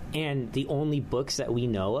 and the only books that we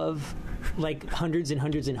know of, like hundreds and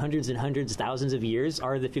hundreds and hundreds and hundreds, thousands of years,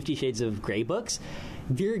 are the 50 Shades of Grey books,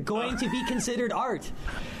 they're going to be considered art.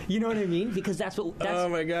 You know what I mean? Because that's what. Oh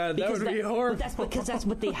my God, that would be horrible. But that's because that's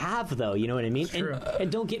what they have, though. You know what I mean?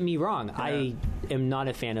 And don't get me wrong, I am not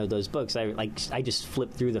a fan of those books. I just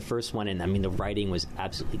flipped through the first one, and I mean the writing was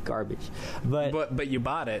absolutely garbage. But you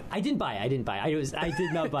bought it. I didn't buy it. I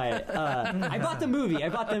did not buy it. I bought the movie.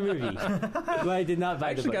 But I did not buy I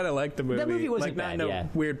actually the book. kind of liked the movie. That movie wasn't not bad. in a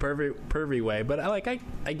weird pervy way, but I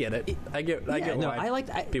get it. I get why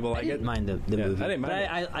people like it. I didn't mind the movie. I didn't mind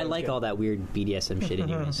it. I like all that weird BDSM shit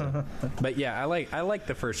anyway. So. But yeah, I like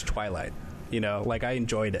the first Twilight. You know, like I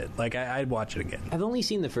enjoyed it. Like I'd watch it again. I've only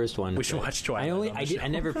seen the first one. We should watch Twilight. I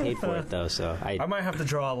never paid for it though, so I might have to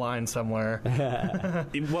draw a line somewhere.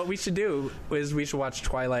 What we should do is we should watch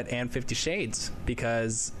Twilight and 50 Shades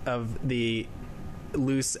because of the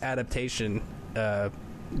loose adaptation that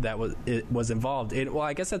was involved. Well,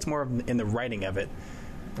 I guess that's more in the writing of it.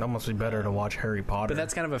 It almost be better to watch Harry Potter. But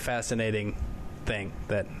that's kind of a fascinating thing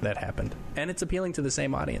that happened, and it's appealing to the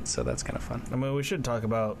same audience, so that's kind of fun. I mean, we should talk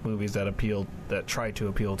about movies that try to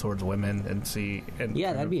appeal towards women and see. And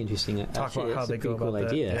yeah, that'd be interesting. Talk Actually, about how they go cool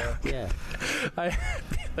about idea. that. Yeah. I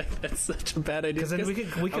that's such a bad idea. Because then we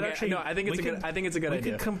could actually. No, I think it's a good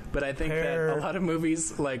idea. But I think that a lot of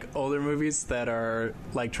movies, like older movies that are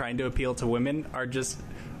like trying to appeal to women, are just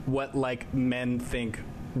what like men think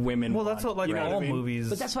women. Well, that's what like all movies.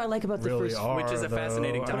 But that's what I like about the first, which is a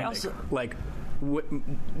fascinating topic. Also, like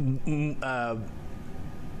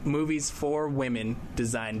movies for women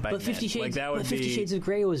designed by men. 50 Shades, like that would 50 Shades of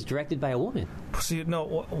Grey was directed by a woman. See,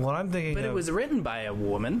 no, what I'm thinking, but it was written by a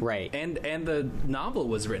woman, right? And the novel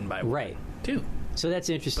was written by a woman, right, too. So that's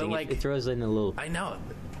interesting. But, like, it throws in a little. I know.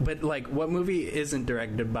 But, like, what movie isn't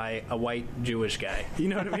directed by a white Jewish guy? You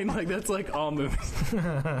know what I mean? Like, that's, like, all movies.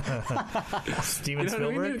 Steven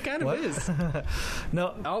Spielberg? I mean? It kind of is.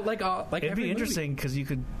 No. It'd be interesting, because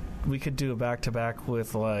we could do a back-to-back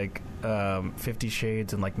with, like, 50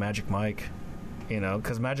 Shades and, like, Magic Mike. You know,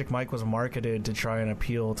 because Magic Mike was marketed to try and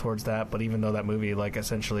appeal towards that, but even though that movie, like,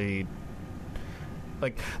 essentially...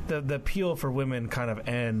 Like, the appeal for women kind of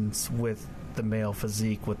ends with the male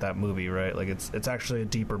physique with that movie, right? Like it's actually a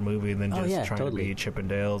deeper movie than just trying to be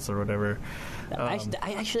Chippendales or whatever. I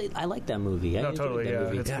like that movie. I've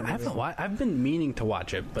been meaning to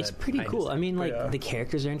watch it, but it's pretty cool. I mean, like the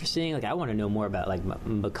characters are interesting. Like I want to know more about like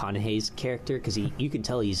McConaughey's character because you can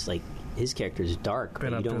tell he's like his character is dark,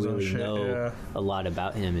 but you don't really know a lot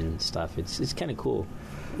about him and stuff. It's kind of cool.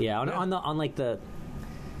 Yeah,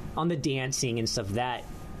 on the dancing and stuff that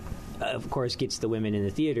of course gets the women in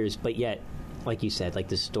the theaters, but yet like you said, like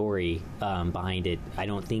the story behind it, I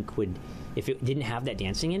don't think would, if it didn't have that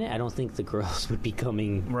dancing in it, I don't think the girls would be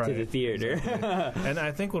coming to the theater. Exactly. And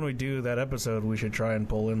I think when we do that episode, we should try and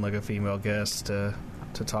pull in like a female guest to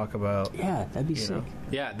talk about. Yeah, that'd be sick.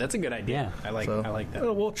 Yeah, that's a good idea. Yeah. I like that.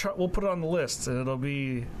 We'll put it on the list, and it'll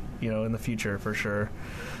be in the future for sure.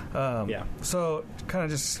 So kind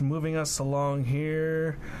of just moving us along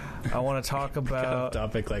here. I want to talk about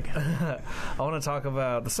topic like I want to talk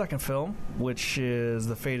about the second film, which is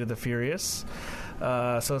The Fate of the Furious.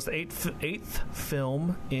 So it's the eighth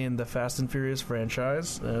film in the Fast and Furious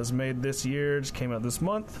franchise. It was made this year, just came out this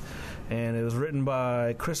month, and it was written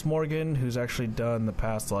by Chris Morgan, who's actually done the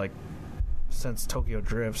past since Tokyo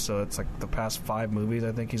Drift, so it's like the past 5 movies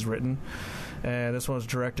I think he's written. And this one was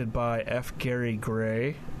directed by F. Gary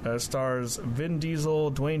Gray. Stars Vin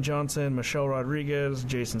Diesel, Dwayne Johnson, Michelle Rodriguez,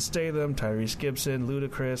 Jason Statham, Tyrese Gibson,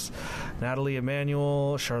 Ludacris, Natalie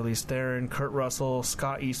Emanuel, Charlize Theron, Kurt Russell,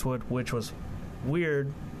 Scott Eastwood, which was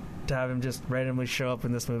weird to have him just randomly show up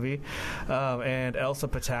in this movie, and Elsa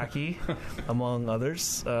Pataki, among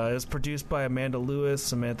others. It was produced by Amanda Lewis,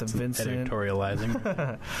 Samantha Vincent,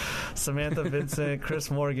 editorializing, Samantha Vincent, Chris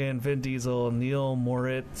Morgan, Vin Diesel, Neil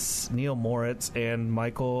Moritz, and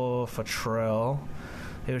Michael Fattrell.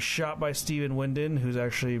 It was shot by Stephen Windon, who's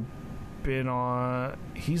actually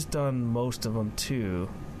he's done most of them too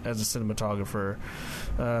as a cinematographer.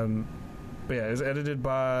 But yeah, it was edited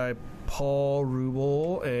by Paul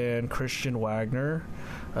Rubel and Christian Wagner.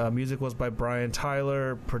 Music was by Brian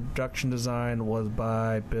Tyler. Production design was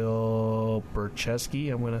by Bill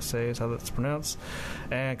Berchesky, I'm going to say is how that's pronounced.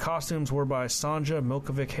 And costumes were by Sanja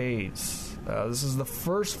Milkovic-Hayes. This is the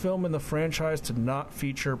first film in the franchise to not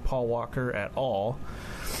feature Paul Walker at all,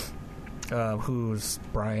 who's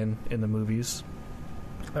Brian in the movies.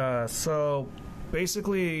 So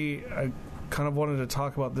basically, I kind of wanted to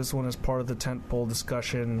talk about this one as part of the tentpole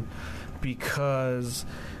discussion because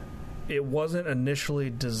it wasn't initially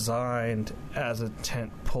designed as a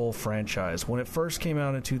tentpole franchise. When it first came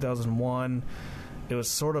out in 2001, it was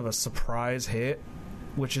sort of a surprise hit,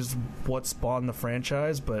 which is what spawned the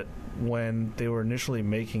franchise. But when they were initially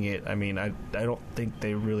making it, I mean, I don't think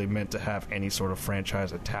they really meant to have any sort of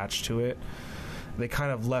franchise attached to it. They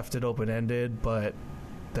kind of left it open-ended, but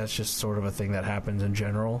that's just sort of a thing that happens in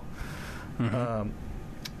general.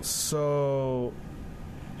 So,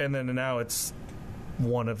 and then now it's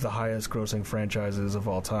one of the highest grossing franchises of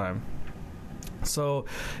all time. So,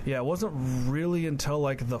 yeah, it wasn't really until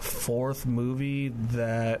like the fourth movie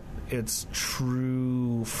that its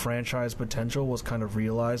true franchise potential was kind of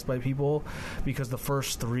realized by people, because the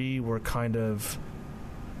first three were kind of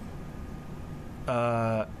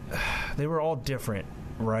they were all different,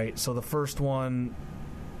 right? So the first one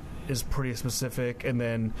is pretty specific, and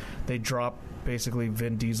then they drop basically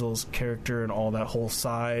Vin Diesel's character and all that whole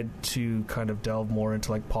side to kind of delve more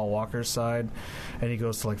into like Paul Walker's side, and he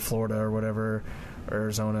goes to like Florida or whatever,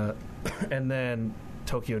 Arizona, and then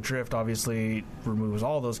Tokyo Drift obviously removes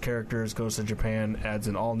all those characters, goes to Japan, adds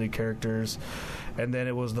in all new characters, and then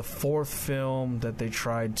it was the fourth film that they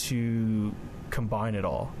tried to combine it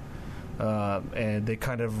all, and they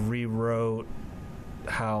kind of rewrote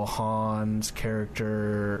how Han's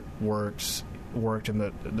character worked in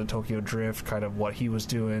the Tokyo Drift, kind of what he was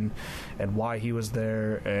doing and why he was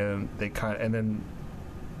there, and then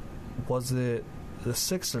was it the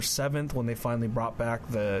sixth or seventh when they finally brought back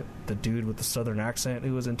the dude with the southern accent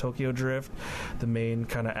who was in Tokyo Drift, the main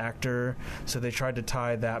kind of actor. So they tried to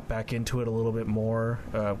tie that back into it a little bit more,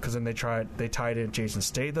 because then they tied in Jason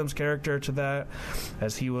Statham's character to that,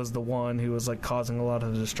 as he was the one who was like causing a lot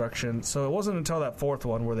of the destruction. So it wasn't until that fourth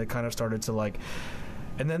one where they kind of started to like,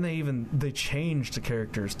 and then they changed the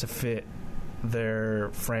characters to fit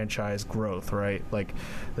their franchise growth, right? Like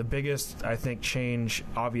the biggest, I think,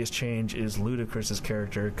 obvious change is Ludacris's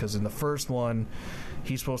character, because in the first one,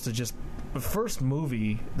 he's supposed to just, the first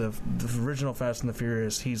movie, the original Fast and the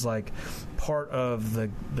Furious, he's like part of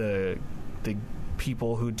the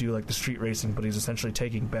people who do like the street racing, but he's essentially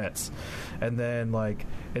taking bets. And then like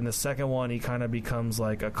in the second one, he kind of becomes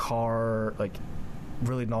like a car, like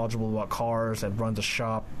really knowledgeable about cars, and runs a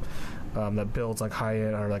shop that builds like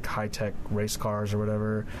high-end or like high-tech race cars or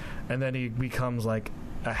whatever. And then he becomes like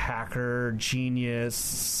a hacker, genius,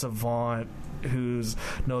 savant who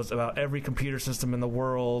knows about every computer system in the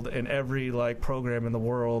world and every like program in the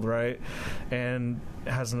world, right? And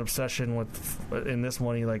has an obsession with, in this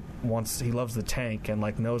one, he loves the tank and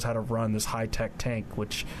like knows how to run this high-tech tank,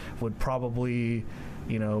 which would probably,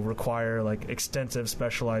 you know, require like extensive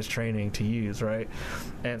specialized training to use, right?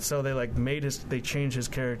 And so they like they changed his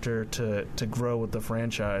character to grow with the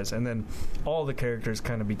franchise, and then all the characters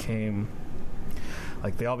kind of became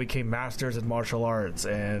like, they all became masters in martial arts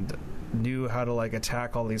and knew how to like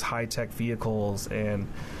attack all these high-tech vehicles, and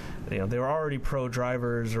you know, they were already pro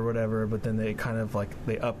drivers or whatever, but then they kind of like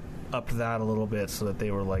they upped that a little bit so that they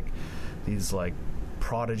were like these like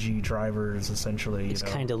prodigy drivers, essentially. It's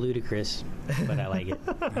kind of ludicrous, but I like it.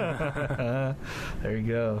 There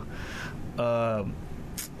you go.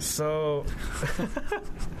 So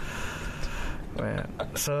man,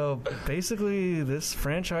 so basically this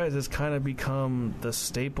franchise has kind of become the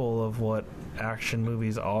staple of what action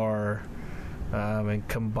movies are, and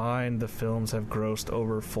combined the films have grossed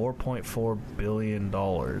over $4.4 billion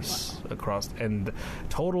across, and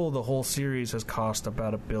total the whole series has cost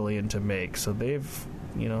about $1 billion to make. So they've,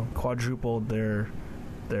 you know, quadrupled their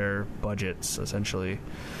budgets essentially.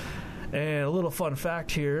 And a little fun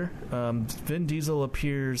fact here, Vin Diesel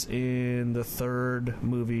appears in the third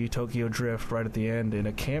movie, Tokyo Drift, right at the end in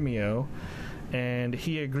a cameo, and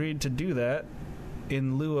he agreed to do that.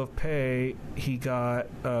 In lieu of pay, he got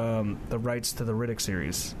the rights to the Riddick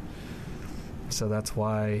series. So that's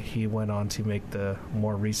why he went on to make the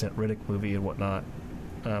more recent Riddick movie and whatnot,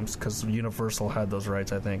 because Universal had those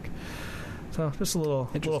rights, I think. So just a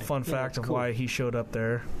little fun fact of why he showed up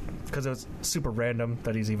there, because it was super random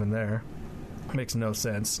that he's even there. Makes no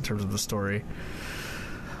sense in terms of the story.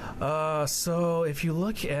 So if you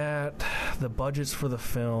look at the budgets for the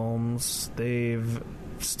films, they've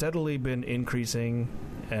steadily been increasing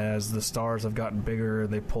as the stars have gotten bigger.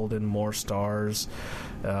 They pulled in more stars.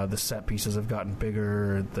 The set pieces have gotten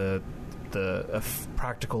bigger. The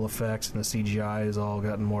practical effects and the CGI has all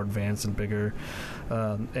gotten more advanced and bigger.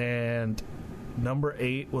 And number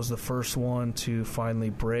 8 was the first one to finally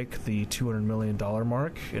break the $200 million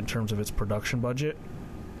mark in terms of its production budget,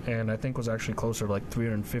 and I think was actually closer to like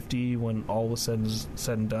 350 when all was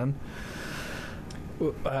said and done.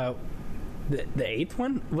 The 8th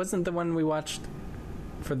one wasn't the one we watched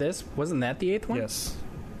for this. Wasn't that the 8th one? Yes.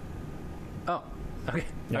 Okay.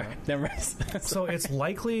 Yeah. All right. Never mind. So it's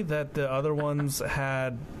likely that the other ones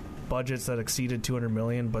had budgets that exceeded $200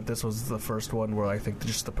 million, but this was the first one where I think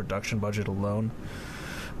just the production budget alone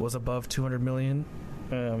was above $200 million.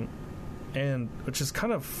 And which is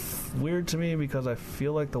kind of weird to me because I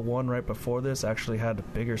feel like the one right before this actually had a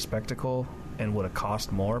bigger spectacle and would have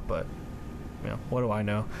cost more, but you know, what do I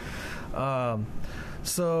know?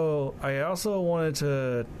 So I also wanted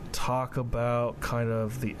to talk about kind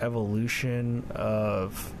of the evolution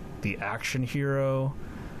of the action hero,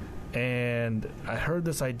 and I heard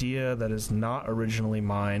this idea that is not originally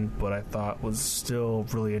mine, but I thought was still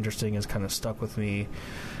really interesting, has kind of stuck with me.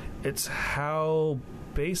 It's how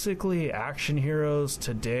basically action heroes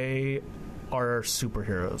today are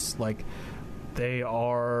superheroes. Like, they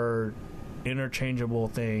are interchangeable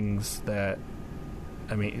things that,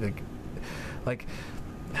 I mean, like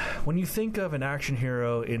when you think of an action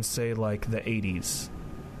hero in, say, like the 80s,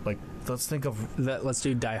 like, let's think of let's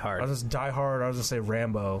do Die Hard. I was just Die Hard. I was gonna say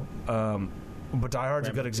Rambo, but Die Hard's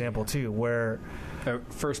a good example too, where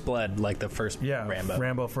First Blood, like the first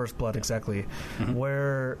Rambo First Blood, exactly, Mm-hmm.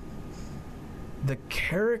 where the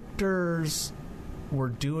characters were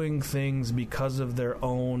doing things because of their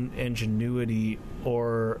own ingenuity,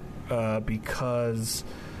 or because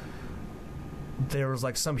there was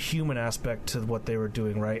like some human aspect to what they were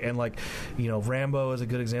doing, right? And like, you know, Rambo is a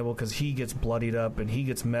good example because he gets bloodied up and he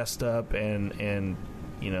gets messed up, and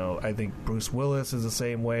you know, I think Bruce Willis is the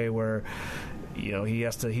same way, where you know,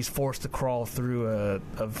 he's forced to crawl through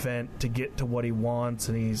a vent to get to what he wants,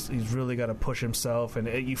 and he's really got to push himself, and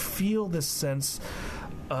you feel this sense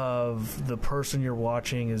of the person you're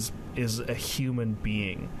watching is a human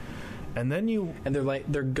being. And then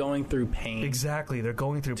they're going through pain. Exactly, they're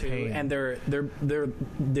going through pain, and their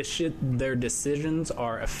decisions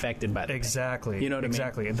are affected by the exactly. Pain. You know what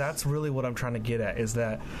exactly. I mean? And that's really what I'm trying to get at, is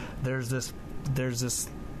that there's this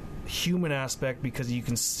human aspect, because you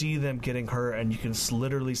can see them getting hurt, and you can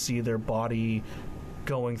literally see their body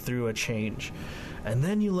going through a change. And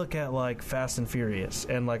then you look at like Fast and Furious,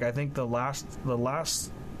 and like I think the last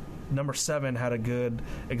number 7 had a good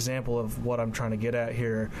example of what I'm trying to get at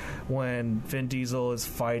here, when Vin Diesel is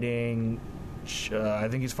fighting, I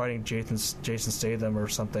think he's fighting Jason Statham or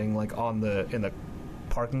something, like in the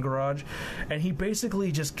parking garage, and he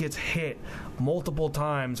basically just gets hit multiple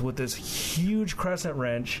times with this huge crescent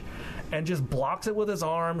wrench and just blocks it with his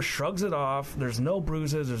arm, shrugs it off. There's no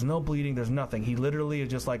bruises, there's no bleeding, there's nothing. He literally is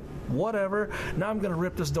just like, whatever, now I'm gonna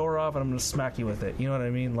rip this door off and I'm gonna smack you with it. You know what I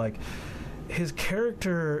mean? Like, his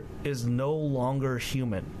character is no longer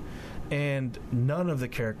human, and none of the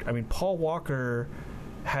character, I mean, Paul Walker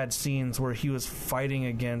had scenes where he was fighting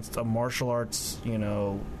against a martial arts, you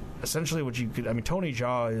know, essentially what you could, I mean, Tony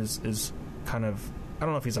Jaa is kind of, I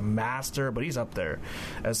don't know if he's a master, but he's up there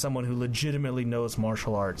as someone who legitimately knows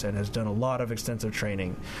martial arts and has done a lot of extensive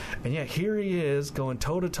training. And yet here he is going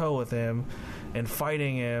toe-to-toe with him and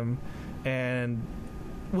fighting him, and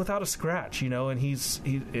without a scratch, you know. And he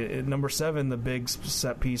at number 7, the big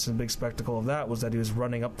set piece and big spectacle of that was that he was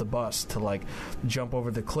running up the bus to like jump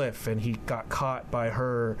over the cliff, and he got caught by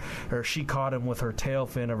her, or she caught him with her tail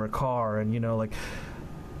fin of her car, and you know, like,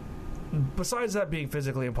 besides that being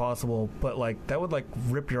physically impossible, but like that would like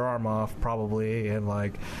rip your arm off probably, and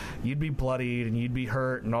like you'd be bloodied and you'd be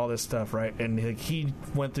hurt and all this stuff, right? And like, he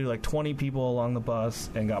went through like 20 people along the bus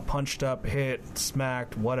and got punched up, hit,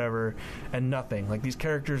 smacked, whatever, and nothing. Like, these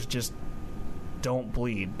characters just don't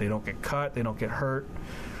bleed, they don't get cut, they don't get hurt,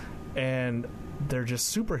 and they're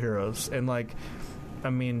just superheroes. And like,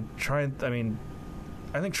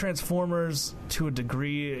 I think Transformers, to a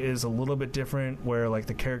degree, is a little bit different, where like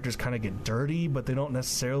the characters kind of get dirty, but they don't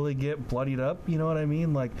necessarily get bloodied up. You know what I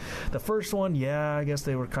mean? Like, the first one, yeah, I guess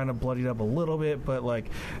they were kind of bloodied up a little bit, but like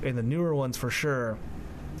in the newer ones, for sure,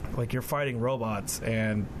 like, you're fighting robots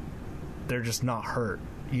and they're just not hurt.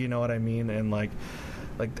 You know what I mean? And like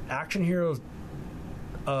action heroes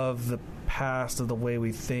of the past, of the way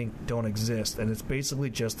we think, don't exist, and it's basically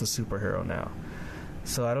just the superhero now.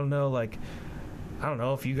 So I don't know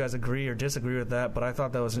if you guys agree or disagree with that, but I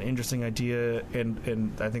thought that was an interesting idea,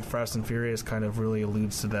 and I think Fast and Furious kind of really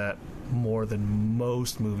alludes to that more than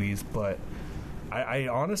most movies. But I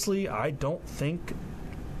honestly, I don't think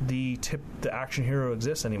the action hero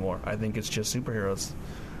exists anymore. I think it's just superheroes.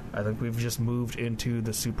 I think we've just moved into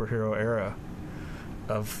the superhero era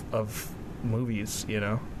of movies, you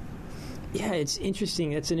know? Yeah, it's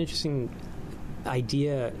interesting. It's an interesting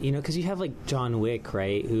idea, you know, because you have like John Wick,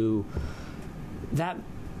 right, who that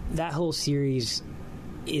whole series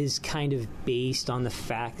is kind of based on the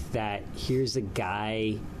fact that here's a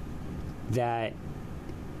guy that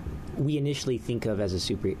we initially think of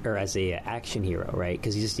as a action hero, right?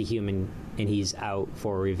 Because he's just a human and he's out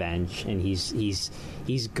for revenge, and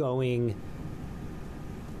he's going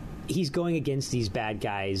against these bad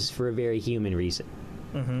guys for a very human reason.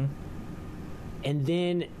 Mm-hmm. And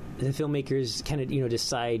then the filmmakers kind of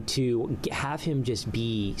decide to have him just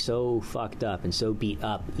be so fucked up and so beat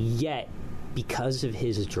up, yet because of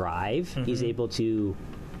his drive, he's able to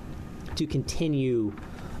continue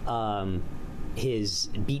his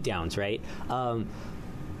beatdowns, right?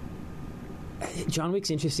 John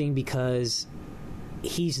Wick's interesting because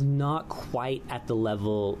he's not quite at the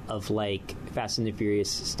level of like Fast and the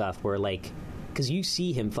Furious stuff where like, because you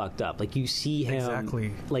see him fucked up, like you see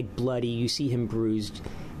him like bloody, you see him bruised.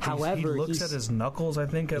 However, he looks at his knuckles, I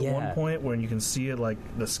think, at one point when you can see it, like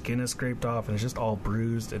the skin is scraped off and it's just all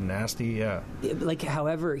bruised and nasty. Yeah. Like,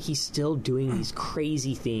 however, he's still doing these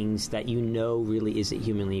crazy things that really isn't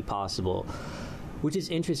humanly possible, which is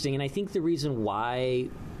interesting. And I think the reason why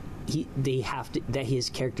that his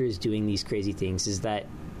character is doing these crazy things is that,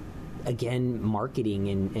 again, marketing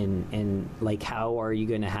and like, how are you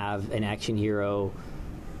going to have an action hero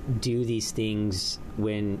do these things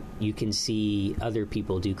when you can see other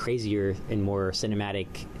people do crazier and more cinematic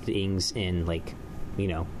things in, like,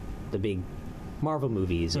 the big Marvel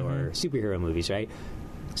movies or superhero movies, right?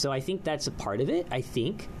 So I think that's a part of it. I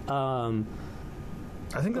think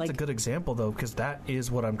that's a good example, though, because that is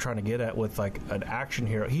what I'm trying to get at with, like, an action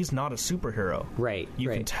hero. He's not a superhero. Right. You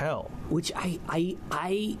can tell. Which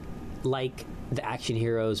I like the action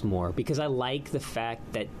heroes more, because I like the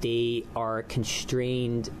fact that they are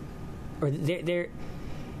constrained, or the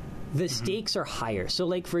stakes are higher. So,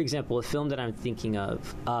 like, for example, a film that I'm thinking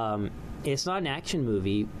of, it's not an action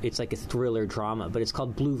movie, it's like a thriller drama, but it's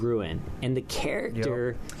called Blue Ruin, and the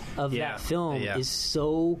character of that film is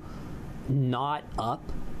so not up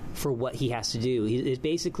for what he has to do.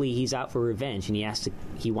 He's out for revenge, and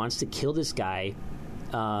he wants to kill this guy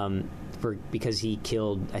because he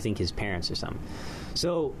killed, I think, his parents or something.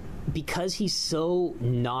 So because he's so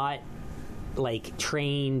not like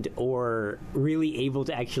trained or really able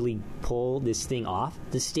to actually pull this thing off,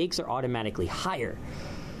 the stakes are automatically higher.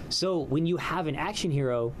 So when you have an action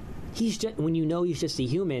hero, he's just a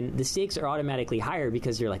human, the stakes are automatically higher,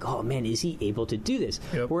 because you're like, oh man, is he able to do this?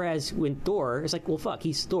 Yep. Whereas when Thor, it's like, well, fuck,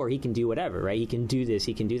 he's Thor, he can do whatever, right? He can do this,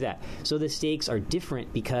 he can do that. So the stakes are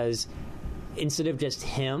different, because instead of just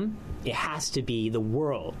him, it has to be the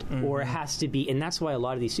world, or it has to be, and that's why a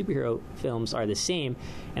lot of these superhero films are the same.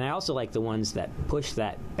 And I also like the ones that push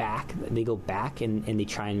that back. They go back and they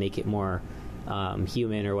try and make it more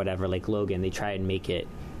human or whatever. Like Logan, they try and make it,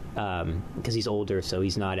 because he's older, so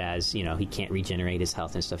he's not as, he can't regenerate his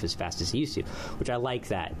health and stuff as fast as he used to, which I like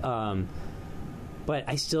that. But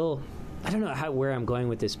I don't know where I'm going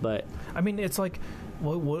with this, but I mean, it's like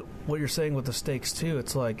what you're saying with the stakes too.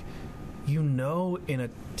 It's like, in a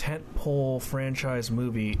tentpole franchise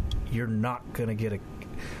movie, you're not gonna get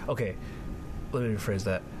okay, let me rephrase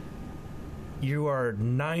that. You are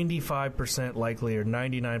 95% likely or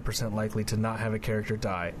 99% likely to not have a character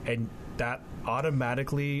die, and that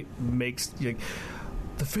automatically makes the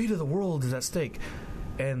fate of the world is at stake,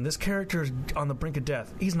 and this character is on the brink of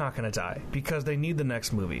death. He's not going to die because they need the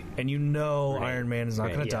next movie, and Iron Man is not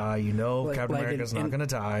going to die. Captain America is not going to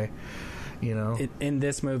die. In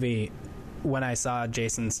this movie, when I saw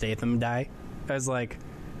Jason Statham die, I was like,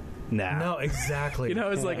 nah. No, exactly. It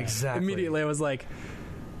was like, exactly. Immediately I was like,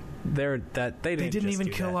 they didn't even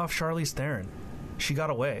kill off Charlize Theron. She got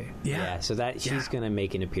away. Yeah, so that she's going to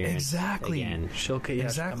make an appearance again. She'll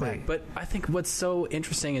come back. But I think what's so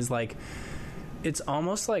interesting is, like, it's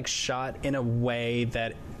almost like shot in a way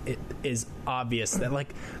that it is obvious that,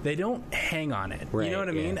 like, they don't hang on it. Right, you know what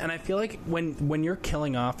I mean? And I feel like when you're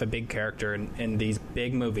killing off a big character in these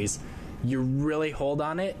big movies, you really hold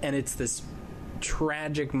on it, and it's this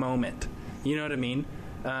tragic moment. You know what I mean?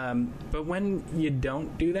 But when you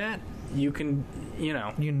don't do that, you can,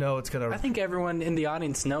 it's gonna. I think everyone in the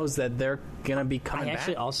audience knows that they're gonna be coming back.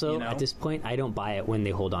 Actually, also at this point, I don't buy it when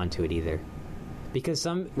they hold on to it either, because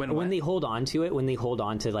when they hold on to it, when they hold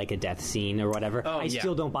on to like a death scene or whatever, I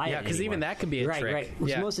still don't buy it. Yeah, because even that could be a trick. Right.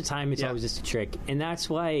 Which most of the time it's always just a trick, and that's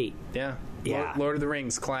why. Yeah. Lord of the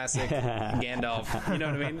Rings classic Gandalf. You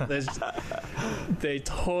know what I mean? They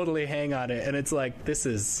totally hang on it, and it's like,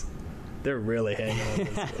 they're really hanging on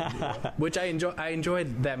this. Which I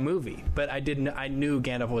enjoyed that movie, but I knew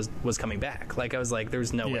Gandalf was coming back. Like, I was like,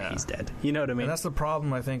 there's no way he's dead. You know what I mean? And that's the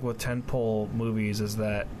problem, I think, with tentpole movies, is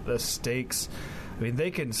that the stakes, I mean,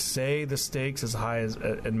 they can say the stakes as high as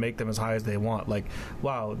and make them as high as they want. Like,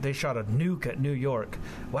 wow, they shot a nuke at New York.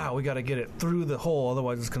 Wow, we got to get it through the hole,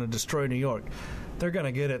 otherwise it's going to destroy New York. They're going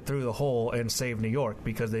to get it through the hole and save New York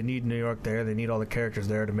because they need New York there. They need all the characters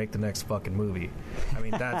there to make the next fucking movie. I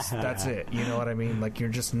mean, that's it. You know what I mean? Like, you're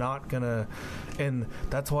just not going to... And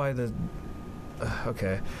that's why the...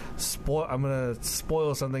 Okay, I'm gonna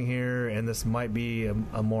spoil something here, and this might be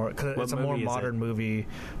a more, cause it's a more modern movie,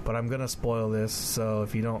 but I'm gonna spoil this. So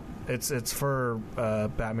if you don't, it's for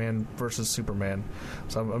Batman versus Superman.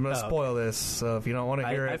 So I'm gonna spoil this. So if you don't want to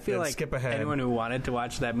hear it, I feel like skip ahead. Anyone who wanted to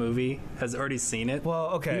watch that movie has already seen it.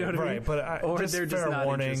 Well, okay, you know what right, I mean? but or just they're just fair not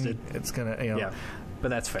warning. interested. It's gonna, Yeah, but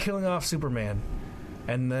that's fair. Killing off Superman.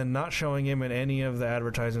 And then not showing him in any of the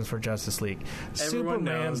advertisements for Justice League. Everyone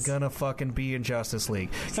Superman's knows. gonna fucking be in Justice League.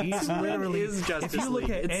 He's literally. is Justice if you look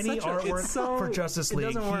League. at It's any artwork for Justice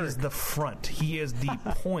League, he's the front. He is the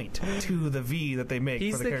point to the V that they make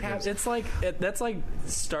He's for the the characters. It's like that's like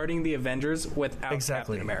starting the Avengers without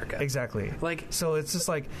Exactly. Captain America. Exactly. Like, so it's just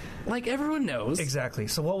like everyone knows. exactly.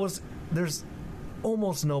 So what was there's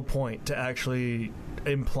almost no point to actually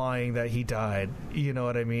implying that he died. You know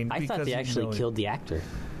what I mean? I thought they actually killed the actor.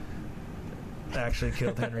 Actually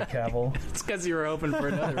killed Henry Cavill. It's because you were hoping for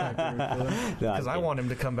another actor. Because I want him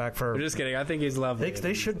to come back for. I'm just kidding. I think he's lovely.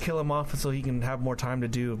 They should kill him off so he can have more time to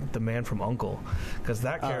do The Man from U.N.C.L.E. Because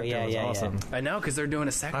that character was awesome. Yeah. I know, because they're doing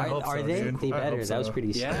a second. I hope Are so, they? dude. They I better. hope so. That was pretty.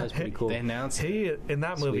 Yeah, that was pretty cool. They announced. He in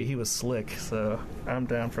that movie Sweet. he was slick, so I'm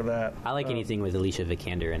down for that. I like anything with Alicia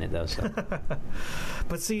Vikander in it, though. So.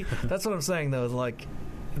 But see, that's what I'm saying though. Is like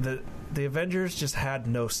the Avengers just had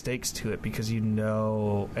no stakes to it because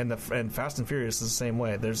and Fast and Furious is the same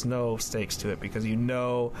way. There's no stakes to it because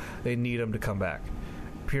they need them to come back.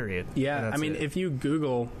 Period. Yeah, I mean, if you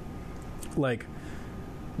Google like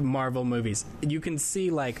Marvel movies, you can see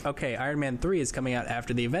like, okay, Iron Man 3 is coming out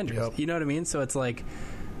after the Avengers. Yep. You know what I mean? So it's like,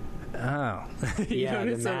 oh, you know what I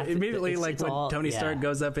mean? So immediately, like when Tony Stark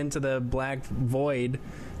goes up into the black void,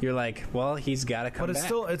 you're like, well, he's got to come back.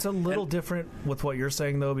 But it's a little different with what you're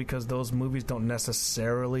saying though, because those movies don't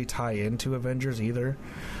necessarily tie into Avengers either.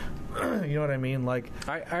 You know what I mean? Like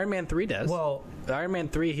Iron Man 3 does. Well, Iron Man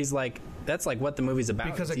 3, he's like, that's like what the movie's about.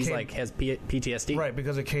 Because he's like has PTSD, right?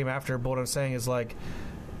 Because it came after. But what I'm saying is like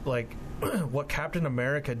what Captain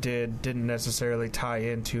America didn't necessarily tie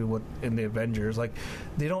into what in the Avengers. Like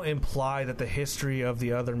they don't imply that the history of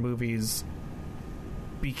the other movies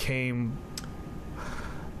became.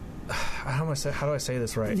 How do I say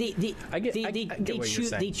this right?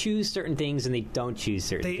 They choose certain things and they don't choose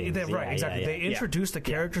certain things. Right, exactly. They introduce the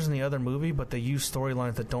characters in the other movie, but they use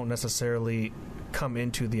storylines that don't necessarily come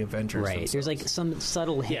into the Avengers. Right. themselves. There's like some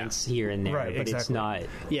subtle hints here and there, right, but exactly.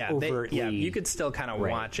 it's not overtly. You could still kind of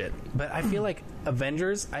watch it. But I feel like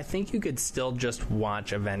Avengers, I think you could still just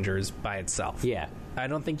watch Avengers by itself. Yeah. I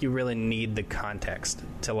don't think you really need the context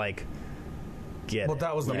to like get Well,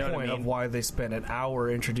 that was the point of why they spent an hour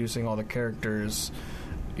introducing all the characters.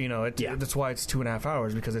 You know, that's why it's 2.5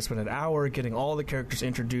 hours, because they spent an hour getting all the characters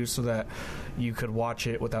introduced so that you could watch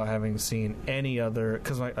it without having seen any other.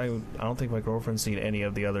 Because I don't think my girlfriend's seen any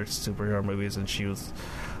of the other superhero movies, and she was,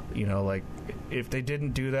 you know, like, if they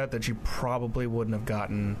didn't do that, then she probably wouldn't have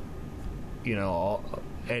gotten, you know,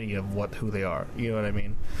 any of who they are. You know what I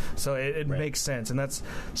mean? So it makes sense, and that's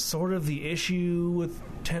sort of the issue with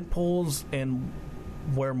tentpoles and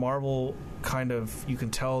where Marvel kind of, you can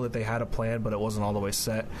tell that they had a plan but it wasn't all the way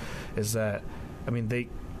set, is that, I mean,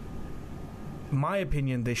 my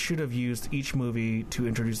opinion, they should have used each movie to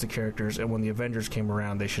introduce the characters, and when the Avengers came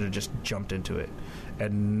around they should have just jumped into it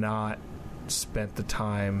and not spent the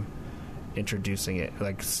time introducing it.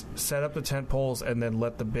 Like, set up the tentpoles and then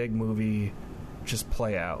let the big movie just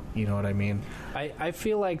play out. You know what I mean? I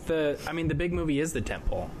feel like the big movie is the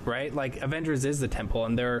tentpole, right? Like Avengers is the tentpole,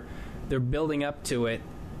 and they're building up to it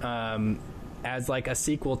as like a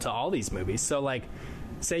sequel to all these movies. So like,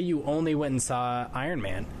 say you only went and saw Iron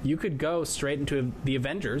Man, you could go straight into the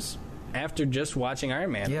Avengers after just watching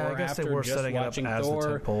Iron Man, or I guess they were setting watching it up as Thor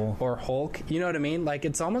the tentpole, or Hulk. You know what I mean? Like,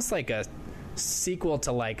 it's almost like a sequel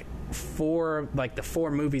to like the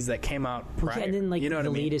four movies that came out prior. Yeah, and then like, you know what the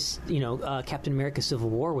I mean? latest, Captain America: Civil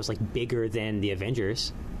War was like bigger than the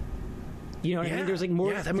Avengers. You know what I mean? There's like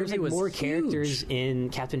more. There's like more characters in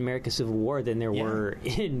Captain America: Civil War than there were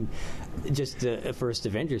in just the first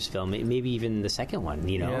Avengers film. Maybe even the second one.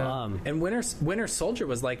 You know, and Winter Soldier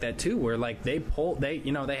was like that too, where like they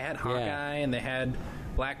had Hawkeye and they had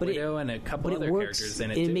Black Widow and a couple other characters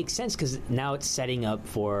in it too. It makes sense because now it's setting up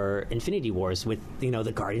for Infinity Wars with the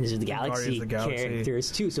Guardians of the Galaxy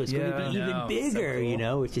characters too. So it's going to be even bigger, so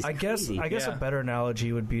cool. Which is crazy. I guess a better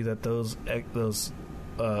analogy would be that those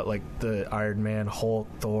like the Iron Man, Hulk,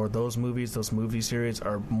 Thor, those movie series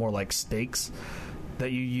are more like stakes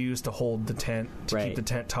that you use to hold the tent, to keep the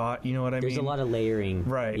tent taut. You know what I mean? There's a lot of layering.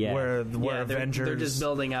 Right. Yeah. Where Avengers... They're just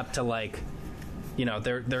building up to like...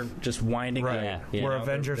 they're just winding up. Yeah. Where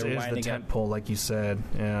Avengers is the tent pole, like you said.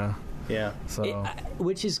 Yeah. Yeah. So,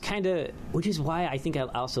 which is why I think I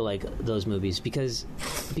also like those movies because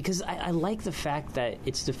I like the fact that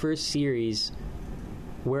it's the first series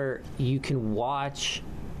where you can watch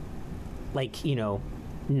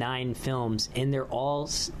 9 films and they're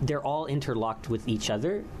all interlocked with each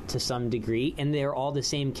other to some degree, and they're all the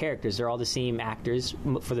same characters, they're all the same actors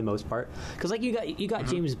for the most part, because you got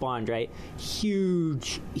James Bond, right?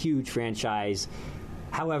 Huge franchise.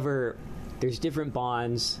 However, there's different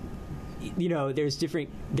Bonds, there's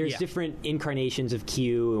different incarnations of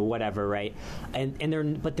Q or whatever, right? And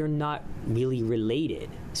they're not really related.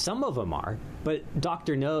 Some of them are, but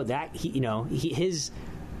Dr. No, that his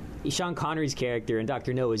Sean Connery's character in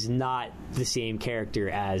Dr. No is not the same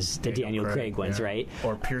character as the Daniel Craig ones, right?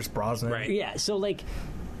 Or Pierce Brosnan. Right. Yeah, so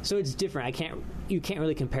it's different. You can't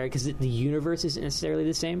really compare it because the universe isn't necessarily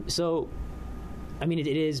the same. So, I mean, it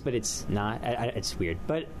is, but it's not. It's weird.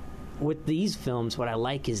 But with these films, what I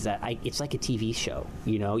like is that it's like a TV show.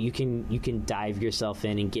 You can dive yourself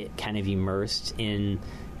in and get kind of immersed in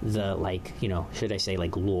the should I say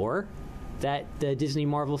lore that the Disney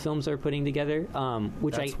Marvel films are putting together,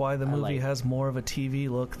 that's why the movie has more of a TV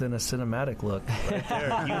look than a cinematic look. Right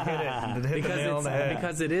there, you hit it. The nail on the head.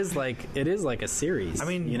 Because it is like a series. I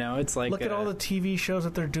mean, it's like look at all the TV shows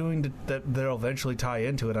that they're doing that they'll eventually tie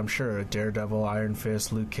into it. I'm sure Daredevil, Iron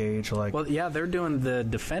Fist, Luke Cage. They're doing the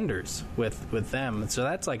Defenders with them, so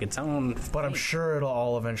that's like its own. But I'm sure it'll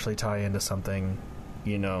all eventually tie into something,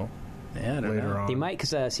 Yeah, later on. They might,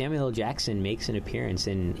 because Samuel L. Jackson makes an appearance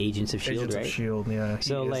in Agents of S.H.I.E.L.D., right? Agents of S.H.I.E.L.D., yeah.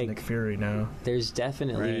 So, he is Nick Fury now. There's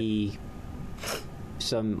definitely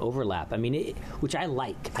some overlap. I mean, which I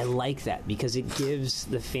like. I like that because it gives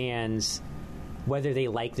the fans, whether they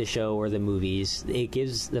like the show or the movies, it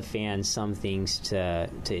gives the fans some things to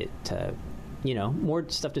more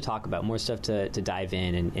stuff to talk about, more stuff to dive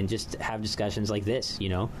in and just have discussions like this,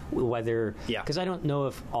 whether, because I don't know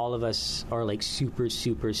if all of us are super,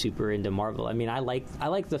 super, super into Marvel. I mean, I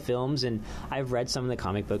like the films and I've read some of the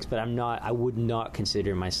comic books, but I would not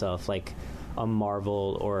consider myself like a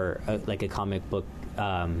Marvel or a comic book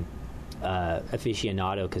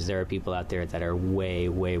aficionado, because there are people out there that are way,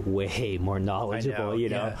 way, way more knowledgeable.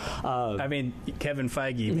 I mean, Kevin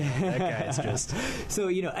Feige, that guy is just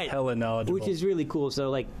hella knowledgeable, which is really cool.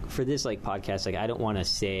 So, for this podcast, I don't want to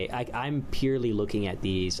say I'm purely looking at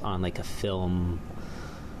these on a film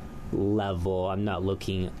level. I'm not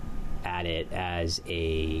looking at it as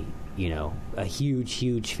a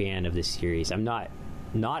huge fan of this series. I'm not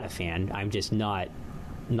a fan. I'm just not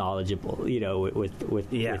knowledgeable,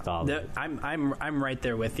 with all of it. I'm right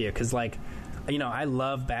there with you, because I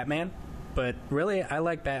love Batman, but really I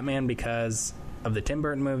like Batman because of the Tim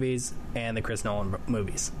Burton movies and the Chris Nolan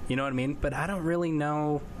movies. You know what I mean? But I don't really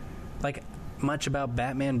know much about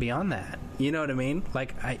Batman beyond that. You know what I mean?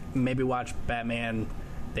 I maybe watch Batman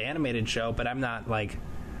the animated show, but I'm not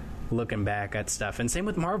looking back at stuff. And same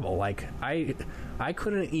with Marvel. I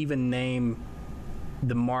couldn't even name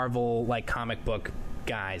the Marvel comic book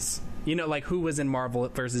guys, who was in Marvel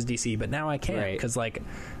versus DC, but now I can, because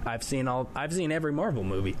I've seen every Marvel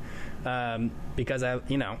movie, because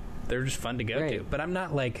they're just fun to go to. But I'm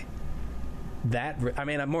not that. I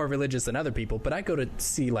mean, I'm more religious than other people, but I go to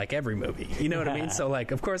see every movie. You know what I mean? So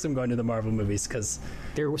of course I'm going to the Marvel movies because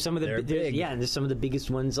they're some of the big. Yeah, and there's some of the biggest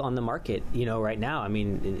ones on the market. Right now. I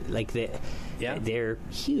mean, they're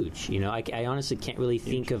huge. I honestly can't really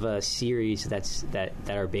think of a series that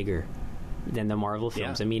are bigger than the Marvel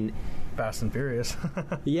films. I mean, Fast and Furious.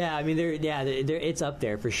 Yeah, I mean, they're it's up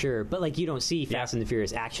there for sure. But you don't see Fast and the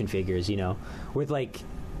Furious action figures, with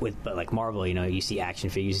Marvel, you see action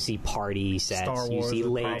figures, you see party sets, Star Wars, you see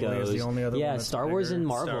Legos. The only other one Star Wars and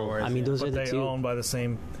Marvel. Wars, I mean, those are the two. They're owned by the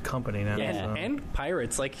same company now. Yeah, and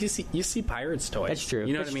Pirates. You see Pirates toys. That's true.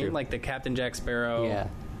 You know what I mean? True. The Captain Jack Sparrow.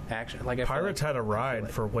 Action. Pirates had a ride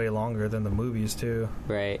for way longer than the movies too.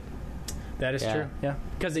 Right. That is true. Yeah,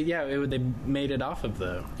 because they made it off of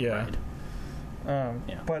the ride.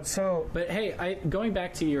 But hey, going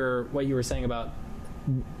back to what you were saying about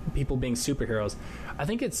people being superheroes, I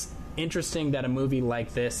think it's interesting that a movie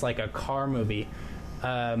like this, like a car movie,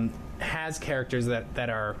 has characters that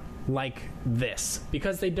are like this,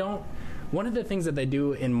 because they don't. One of the things that they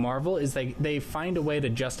do in Marvel is they find a way to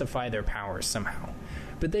justify their powers somehow,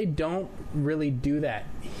 but they don't really do that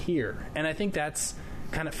here, and I think that's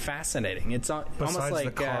kind of fascinating. It's almost Besides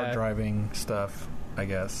like the car driving stuff, I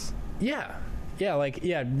guess. Yeah.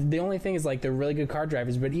 The only thing is, like, they're really good car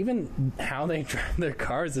drivers, but even how they drive their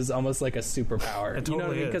cars is almost like a superpower. It totally you know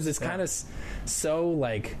what I mean? Because is, it's kind of so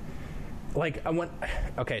like I went.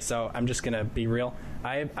 Okay, so I'm just gonna be real.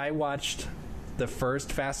 I watched the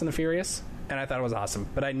first Fast and the Furious, and I thought it was awesome,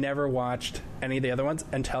 but I never watched any of the other ones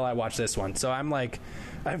until I watched this one. So I'm like,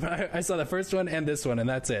 I saw the first one and this one, and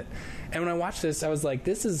that's it. And when I watched this, I was like,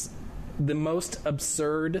 this is the most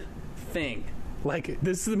absurd thing. Like,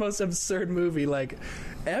 this is the most absurd movie, like,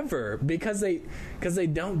 ever, because they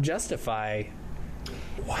don't justify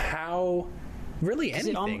how really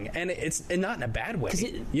anything, and it's not in a bad way.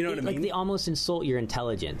 You know what I mean? Like, they almost insult your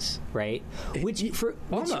intelligence, right? Which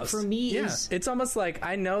for me is, it's almost like,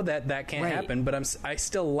 I know that can't happen, but I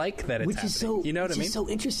still like that it's happening. You know what I mean? Which is so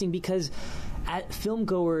interesting, because film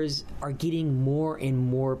goers are getting more and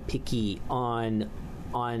more picky on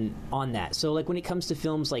that. So, like, when it comes to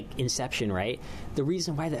films like Inception, right, the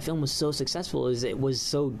reason why that film was so successful is it was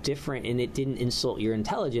so different and it didn't insult your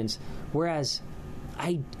intelligence, whereas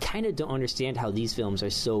I kind of don't understand how these films are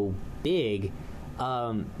so big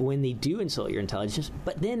when they do insult your intelligence.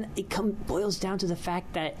 But then it boils down to the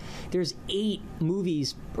fact that there's 8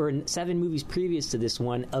 movies or 7 movies previous to this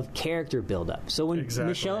one of character buildup. So when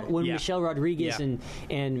Michelle Rodriguez and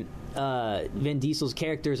Vin Diesel's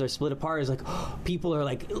characters are split apart, it's like people are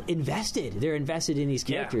like invested. They're invested in these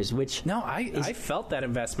characters, which I felt that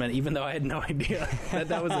investment, even though I had no idea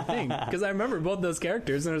that was a thing, because I remember both those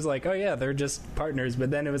characters, and it was like, oh yeah, they're just partners.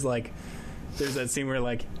 But then it was like, there's that scene where,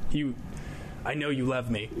 like, I know you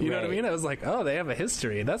love me. You know what I mean? I was like, oh, they have a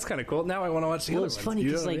history. That's kind of cool. Now I want to watch the other ones. It's funny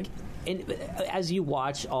because, like, and as you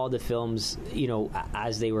watch all the films, you know,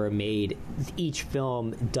 as they were made, each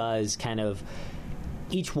film does kind of,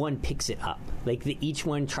 each one picks it up. Like, each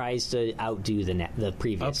one tries to outdo the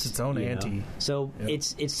previous. Ups its own ante. So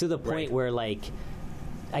it's to the point where, like,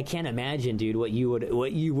 I can't imagine, dude, what you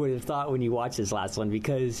would have thought when you watched this last one,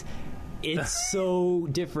 because it's so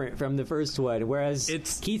different from the first one. Whereas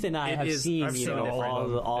Keith and I have seen,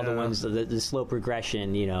 all the ones, the slow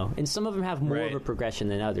progression, you know, and some of them have more of a progression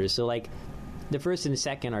than others. So, like, the first and the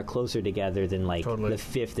second are closer together than, like, the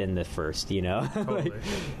fifth and the first, you know. Totally.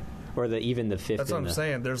 Or even the fifth. That's what I'm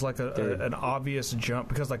saying. There's like an obvious jump,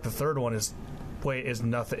 because, like, the third one is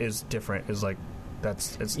different. Is like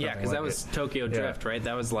because that was Tokyo Drift, right?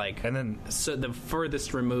 That was like, and then so the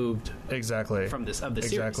furthest removed from this of the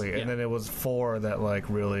series. Exactly, and then it was 4 that, like,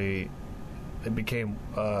 really it became.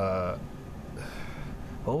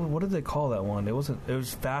 What did they call that one? It was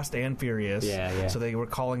Fast and Furious. Yeah. So they were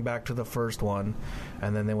calling back to the first one,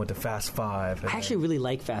 and then they went to Fast 5. I actually really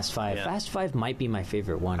like Fast 5. Yeah. Fast 5 might be my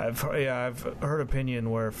favorite one. I've heard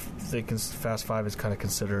opinion where Fast 5 is kind of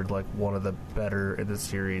considered, like, one of the better in the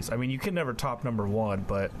series. I mean, you can never top number 1,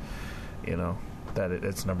 but, you know, that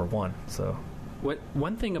it's number 1. So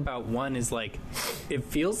one thing about 1 is, like, it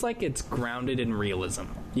feels like it's grounded in realism.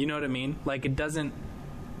 You know what I mean? Like, it doesn't.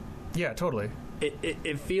 Yeah, totally.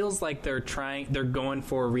 It feels like they're going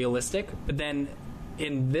for realistic, but then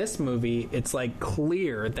in this movie, it's, like,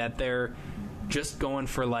 clear that they're just going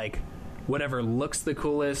for, like, whatever looks the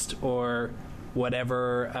coolest, or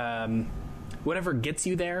whatever gets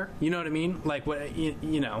you there. You know what I mean? Like, what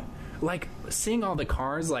you know, like, seeing all the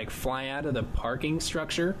cars, like, fly out of the parking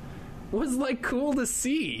structure was, like, cool to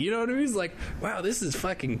see. You know what I mean? It's like, wow, this is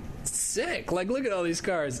fucking sick. Like, look at all these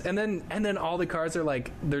cars, and then all the cars are,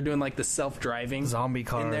 like, they're doing, like, the self-driving zombie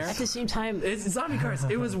cars in there. At the same time, it's zombie cars.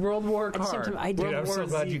 It was World War car. I'm so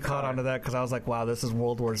glad you caught onto that, because I was like, wow, this is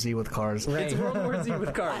World War Z with cars. Right. It's World War Z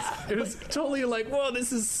with cars. It was totally like, whoa,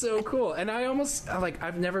 this is so cool. And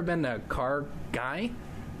I've never been a car guy,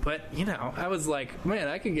 but, you know, I was like, man,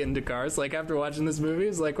 I could get into cars. Like, after watching this movie,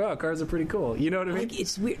 it's like, wow, cars are pretty cool. You know what I mean? Like,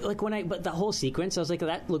 it's weird. Like, but the whole sequence, I was like,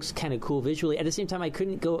 that looks kind of cool visually. At the same time, I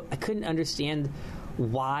couldn't understand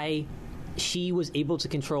why she was able to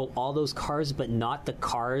control all those cars, but not the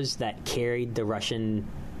cars that carried the Russian.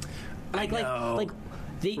 Right?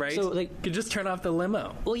 So, like, could just turn off the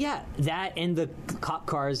limo. Well, yeah, that and the cop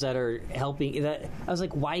cars that are helping. That I was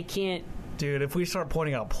like, why can't? Dude, if we start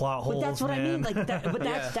pointing out plot holes, but that's what I mean. Like,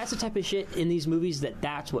 that's the type of shit in these movies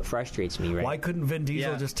that's what frustrates me. Right? Why couldn't Vin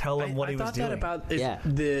Diesel just tell him what he was doing? I thought that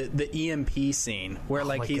about the EMP scene where,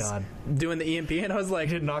 like, he's doing the EMP, and I was like,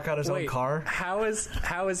 he didn't knock out his own car. How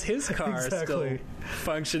is his car still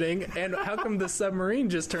functioning? And how come the submarine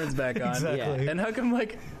just turns back on? Exactly. And how come,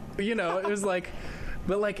 like, you know, it was like,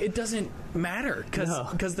 But like, it doesn't matter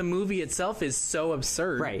because the movie itself is so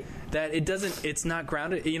absurd, Right. that it's not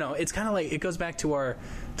grounded. You know, it's kind of like, it goes back to our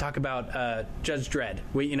talk about Judge Dredd.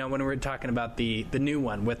 When we were talking about the new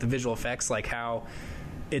one with the visual effects, like how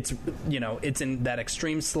it's, you know, it's in that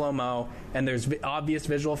extreme slow-mo and there's obvious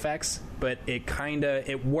visual effects, but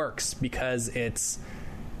it works because it's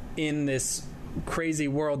in this crazy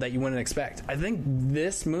world that you wouldn't expect. I think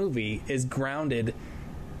this movie is grounded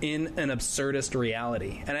in an absurdist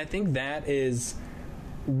reality, and I think that is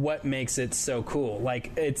what makes it so cool.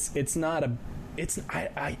 Like, it's not a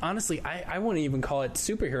I honestly I wouldn't even call it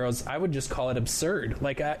superheroes. I would just call it absurd.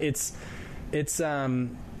 Like, it's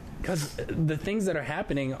because the things that are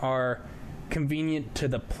happening are convenient to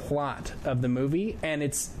the plot of the movie, and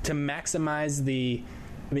it's to maximize the,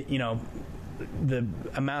 you know, the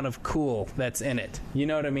amount of cool that's in it. You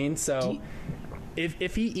know what I mean? So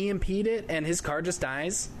if he EMP'd it and his car just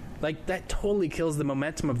dies, like, that totally kills the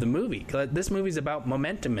momentum of the movie. This movie's about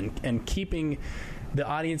momentum and keeping the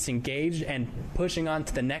audience engaged and pushing on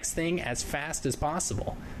to the next thing as fast as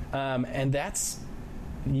possible. And that's,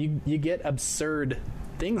 you get absurd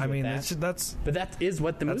things. I mean, but that is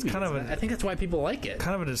what the movie is. I think that's why people like it.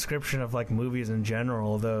 Kind of a description of like movies in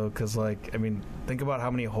general, though, because like, I mean, think about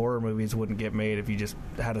how many horror movies wouldn't get made if you just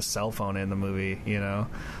had a cell phone in the movie. You know,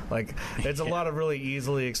 like, it's a lot of really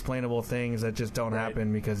easily explainable things that just don't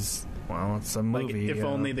happen because, well, it's a movie. Like, if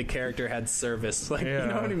only the character had service. Like, you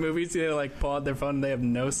know how many movies they like pull out their phone and they have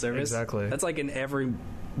no service? Exactly. That's like in every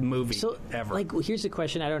movie ever. Like, here's a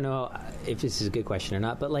question. I don't know if this is a good question or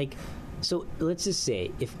not, but like, so let's just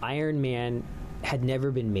say if Iron Man had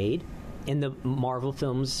never been made and the Marvel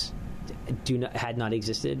films had not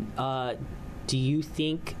existed, do you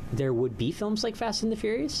think there would be films like Fast and the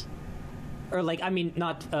Furious? Or like, I mean,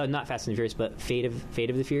 not Fast and the Furious, but Fate of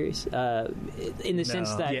the Furious, in the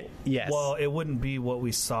sense that yes. Well, it wouldn't be what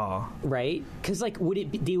we saw, right? Because like, would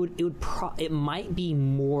it be? It might be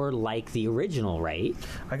more like the original, right?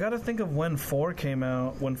 I got to think of when 4 came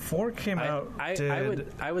out. When 4 came out,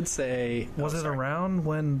 I would say, was it around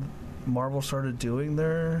when Marvel started doing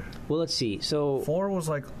their? Well, let's see. So 4 was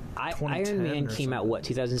like Iron Man came out what,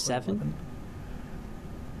 2007?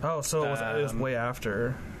 Oh, so it was way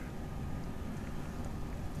after.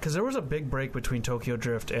 Because there was a big break between Tokyo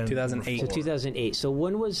Drift and 2008. So 2008. So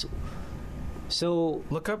when was? So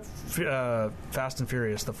look up Fast and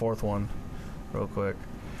Furious, the 4th one, real quick.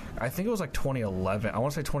 I think it was like 2011. I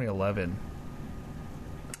want to say 2011.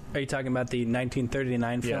 Are you talking about the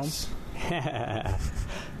 1939 film? Yes.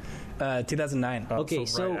 2009. Okay,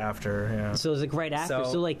 so right after. Yeah. So it was like right after.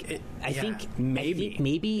 So like, I think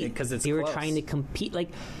maybe because they were trying to compete. Like,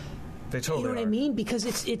 they totally. You know what I mean? Because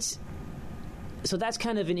it's. So that's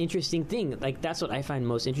kind of an interesting thing. Like, that's what I find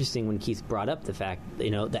most interesting when Keith brought up the fact, you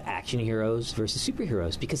know, the action heroes versus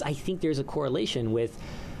superheroes. Because I think there's a correlation with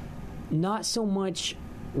not so much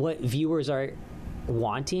what viewers are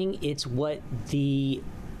wanting, it's what the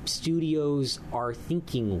studios are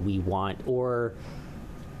thinking we want, or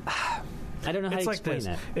I don't know how to explain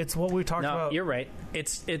that. It's what we talked about. You're right.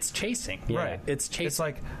 It's chasing. Yeah. Right. It's chasing. It's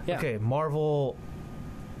like, okay, Marvel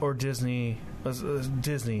or Disney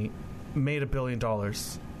made $1 billion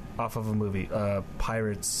off of a movie,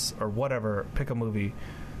 Pirates or whatever. Pick a movie.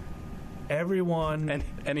 Everyone,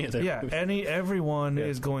 any of them, everyone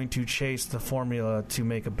is going to chase the formula to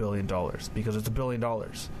make $1 billion because it's $1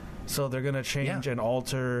 billion. So they're going to change and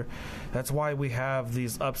alter. That's why we have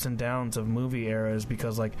these ups and downs of movie eras,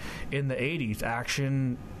 because like in the 80s,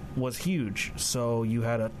 action was huge. So you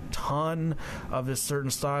had a ton of this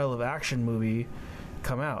certain style of action movie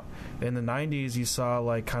come out. In the 90s, you saw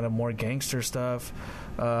like kind of more gangster stuff,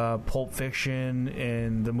 Pulp Fiction,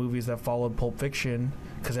 and the movies that followed Pulp Fiction,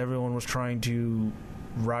 because everyone was trying to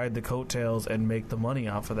ride the coattails and make the money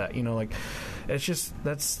off of that. You know, like, it's just,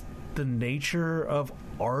 that's the nature of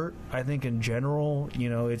art, I think, in general. You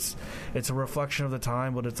know, it's a reflection of the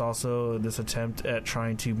time, but it's also this attempt at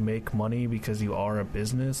trying to make money because you are a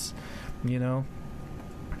business, you know.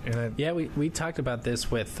 And we talked about this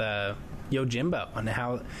with Yojimbo, on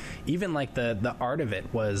how even like the art of it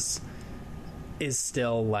is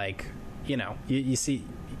still like, you know, you see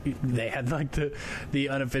they had like the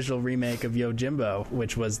unofficial remake of Yojimbo,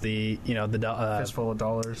 which was the, you know, the Fistful of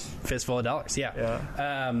Dollars.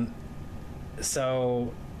 Yeah.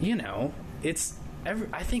 So, you know, it's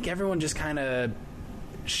I think everyone just kind of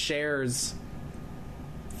shares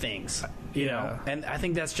things, you know, and I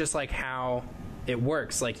think that's just like how it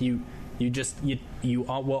works. Like you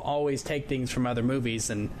will always take things from other movies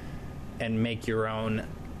and make your own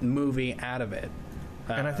movie out of it.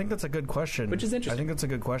 And I think that's a good question. Which is interesting. I think that's a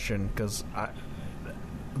good question, because I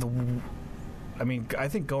I mean, I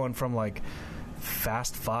think going from like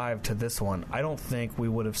Fast 5 to this one, I don't think we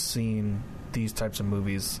would have seen these types of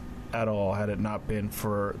movies at all had it not been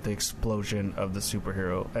for the explosion of the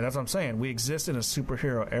superhero. And that's what I'm saying. We exist in a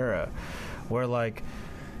superhero era where, like,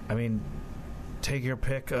 I mean, take your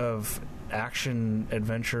pick of action,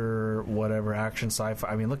 adventure, whatever, action, sci-fi.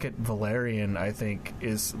 I mean, look at Valerian, I think,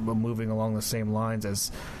 is moving along the same lines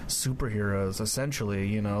as superheroes, essentially,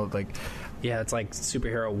 you know, like... Yeah, it's like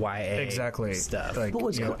superhero YA exactly stuff. Like,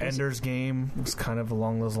 you know, Ender's Game was kind of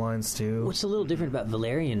along those lines too. What's a little different about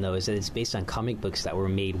Valerian, though, is that it's based on comic books that were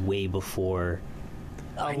made way before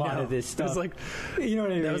a lot of this stuff. It was like, you know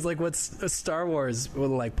what I mean? That was like what Star Wars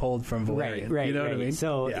like pulled from Valerian. Right, you know what I mean?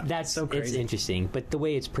 So yeah. that's so crazy. It's interesting, but the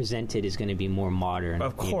way it's presented is going to be more modern.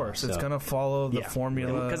 Of course, it's going to follow the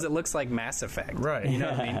formula because it looks like Mass Effect, right? You know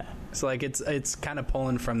what I mean? So like it's kind of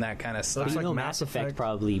pulling from that kind of stuff. But you like know, Mass Effect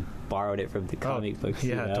probably borrowed it from the comic books. Yeah,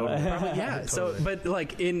 you know? totally. Yeah. Totally. So, but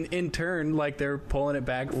like in turn, like they're pulling it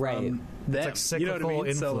back from them. It's like you know what I mean?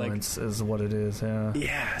 influence so, like, is what it is. Yeah.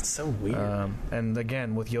 Yeah, it's so weird. And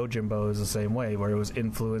again, with Yojimbo is the same way, where it was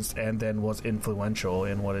influenced and then was influential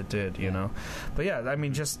in what it did. You know, but yeah, I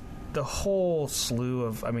mean, just the whole slew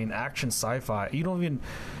of, I mean, action sci-fi. You don't even,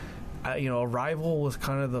 you know, Arrival was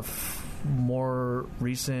kind of the more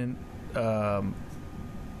recent.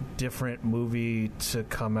 Different movie to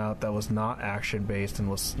come out that was not action based and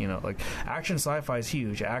was, you know, like action sci-fi is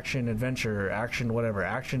huge, action adventure, action whatever,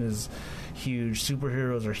 action is huge,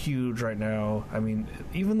 superheroes are huge right now. I mean,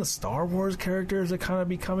 even the Star Wars characters are kind of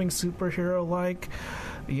becoming superhero like,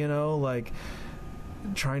 you know, like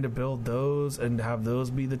trying to build those and have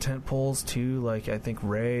those be the tent poles too. Like I think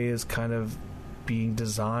Rey is kind of being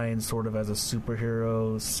designed sort of as a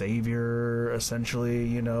superhero savior, essentially,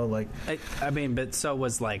 you know, like I mean, but so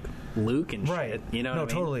was like Luke and shit, you know. No,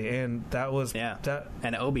 what I mean? totally, and that was that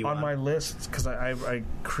and Obi-Wan on my list because I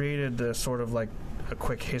created the sort of like a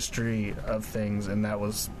quick history of things, and that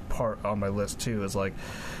was part on my list too. Is like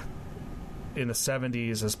in the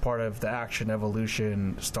 70s, as part of the action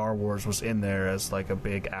evolution, Star Wars was in there as like a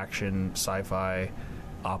big action sci-fi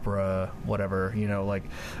opera, whatever, you know, like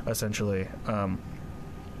essentially.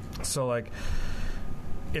 So like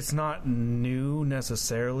it's not new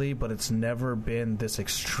necessarily, but it's never been this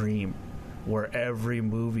extreme where every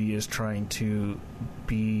movie is trying to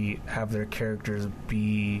have their characters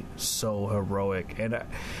be so heroic. And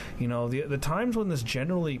you know, the times when this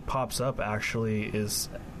generally pops up actually is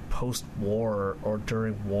post-war or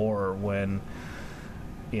during war, when,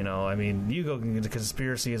 you know, I mean, you go into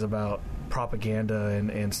conspiracy is about propaganda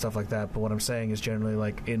and stuff like that, but what I'm saying is generally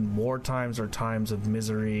like in war times or times of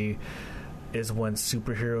misery is when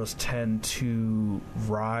superheroes tend to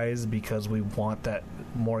rise, because we want that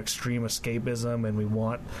more extreme escapism and we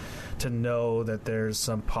want to know that there's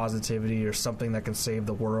some positivity or something that can save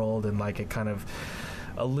the world, and like it kind of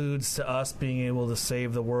alludes to us being able to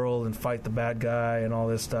save the world and fight the bad guy and all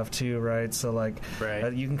this stuff too, right? So like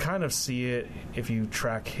you can kind of see it if you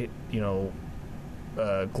track, you know,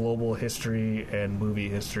 global history and movie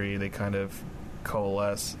history. They kind of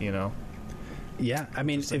coalesce, you know. Yeah, I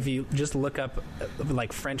mean, if you just look up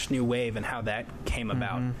like French New Wave and how that came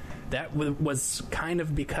about, that was kind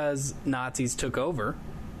of because Nazis took over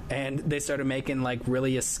and they started making like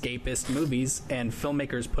really escapist movies, and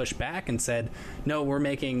filmmakers pushed back and said, "No, we're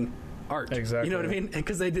making art." Exactly. You know what I mean?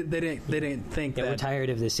 Because they didn't think they were tired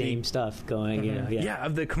of the same stuff going. You know,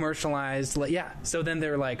 of the commercialized. So then they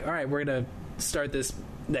were like, "All right, we're gonna start this."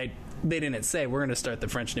 They didn't say we're going to start the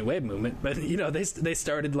French New Wave movement, but you know, they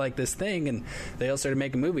started like this thing, and they all started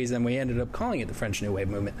making movies, and we ended up calling it the French New Wave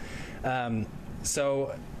movement.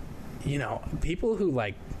 So, you know, people who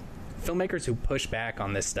like filmmakers who push back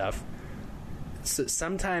on this stuff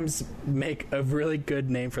sometimes make a really good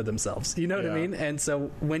name for themselves. You know what I mean? And so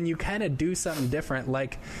when you kind of do something different,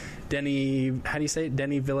 like Denis, how do you say it?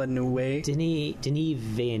 Denis Villeneuve? Denis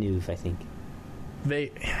Villeneuve, I think.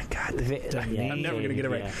 I'm never gonna get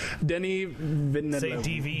it right. Yeah. Denis Vanilla. Say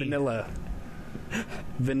DV.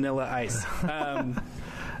 Vanilla Ice.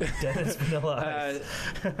 Dennis Vanilla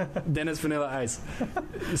Ice. Dennis Vanilla Ice.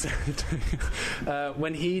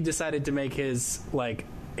 When he decided to make his like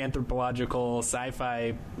anthropological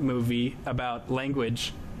sci-fi movie about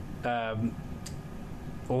language,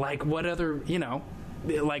 like what other, you know,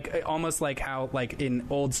 like almost like how like in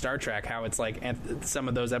old Star Trek, how it's like some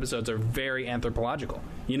of those episodes are very anthropological,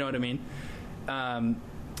 you know what I mean?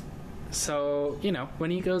 So, you know, when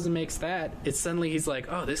he goes and makes that, it's suddenly he's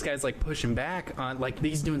like, oh, this guy's like pushing back on, like,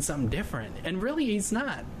 he's doing something different, and really he's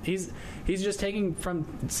not. He's just taking from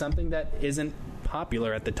something that isn't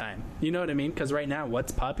popular at the time, you know what I mean? Because right now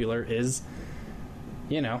what's popular is,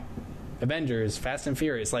 you know, Avengers, Fast and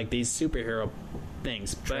Furious, like these superhero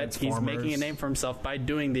things. But he's making a name for himself by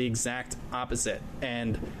doing the exact opposite.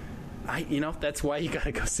 And that's why you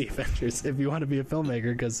gotta go see Avengers if you want to be a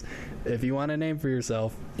filmmaker, because if you want a name for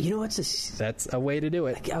yourself, that's a way to do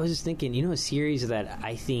it. I was just thinking, a series that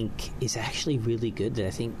I think is actually really good that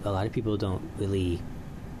I think a lot of people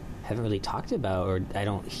haven't really talked about, or I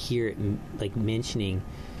don't hear it like mentioning,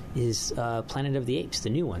 is Planet of the Apes, the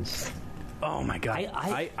new ones. Oh my god!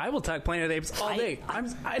 I will talk Planet of the Apes all day.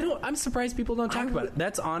 I'm surprised people don't talk about it.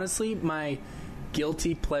 That's honestly my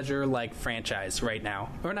guilty pleasure franchise right now,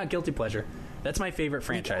 or not guilty pleasure. That's my favorite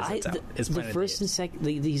franchise that's out. Is Planet the first and second,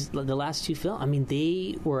 the last two films. I mean,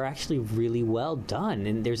 they were actually really well done,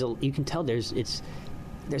 and you can tell there's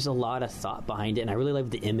a lot of thought behind it, and I really love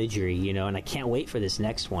the imagery, and I can't wait for this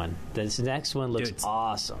next one. This next one looks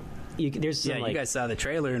awesome. You guys saw the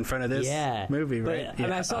trailer in front of this movie, right? I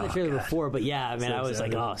mean, I saw the trailer before, but I was excited.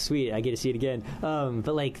 Like, oh, sweet, I get to see it again.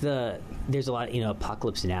 But there's a lot,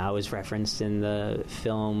 Apocalypse Now is referenced in the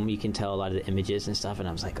film. You can tell a lot of the images and stuff, and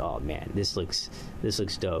I was like, oh man, this looks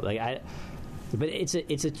dope. But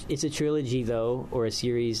it's a trilogy though, or a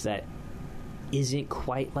series that isn't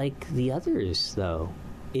quite like the others though.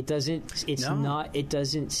 It doesn't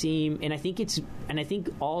seem, and I think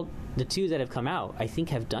all the two that have come out, I think,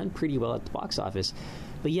 have done pretty well at the box office,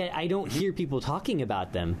 but yet I don't hear people talking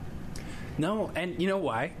about them. No, and you know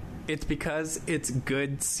why? It's because it's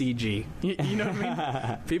good CG. You know what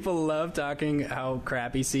I mean? People love talking how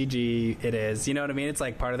crappy CG it is. You know what I mean? It's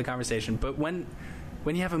like part of the conversation. But when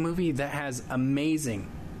you have a movie that has amazing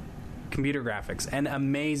computer graphics and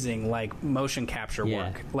amazing motion capture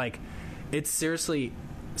work, it's seriously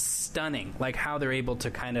stunning, how they're able to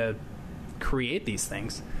kind of create these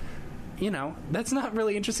things. That's not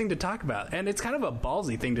really interesting to talk about, and it's kind of a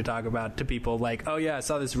ballsy thing to talk about to people. Oh yeah, I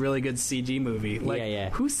saw this really good CG movie.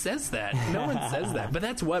 Who says that? No one says that, but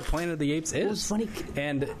that's what Planet of the Apes is. Well, it's funny,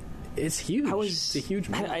 and it's huge. It's a huge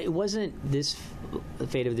movie. It wasn't this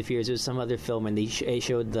Fate of the Furious. It was some other film, and they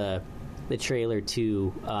showed the trailer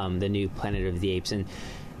to the new Planet of the Apes, and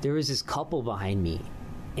there was this couple behind me,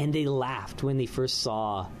 and they laughed when they first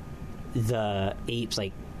saw the apes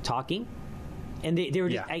talking, and they were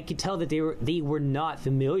I could tell that they were not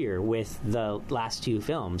familiar with the last two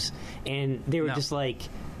films, and they were just like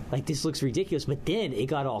this looks ridiculous. But then it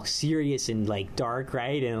got all serious and dark,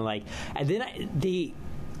 right? And then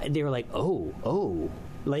they were like, oh.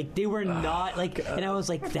 They were not and I was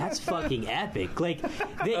like, that's fucking epic.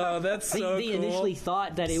 That's so cool. They initially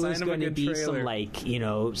thought that it was going to be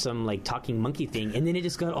trailer. some talking monkey thing, and then it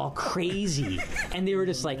just got all crazy. And they were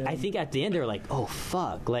just I think at the end they were like, oh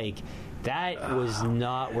fuck, that was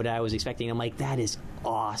not what I was expecting. I'm like, that is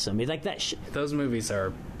awesome. It's like that. Those movies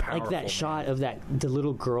are powerful. That shot of the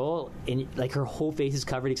little girl, and her whole face is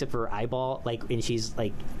covered except for her eyeball, and she's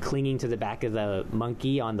clinging to the back of the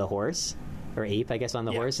monkey on the horse. Or ape, I guess, on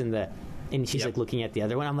the horse, and she's looking at the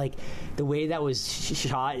other one. I'm like, the way that was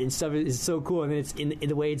shot and stuff is so cool, and then it's in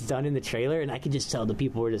the way it's done in the trailer, and I could just tell the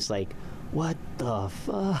people were just like, what the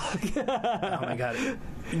fuck? Oh my god,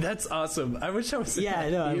 that's awesome. I wish I was in that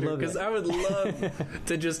theater, because I would love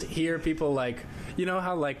to just hear people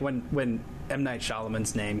how when M. Night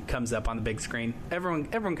Shyamalan's name comes up on the big screen, everyone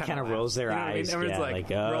kind of rolls their eyes. Everyone's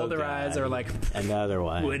roll their eyes, or another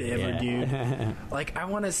one. Whatever, dude. I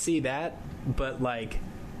want to see that, but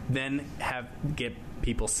then get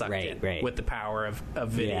people sucked in with the power of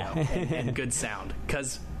video and good sound,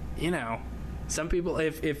 because some people,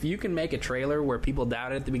 if you can make a trailer where people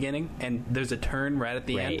doubt it at the beginning and there's a turn right at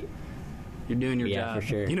the end, you're doing your job. For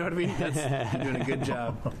sure. You know what I mean? You're doing a good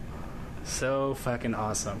job. So fucking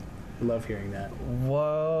awesome. Love hearing that.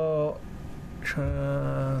 Well,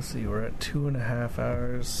 let's see, we're at 2.5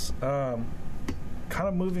 hours. Kind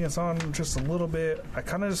of moving us on just a little bit. I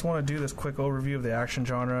kind of just want to do this quick overview of the action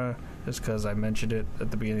genre, just because I mentioned it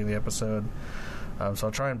at the beginning of the episode. So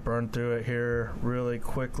I'll try and burn through it here really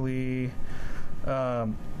quickly.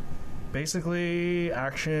 Basically,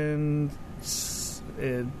 action.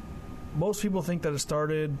 Most people think that it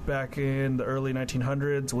started back in the early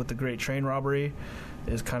 1900s with the Great Train Robbery.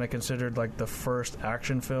 Is kind of considered the first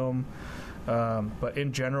action film, but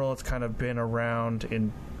in general, it's kind of been around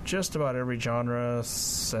in just about every genre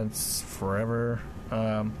since forever,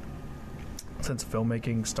 since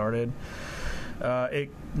filmmaking started. It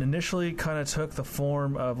initially kind of took the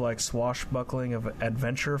form of swashbuckling of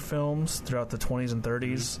adventure films throughout the 20s and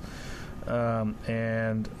 30s.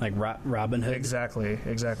 And like Robin Hood.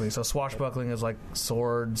 Exactly. So swashbuckling is like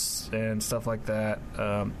swords and stuff like that.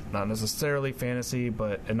 Not necessarily fantasy,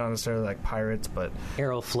 and not necessarily like pirates, but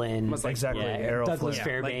Errol Flynn. Exactly. Errol Douglas Flynn.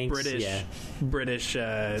 Fairbanks. Like British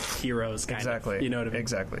heroes. Exactly. Of. You know what I mean?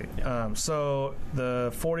 Exactly. Yeah. So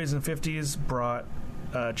the 40s and 50s brought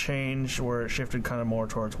change where it shifted kind of more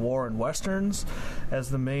towards war and westerns as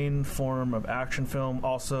the main form of action film.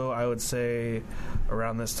 Also, I would say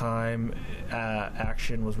around this time,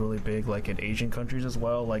 action was really big, like in Asian countries as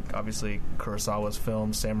well. Like obviously Kurosawa's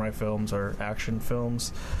films, samurai films, are action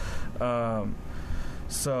films.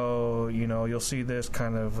 So you'll see this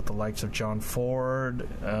kind of with the likes of John Ford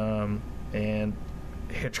and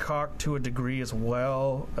Hitchcock to a degree as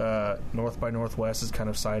well. North by Northwest is kind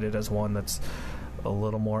of cited as one that's a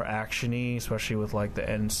little more action-y, especially with like the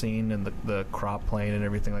end scene and the crop plane and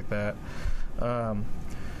everything like that.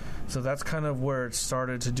 So that's kind of where it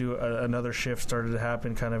started to do another shift started to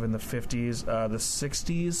happen kind of in the 50s. The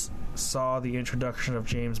 60s saw the introduction of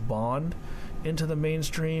James Bond into the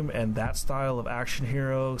mainstream, and that style of action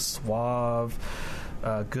hero, suave,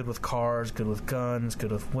 good with cars, good with guns,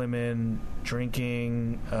 good with women,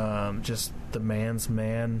 drinking, just the man's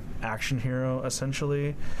man action hero,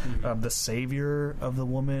 essentially. The savior of the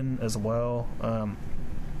woman as well.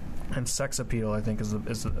 And sex appeal, I think, is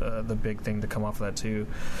the big thing to come off of that, too.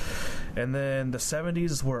 And then the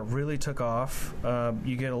 70s is where it really took off.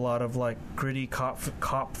 You get a lot of, like, gritty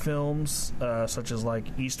cop films, such as,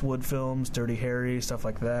 like, Eastwood films, Dirty Harry, stuff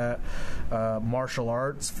like that. Martial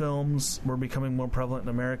arts films were becoming more prevalent in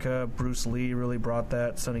America. Bruce Lee really brought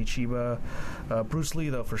that. Sonny Chiba. Bruce Lee,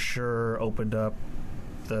 though, for sure opened up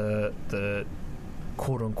the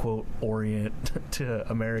quote-unquote Orient to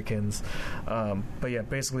Americans, but yeah,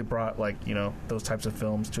 basically brought those types of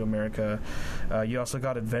films to America. You also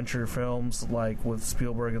got adventure films like with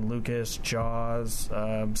Spielberg and Lucas, Jaws,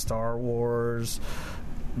 Star Wars.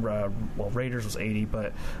 Raiders was 80,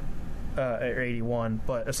 but or 81,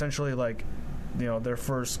 but essentially their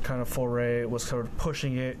first kind of foray was sort of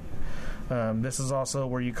pushing it. This is also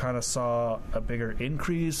where you kind of saw a bigger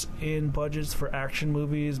increase in budgets for action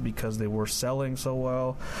movies because they were selling so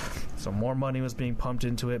well. So more money was being pumped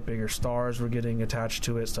into it. Bigger stars were getting attached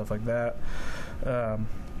to it, stuff like that.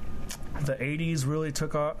 The 80s really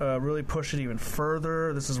really pushed it even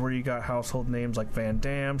further. This is where you got household names like Van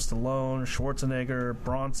Damme, Stallone, Schwarzenegger,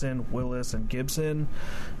 Bronson, Willis, and Gibson.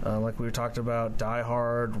 Like we talked about, Die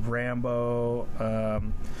Hard,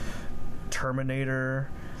 Rambo, Terminator,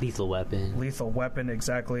 Lethal Weapon,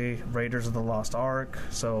 exactly. Raiders of the Lost Ark.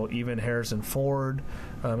 So even Harrison Ford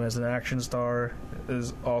as an action star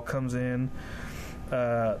all comes in.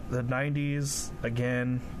 The 90s,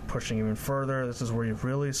 again, pushing even further. This is where you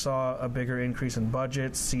really saw a bigger increase in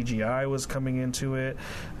budgets. CGI was coming into it,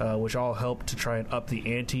 which all helped to try and up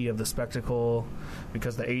the ante of the spectacle,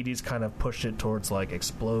 because the 80s kind of pushed it towards like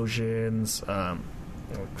explosions,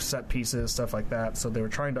 set pieces, stuff like that. So they were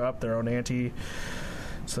trying to up their own ante.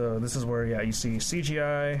 So this is where, you see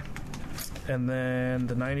CGI. And then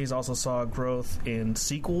the 90s also saw growth in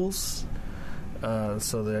sequels.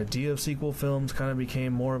 So the idea of sequel films kind of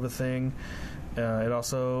became more of a thing. It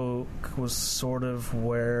also was sort of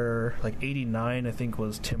where, 89, I think,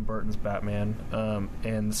 was Tim Burton's Batman.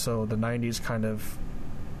 And so the 90s kind of,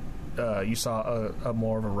 you saw a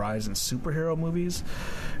more of a rise in superhero movies.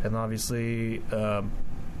 And obviously,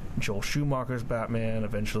 Joel Schumacher's Batman,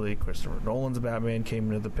 eventually Christopher Nolan's Batman came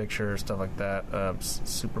into the picture, stuff like that.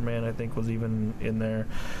 Superman, I think, was even in there.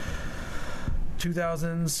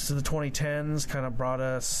 2000s to the 2010s kind of brought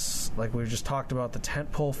us, like we just talked about, the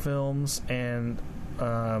tentpole films, and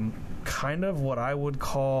kind of what I would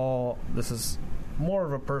call, this is more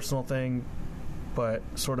of a personal thing, but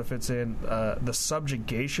sort of fits in, the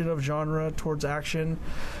subjugation of genre towards action.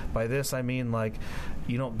 By this I mean,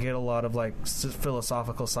 you don't get a lot of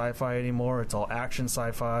philosophical sci-fi anymore. It's all action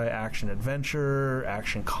sci-fi, action adventure,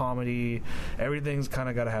 action comedy. Everything's kind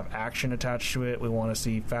of got to have action attached to it. We want to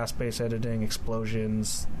see fast-paced editing,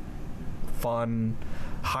 explosions, fun,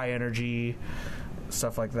 high energy,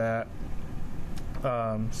 stuff like that.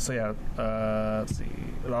 Let's see.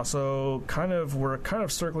 It also we're kind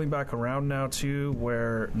of circling back around now too,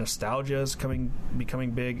 where nostalgia is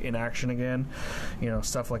becoming big in action again.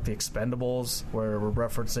 Stuff like the Expendables, where we're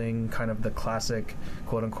referencing kind of the classic,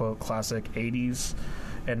 quote unquote, classic 80s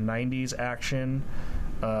and 90s action.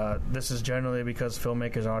 This is generally because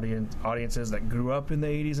filmmakers, audiences that grew up in the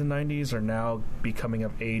 80s and 90s are now becoming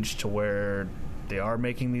of age to where they are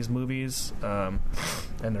making these movies, and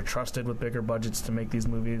they're trusted with bigger budgets to make these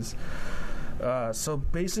movies. So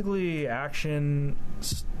basically, action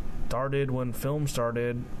started when film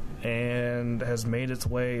started, and has made its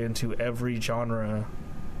way into every genre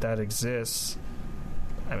that exists.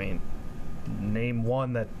 I mean, name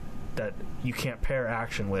one that you can't pair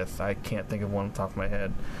action with. I can't think of one off the top of my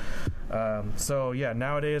head. So yeah,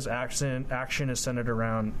 nowadays action is centered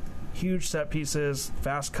around huge set pieces,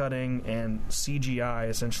 fast cutting, and CGI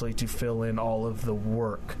essentially to fill in all of the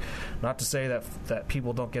work. Not to say that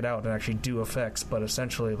people don't get out and actually do effects, but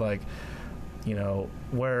essentially, like, you know,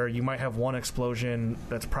 where you might have one explosion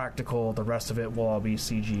that's practical, the rest of it will all be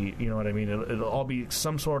CG. You know what I mean? It'll all be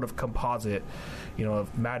some sort of composite. You know,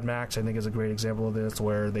 Mad Max, I think, is a great example of this,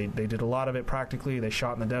 where they did a lot of it practically. They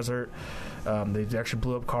shot in the desert. They actually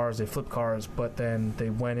blew up cars. They flipped cars. But then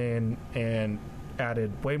they went in and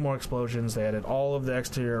added way more explosions. They added all of the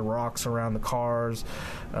exterior rocks around the cars.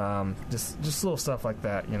 Just little stuff like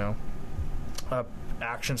that, you know.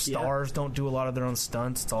 Action stars don't do a lot of their own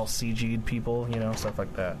stunts. It's all CG'd people, you know, stuff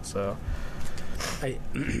like that. So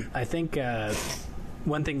I think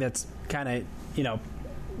one thing that's kind of, you know,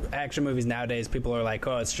 action movies nowadays, people are like,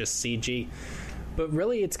 oh, it's just CG. But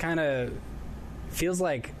really, it's kind of feels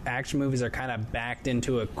like action movies are kind of backed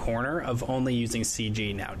into a corner of only using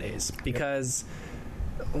CG nowadays. Because,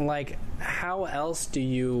 like, how else do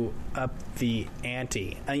you up the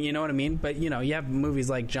ante? You know what I mean? But, you know, you have movies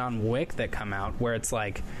like John Wick that come out where it's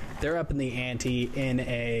like they're up in the ante in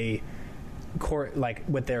a like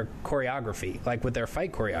with their choreography, like with their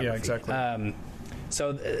fight choreography. Yeah, exactly.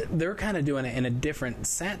 So they're kind of doing it in a different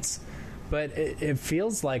sense. But it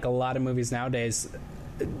feels like a lot of movies nowadays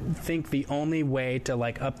think the only way to,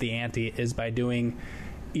 like, up the ante is by doing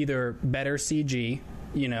either better CG,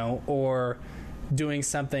 you know, or doing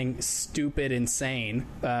something stupid, insane,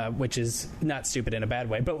 which is not stupid in a bad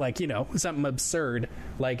way, but, like, you know, something absurd,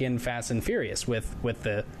 like in Fast and Furious with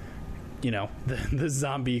the, you know, the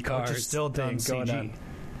zombie cars, which is still done CG,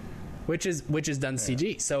 which is done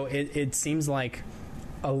CG. So it seems like,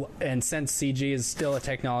 and since CG is still a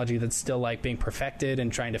technology that's still, like, being perfected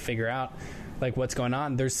and trying to figure out, like, what's going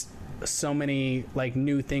on, there's so many, like,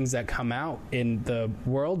 new things that come out in the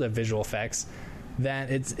world of visual effects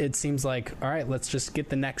that it seems like, all right, let's just get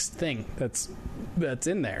the next thing that's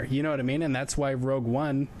in there. You know what I mean? And that's why Rogue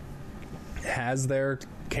One has their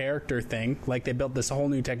character thing. Like, they built this whole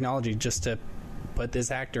new technology just to put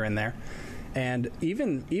this actor in there. And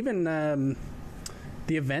even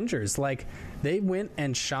the Avengers, like, they went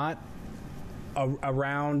and shot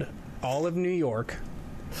around all of New York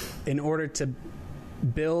in order to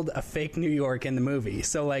build a fake New York in the movie.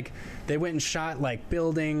 So, like, they went and shot, like,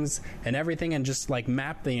 buildings and everything and just, like,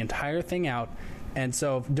 mapped the entire thing out. And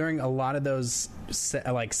so during a lot of those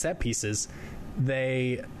set pieces,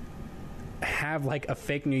 they have, like, a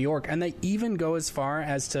fake New York, and they even go as far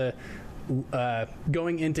as to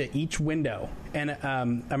going into each window. And I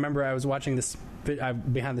remember I was watching this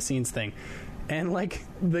behind the scenes thing, and, like,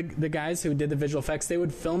 the guys who did the visual effects, they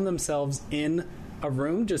would film themselves in a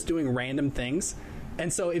room just doing random things.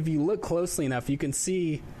 And so if you look closely enough, you can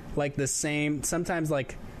see, like, sometimes,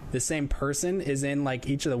 like, the same person is in, like,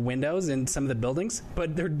 each of the windows in some of the buildings,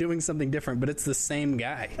 but they're doing something different, but it's the same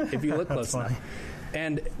guy if you look close enough.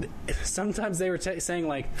 And sometimes they were saying,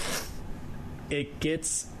 like, it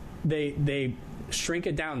gets, they shrink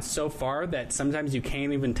it down so far that sometimes you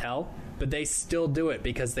can't even tell, but they still do it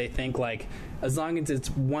because they think, like, as long as it's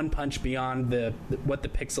one punch beyond what the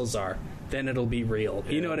pixels are, then it'll be real.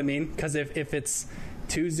 You know what I mean? Because if it's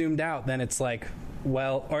too zoomed out, then it's like,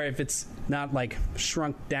 well, or if it's not, like,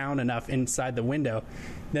 shrunk down enough inside the window,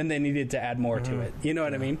 then they needed to add more to it. You know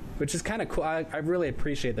what I mean? Which is kind of cool. I really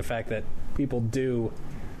appreciate the fact that people do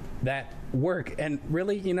that work. And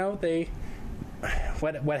really, you know,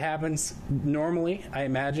 what happens normally, I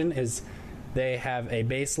imagine, is they have a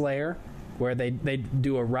base layer where they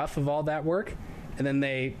do a rough of all that work, and then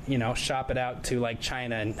they, you know, shop it out to, like,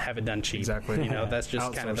 China and have it done cheap. Exactly. You know, that's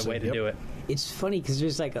just kind of the way to do it. It's funny because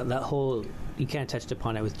there's, like, that whole, you kind of touched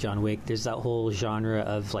upon it with John Wick, there's that whole genre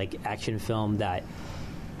of, like, action film that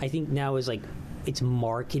I think now is, like, it's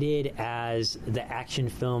marketed as the action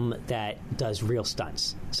film that does real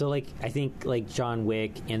stunts. So, like, I think, like, John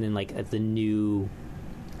Wick and then, like, the new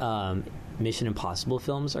Mission Impossible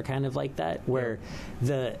films are kind of like that, where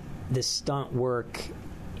the stunt work,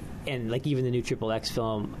 and, like, even the new XXX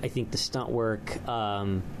film, I think the stunt work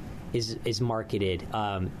is marketed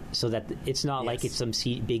so that it's not like it's some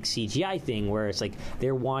big CGI thing where it's like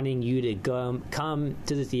they're wanting you to come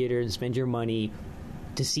to the theater and spend your money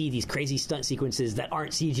to see these crazy stunt sequences that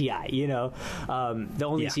aren't CGI, you know. The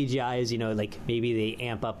only CGI is, you know, like, maybe they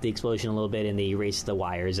amp up the explosion a little bit and they erase the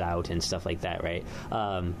wires out and stuff like that, right?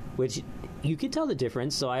 Which you can tell the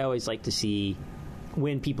difference. So I always like to see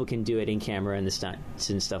when people can do it in camera and the stunts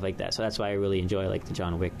and stuff like that. So that's why I really enjoy like the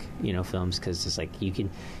John Wick, films, because it's like you can,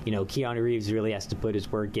 Keanu Reeves really has to put his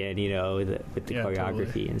work in, with the choreography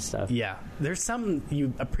totally. And stuff. Yeah, there's something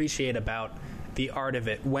you appreciate about the art of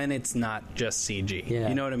it when it's not just CG. Yeah.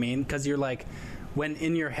 You know what I mean? Because you're like, when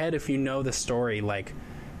in your head, if you know the story, like,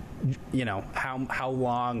 how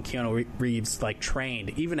long Keanu Reeves like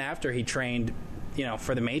trained, even after he trained,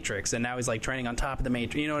 for the Matrix, and now he's like training on top of the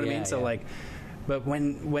Matrix. You know what I mean? So like. But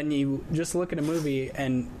when you just look at a movie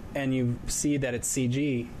and you see that it's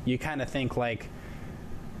CG, you kind of think like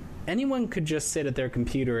anyone could just sit at their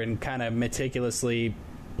computer and kind of meticulously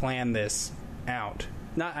plan this out.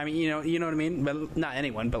 Not, I mean, you know what I mean? But not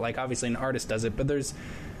anyone, but like obviously an artist does it. But there's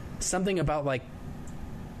something about like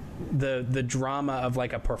the drama of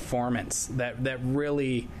like a performance that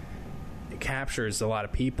really captures a lot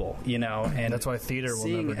of people, and that's why theater will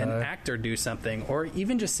never die. Seeing an actor do something, or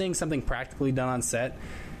even just seeing something practically done on set,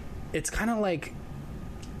 it's kind of like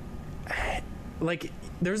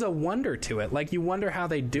there's a wonder to it. Like you wonder how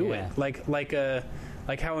they do it, like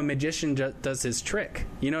how a magician does his trick.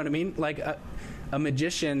 You know what I mean? Like a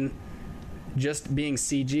magician just being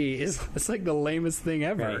CG it's like the lamest thing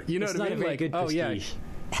ever. Right. You know it's what I mean? Like, oh prestige. Yeah.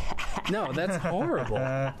 No, that's horrible.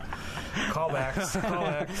 Callbacks.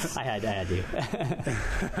 I had to.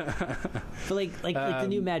 But like the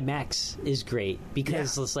new Mad Max is great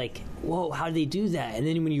because it's like, whoa, how did they do that? And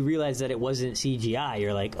then when you realize that it wasn't CGI,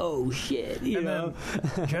 you're like, oh shit. You know?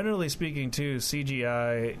 Then, generally speaking, too,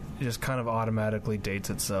 CGI just kind of automatically dates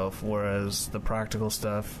itself, whereas the practical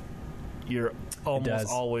stuff, you're almost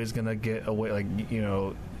always gonna get away. Like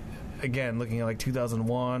again, looking at like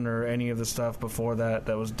 2001 or any of the stuff before that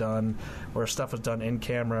was done, where stuff was done in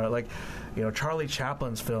camera, like Charlie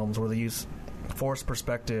Chaplin's films where they use forced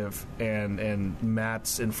perspective and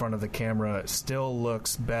mats in front of the camera, still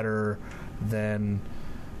looks better than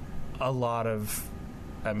a lot of.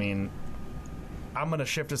 I mean, I'm going to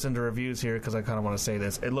shift us into reviews here because I kind of want to say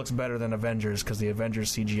this. It looks better than Avengers because the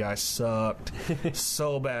Avengers CGI sucked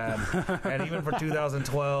so bad. And even for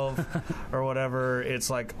 2012 or whatever, it's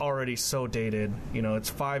like already so dated. It's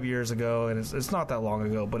 5 years ago, and it's not that long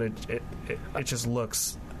ago, but it just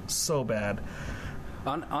looks so bad.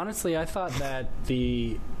 Honestly, I thought that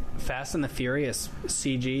the Fast and the Furious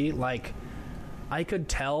CG, like, I could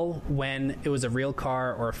tell when it was a real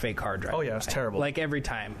car or a fake car driving. Oh yeah, it's terrible. Like every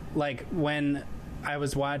time. Like when I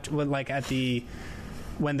was when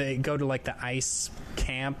they go to like the ice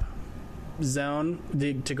camp zone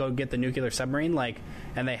to go get the nuclear submarine, like,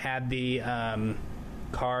 and they had the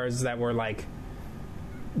cars that were like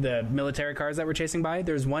the military cars that were chasing by.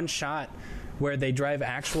 There's one shot where they drive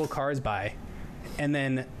actual cars by, and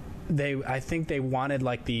then I think they wanted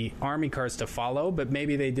like the army cars to follow, but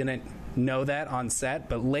maybe they didn't know that on set,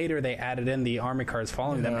 but later they added in the army cars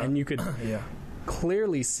following them, and you could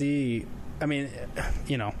clearly see. I mean,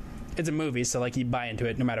 it's a movie, so like you buy into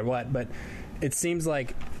it no matter what, but it seems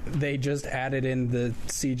like they just added in the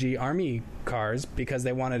CG army cars because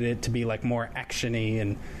they wanted it to be like more actiony,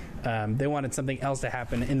 and they wanted something else to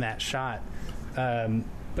happen in that shot.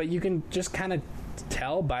 But you can just kind of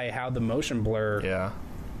tell by how the motion blur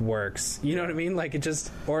works. You know what I mean? Like it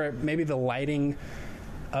just, or maybe the lighting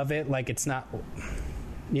of it, like it's not,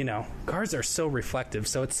 cars are so reflective,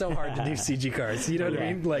 so it's so hard to do CG cars. You know what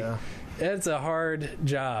I mean? Like it's a hard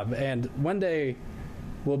job, and one day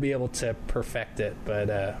we'll be able to perfect it,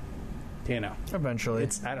 but eventually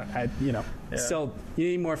still you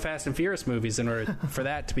need more Fast and Furious movies in order for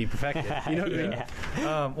that to be perfected. You know what I mean?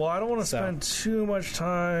 Well, I don't want to spend too much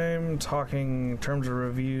time talking in terms of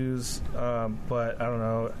reviews, but I don't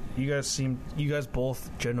know. You guys both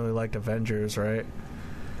generally liked Avengers, right?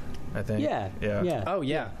 I think. Yeah. Oh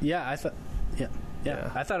yeah. I thought. Yeah.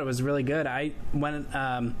 I thought it was really good. I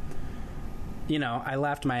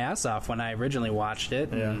laughed my ass off when I originally watched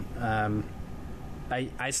it. And,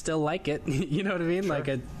 I still like it. You know what I mean? Sure. Like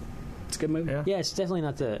it's a good movie. Yeah, it's definitely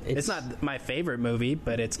not it's not my favorite movie,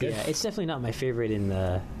 but it's good. Yeah, it's definitely not my favorite in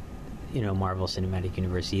the Marvel Cinematic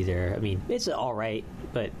Universe either. I mean, it's all right,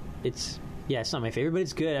 but it's not my favorite, but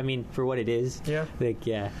it's good. I mean, for what it is. Yeah.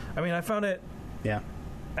 I mean, I found it. Yeah.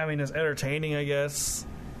 I mean, it's entertaining, I guess.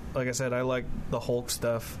 Like I said, I like the Hulk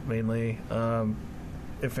stuff mainly.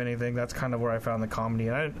 If anything, that's kind of where I found the comedy.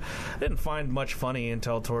 And I didn't find much funny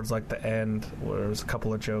until towards like the end, where there was a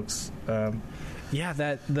couple of jokes.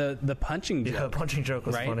 That the punching joke. Yeah, the punching joke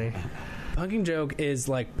was funny. Punching joke is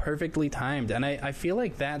like perfectly timed, and I feel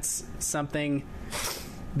like that's something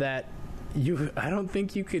that I don't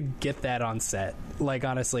think you could get that on set. Like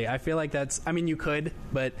honestly, I feel like you could,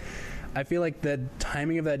 but I feel like the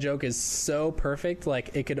timing of that joke is so perfect.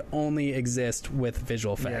 Like, it could only exist with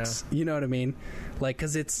visual effects. You know what I mean? Like,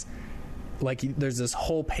 because it's like there's this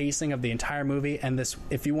whole pacing of the entire movie, and this,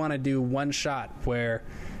 if you want to do one shot where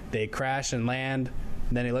they crash and land,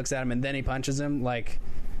 and then he looks at him and then he punches him, like,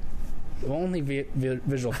 only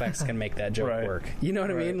visual effects can make that joke work. You know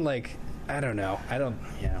what I mean? Like, I don't know. I don't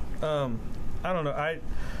know.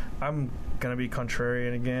 I'm gonna be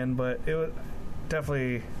contrarian again, but it was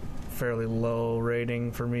definitely fairly low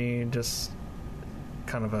rating for me. Just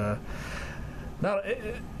kind of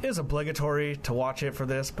it is obligatory to watch it for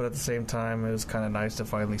this, but at the same time, it was kind of nice to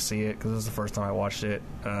finally see it because this is the first time I watched it,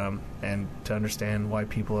 and to understand why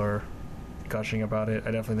people are gushing about it.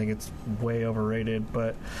 I definitely think it's way overrated,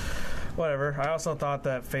 but whatever. I also thought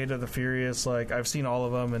that Fate of the Furious, like, I've seen all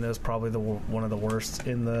of them, and it was probably one of the worst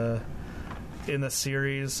in the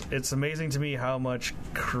series. It's amazing to me how much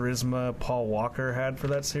charisma Paul Walker had for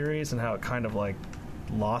that series, and how it kind of like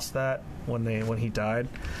lost that when he died.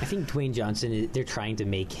 I think Dwayne Johnson, they're trying to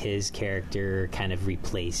make his character kind of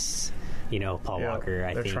replace, Paul Walker.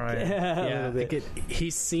 I think. Trying.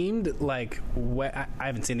 He seemed like, I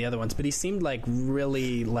haven't seen the other ones, but he seemed like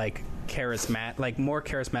really like charismatic, like more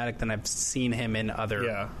charismatic than I've seen him in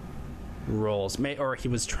other roles, or he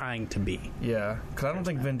was trying to be. Yeah, because I don't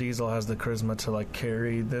think Vin Diesel has the charisma to like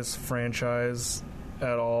carry this franchise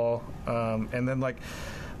at all. And then like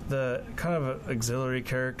the kind of auxiliary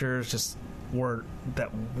characters just were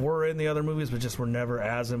in the other movies, but just were never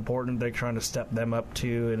as important. They're trying to step them up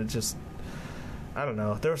too, and it just, I don't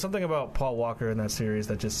know. There was something about Paul Walker in that series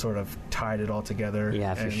that just sort of tied it all together.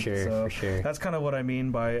 Yeah, for sure. That's kind of what I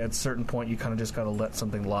mean by, at a certain point, you kind of just got to let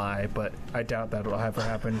something lie. But I doubt that will ever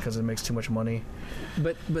happen because it makes too much money.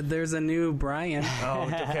 But there's a new Brian. Oh,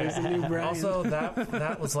 okay. There's a new Brian. Also,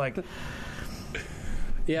 that was like.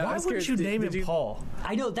 Yeah, why would you name him Paul?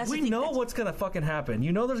 I know, that's we know what's gonna fucking happen.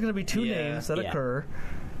 You know, there's gonna be two names that occur.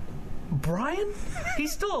 Brian,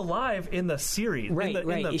 he's still alive in the series, right?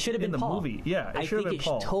 It should have been Paul. Movie. Yeah, it should have been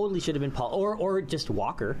Paul. Totally should have been Paul, or just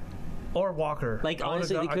Walker. Or Walker. Like,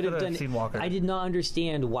 honestly, they could have done. Seen Walker. I did not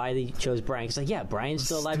understand why they chose Brian. Because, Brian's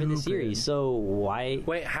still alive in the series. So why?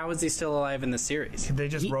 Wait, how is he still alive in the series? They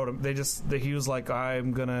just wrote him. He was like,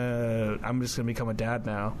 I'm just gonna become a dad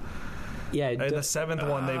now. Yeah, in the seventh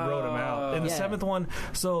one, they wrote him out. In the seventh one,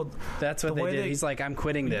 so that's what they did. He's like, I'm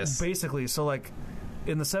quitting this. Basically, so like,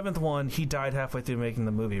 in the seventh one, he died halfway through making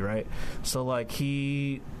the movie, right? So like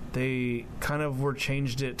they kind of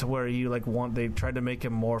changed it to where they tried to make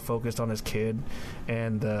him more focused on his kid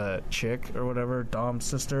and chick or whatever, Dom's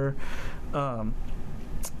sister.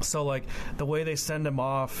 So like the way they send him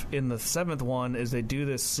off in the seventh one is they do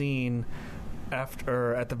this scene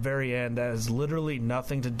at the very end that has literally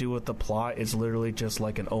nothing to do with the plot. It's literally just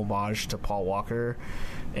like an homage to Paul Walker,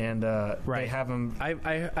 and they have him.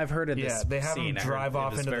 I've heard of this. Yeah, they have him drive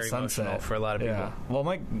off into the sunset for a lot of people. Yeah. Well,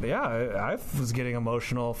 I was getting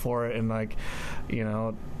emotional for it, and like,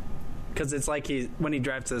 because it's like when he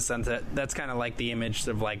drives to the sunset, that's kind of like the image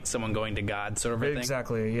of like someone going to God, sort of a thing.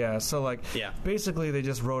 Exactly. Yeah. So like, basically, they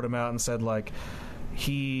just wrote him out and said like,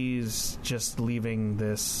 he's just leaving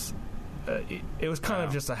this. It was kind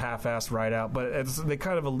of just a half-assed write-out, but they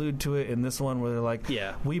kind of allude to it in this one where they're like,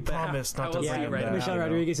 we promised not to bring him back. Michelle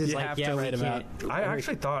Rodriguez is like, write him out. I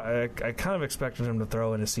actually thought, I kind of expected him to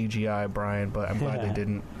throw in a CGI Brian, but I'm glad they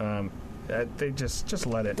didn't. They just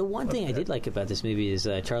let it. The one thing I did like about this movie is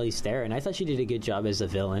Charlize Theron. I thought she did a good job as a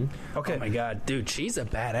villain. Okay. Oh my god, dude, she's a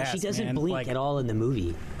badass. She doesn't blink at all in the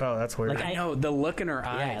movie. Oh, that's weird. Like, I know the look in her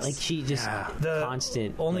eyes. Yeah, like she just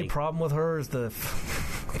constant. The only problem with her is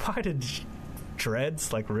why did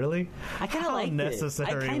dreads? Like, really? I kind of like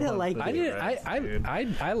necessary. I kind of like it.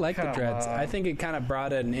 I like the dreads. I think it kind of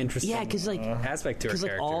brought an interesting aspect to her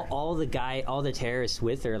character. Like all the terrorists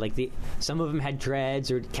with her, like some of them had dreads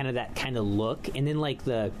or kind of that kind of look, and then like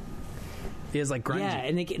he has like grungy. Yeah,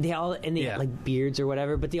 and they all had like beards or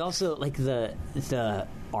whatever, but they also like the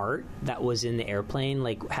art that was in the airplane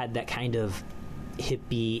like had that kind of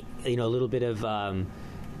hippie, a little bit of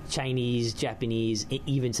Chinese, Japanese,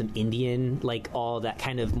 even some Indian, like all that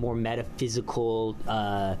kind of more metaphysical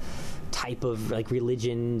type of like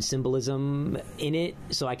religion symbolism in it.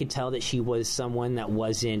 So I could tell that she was someone that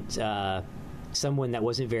wasn't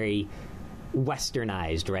very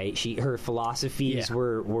westernized, right? Her philosophies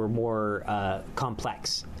were more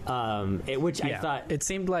complex, which I thought it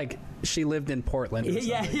seemed like she lived in Portland. Or you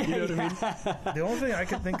know what I mean? The only thing I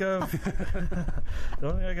could think of,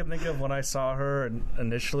 when I saw her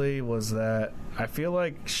initially was that I feel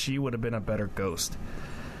like she would have been a better Ghost.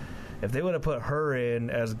 If they would have put her in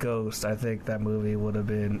as Ghost, I think that movie would have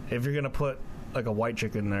been. If you're gonna put like a white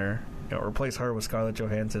chick in there, replace her with Scarlett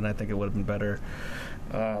Johansson, I think it would have been better.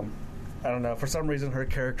 I don't know. For some reason, her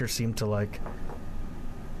character seemed to like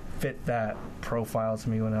fit that profile to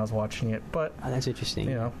me when I was watching it. But that's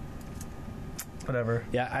interesting. Whatever.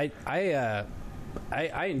 Yeah,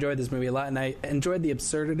 I enjoyed this movie a lot, and I enjoyed the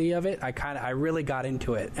absurdity of it. I really got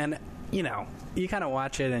into it, and you kind of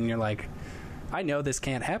watch it, and you're like, I know this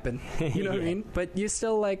can't happen. You know what I mean? But you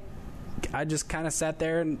still like. I just kind of sat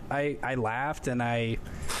there and I laughed, and I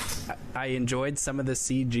enjoyed some of the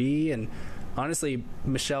CG, and honestly,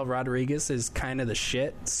 Michelle Rodriguez is kind of the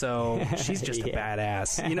shit, so she's just a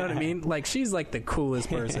badass. You know what I mean? Like, she's like the coolest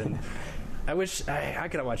person. I wish I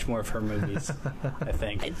could have watched more of her movies. I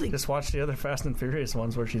think just watch the other Fast and Furious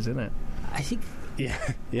ones where she's in it. I think,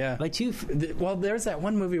 yeah. like well, there's that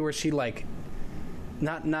one movie where she like,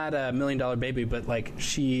 not $1 Million Baby, but like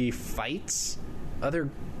she fights other.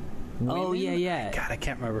 Oh, women? yeah. God, I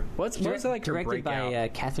can't remember. What was it like? Directed by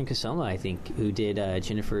Catherine Kasoma, I think, who did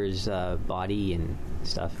Jennifer's Body and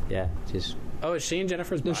stuff. Yeah, just. Oh, is she in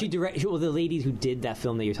Jennifer's Body? No, she directed. Well, the lady who did that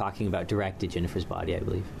film that you're talking about directed Jennifer's Body, I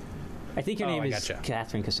believe. I think her name is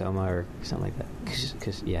Catherine Kasoma or something like that.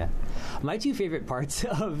 Cause, yeah. My two favorite parts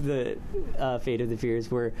of the Fate of the Furious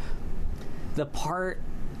were the part.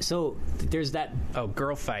 So there's that. Oh,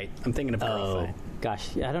 Girl Fight. I'm thinking of Girl Fight.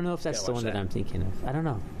 Gosh, I don't know if that's the one that I'm thinking of. I don't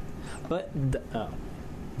know. But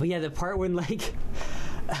yeah, the part when like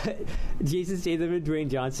Jason Statham and Dwayne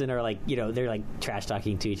Johnson are like, they're like trash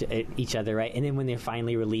talking to each other, right? And then when they're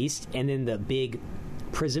finally released, and then the big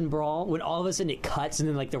prison brawl, when all of a sudden it cuts and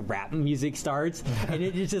then like the rap music starts, and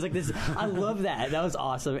it's just like this. I love that. That was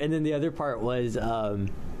awesome. And then the other part was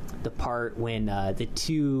the part when the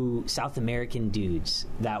two South American dudes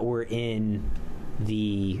that were in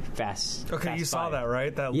the Fast. Okay, Fast you saw Five. that,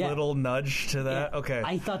 right? That little nudge to that. Yeah. Okay,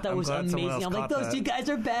 I thought that was amazing. I'm like, those two guys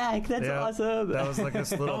are back. That's awesome. That was like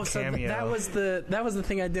this little cameo. That was the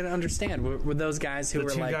thing I didn't understand. Were those guys who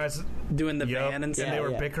were like guys, doing the van and stuff? And they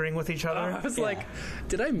were bickering with each other. I was like,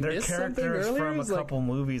 did I miss something earlier? They're characters from a couple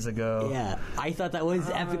movies ago. Yeah, I thought that was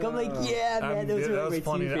epic. I'm like, man, those were my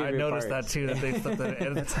funny. two favorite I noticed parts. that too. That they thought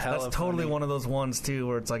that that's totally one of those ones too,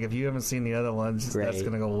 where it's like if you haven't seen the other ones, that's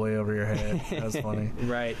gonna go way over your head. That's funny,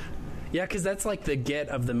 right? Yeah, because that's like the get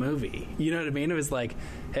of the movie. You know what I mean? It was like,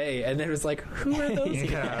 hey, and then it was like, who are those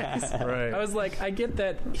guys? Right. I was like, I get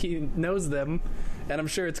that he knows them, and I'm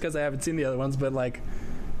sure it's because I haven't seen the other ones, but like,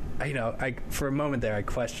 I for a moment there, I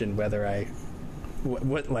questioned whether I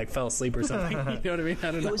like fell asleep or something. You know what I mean?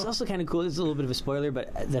 I don't know. It was also kind of cool. It's a little bit of a spoiler,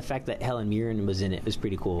 but the fact that Helen Mirren was in it was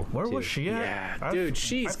pretty cool. Where too. was she at? Yeah, dude,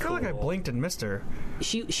 she's I feel cool. like I blinked and missed her.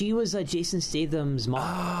 She was Jason Statham's mom.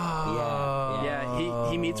 Oh.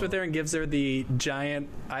 Yeah, he meets with her and gives her the giant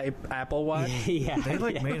Apple Watch. Yeah, they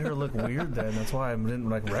made her look weird then. That's why I didn't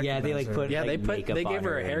recognize Yeah, they her. put they gave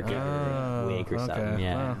her a haircut, wig or something.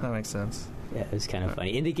 Yeah, that makes sense. Yeah, it was kind of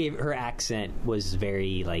funny, and they gave her accent was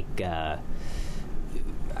very like.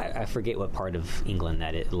 I forget what part of England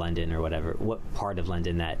that is, London or whatever. What part of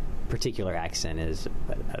London that particular accent is?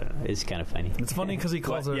 But I don't know. It's kind of funny. It's funny because he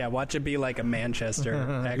calls her. Yeah, watch it be like a Manchester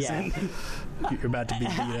accent. You're about to be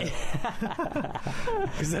beat up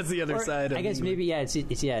because that's the other side. I guess England. maybe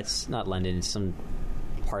it's not London. It's some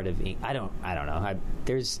part of I don't know.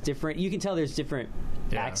 There's different. You can tell there's different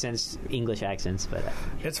accents, English accents, but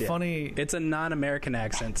it's funny. It's a non-American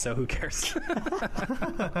accent, so who cares?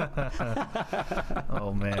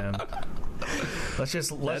 Oh man. Let's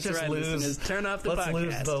just lose. Listeners. Turn off the podcast. Let's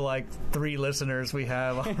lose the like 3 listeners we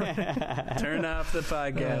have. Turn off the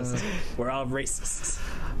podcast. We're all racists.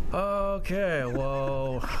 Okay,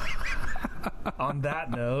 well, on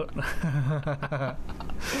that note,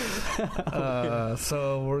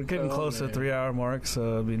 so we're getting close to the 3-hour mark.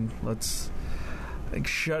 So I mean, let's. I think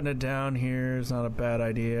shutting it down here is not a bad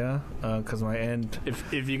idea because my end.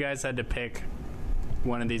 If you guys had to pick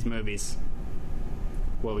one of these movies,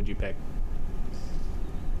 what would you pick?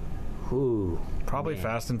 Ooh, probably man.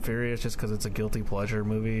 Fast and Furious, just because it's a guilty pleasure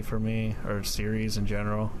movie for me, or series in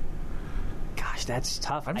general. Gosh, that's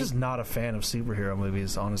tough. I'm just not a fan of superhero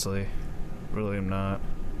movies, honestly. Really, am not.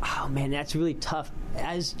 Oh man, that's really tough.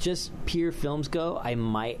 As just pure films go, I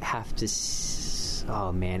might have to.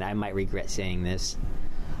 Oh man, I might regret saying this.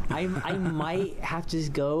 I might have to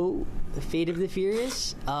go Fate of the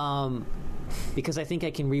Furious because I think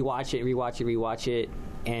I can rewatch it,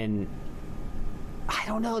 and I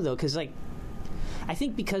don't know though, because like I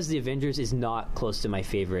think because the Avengers is not close to my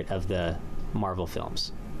favorite of the Marvel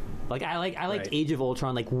films. Like I liked Right. Age of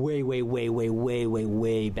Ultron like way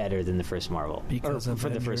better than the first Marvel. Because for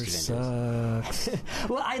the first Avengers. sucks.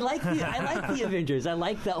 Well, I like the Avengers. I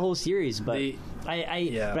like that whole series, but But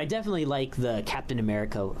I definitely like the Captain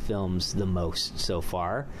America films the most so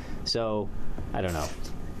far. So I don't know.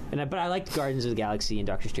 But I liked Guardians of the Galaxy, and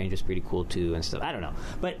Doctor Strange was pretty cool too and stuff. I don't know,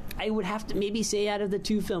 but I would have to maybe say out of the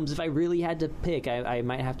two films, if I really had to pick, I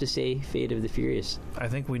might have to say Fate of the Furious. I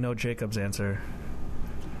think we know Jacob's answer.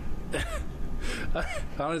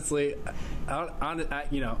 Honestly,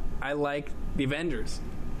 I like the Avengers.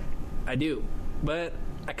 I do, but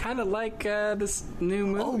I kind of like this new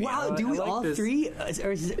movie. Oh wow! Do we like all this. three?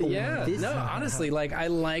 Yeah. No, honestly, like I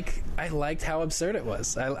liked how absurd it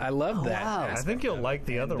was. I love that. wow. I think you'll like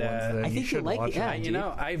the other ones. Then. I You think should you'll like watch it, yeah. them. You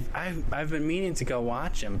know, I've been meaning to go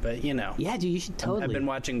watch them, but you know, Yeah, dude, you should totally. I've been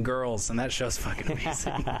watching Girls, and that show's fucking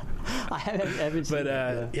amazing. I haven't seen But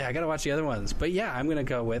it. yeah, I gotta watch the other ones. But yeah, I'm gonna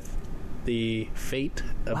go with the Fate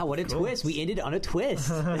of Wow, what a twist! We ended on a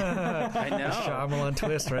twist. I know. Shyamalan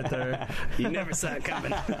twist right there. You never saw it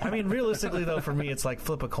coming. I mean, realistically, though, for me, it's like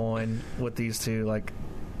flip a coin with these two, like,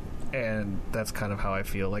 and that's kind of how I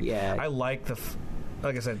feel. Like, Yeah. I like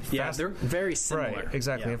like I said, Yeah, they're very similar. right,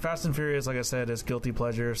 exactly. Yeah. And Fast and Furious, like I said, is guilty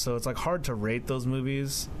pleasure, so it's like hard to rate those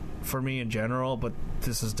movies for me in general. But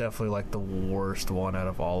this is definitely like the worst one out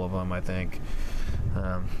of all of them, I think.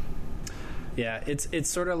 Yeah, it's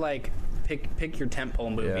sort of like pick your tentpole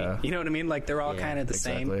movie. Yeah. You know what I mean? Like they're all Yeah, kind of the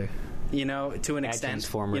exactly. same. You know, to an Add extent.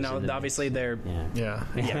 Transformers You know, into the obviously mix. they're Yeah.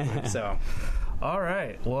 Yeah. yeah. So All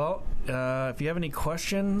right. Well, if you have any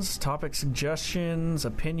questions, topic suggestions,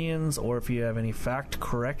 opinions, or if you have any fact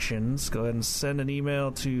corrections, go ahead and send an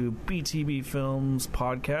email to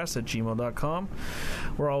btbfilmspodcast@gmail.com.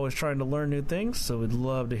 We're always trying to learn new things, so we'd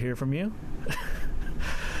love to hear from you.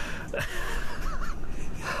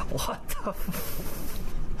 What the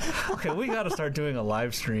Okay, we got to start doing a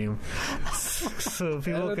live stream so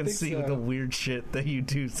people don't can think see so. the weird shit that you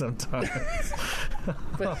do sometimes.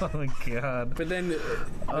 Oh my god. but then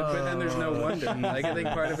there's no wonder. Like I think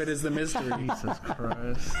part of it is the mystery. Jesus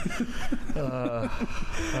Christ. All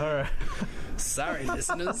right. Sorry,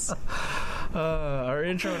 listeners. Our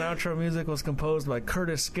intro and outro music was composed by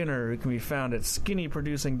Curtis Skinner, who can be found at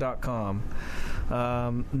skinnyproducing.com.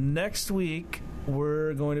 Next week,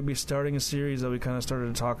 we're going to be starting a series that we kind of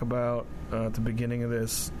started to talk about at the beginning of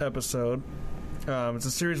this episode. It's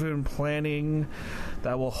a series we've been planning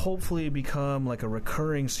that will hopefully become like a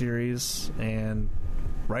recurring series, and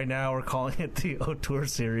right now we're calling it the Auteur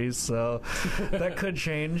series, so that could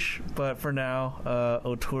change. But for now,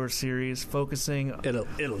 Auteur series focusing.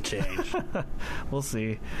 It'll change. We'll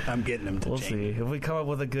see. I'm getting them to We'll change. see if we come up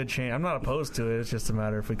with a good change. I'm not opposed to it. It's just a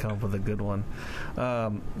matter if we come up with a good one,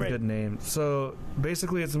 good name. So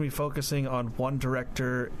basically, it's gonna be focusing on one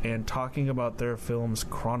director and talking about their films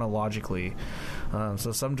chronologically.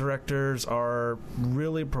 So some directors are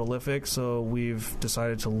really prolific, so we've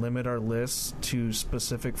decided to limit our lists to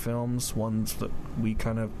specific films, ones that we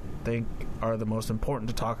kind of think are the most important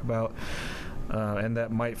to talk about, and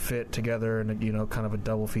that might fit together in kind of a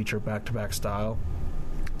double feature back-to-back style.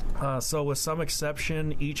 So with some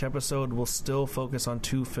exception, each episode will still focus on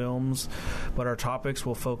two films, but our topics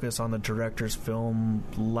will focus on the director's film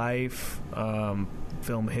life,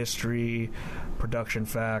 film history, production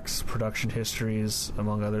facts, production histories,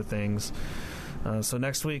 among other things. So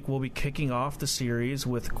next week, we'll be kicking off the series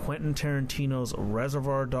with Quentin Tarantino's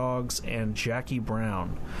Reservoir Dogs and Jackie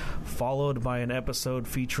Brown, followed by an episode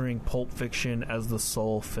featuring Pulp Fiction as the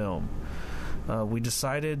sole film. We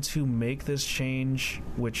decided to make this change,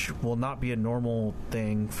 which will not be a normal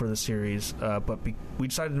thing for the series, but we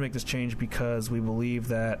decided to make this change because we believe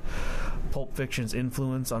that Pulp Fiction's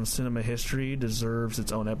influence on cinema history deserves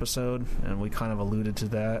its own episode, and we kind of alluded to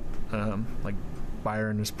that. Like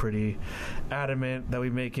Byron is pretty adamant that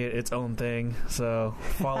we make it its own thing, so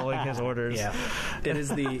following his orders. Yeah, it is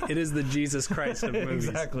the Jesus Christ of movies.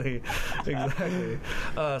 Exactly.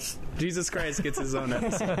 Jesus Christ gets his own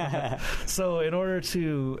episode. So in order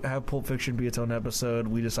to have Pulp Fiction be its own episode,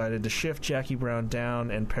 we decided to shift Jackie Brown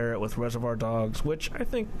down and pair it with Reservoir Dogs, which I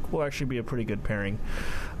think will actually be a pretty good pairing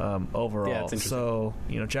overall. Yeah, it's interesting. So,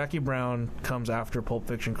 Jackie Brown comes after Pulp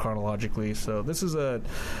Fiction chronologically, so this is an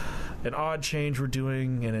odd change we're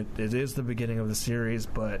doing, and it is the beginning of the series,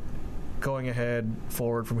 but going ahead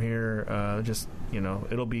forward from here,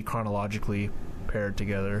 it'll be chronologically paired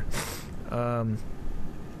together. And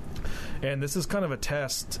this is kind of a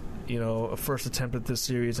test, a first attempt at this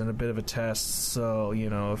series and a bit of a test. So,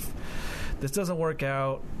 if this doesn't work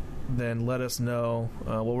out, then let us know.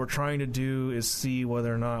 What we're trying to do is see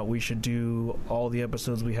whether or not we should do all the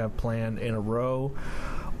episodes we have planned in a row,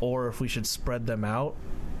 or if we should spread them out.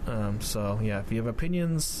 So yeah, if you have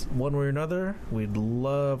opinions one way or another, we'd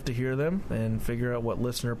love to hear them and figure out what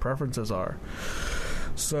listener preferences are.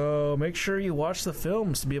 So make sure you watch the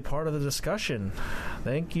films to be a part of the discussion.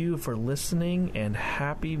 Thank you for listening and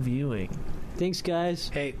happy viewing. Thanks, guys.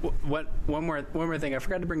 Hey, one more thing. I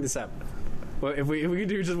forgot to bring this up. Well, if we could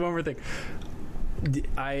do just one more thing.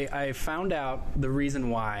 I found out the reason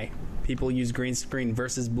why people use green screen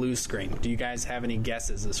versus blue screen. Do you guys have any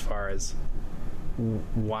guesses as far as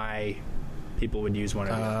why people would use one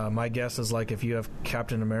or the other? My guess is like if you have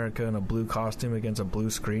Captain America in a blue costume against a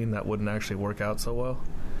blue screen, that wouldn't actually work out so well.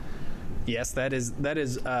 Yes, that is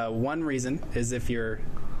one reason, is if your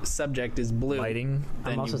subject is blue. Lighting.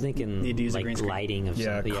 I'm also thinking need to use a like green screen. lighting of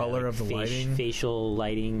something. Color like of the lighting. Facial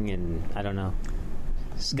lighting, and I don't know.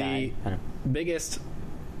 Sky. The biggest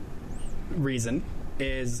reason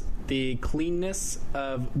is the cleanness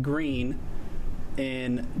of green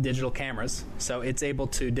in digital cameras. So it's able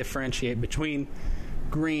to differentiate between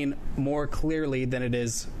green more clearly than it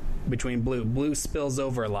is between blue. Blue spills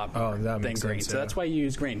over a lot more than green. Sense, So that's why you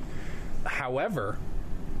use green. However,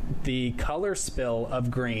 the color spill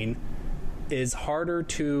of green is harder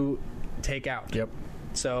to take out. Yep.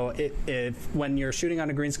 So if when you're shooting on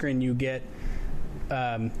a green screen, you get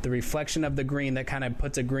the reflection of the green that kind of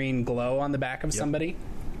puts a green glow on the back of somebody.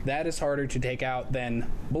 That is harder to take out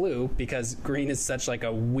than blue, because green is such like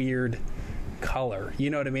a weird color. You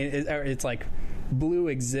know what I mean? It's like blue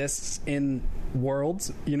exists in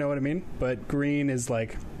worlds. You know what I mean? But green is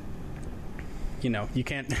like, you know, you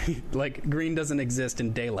can't like green doesn't exist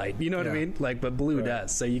in daylight. You know what I mean? Like, but blue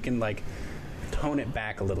does. So you can like tone it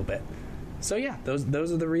back a little bit. So yeah, those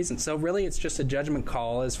are the reasons. So really, it's just a judgment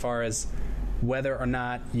call as far as whether or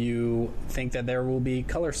not you think that there will be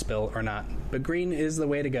color spill or not. But green is the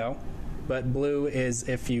way to go. But blue is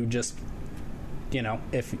if you just, you know,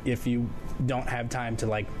 if you don't have time to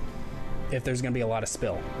like, if there's going to be a lot of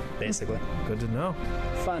spill, basically. Good to know.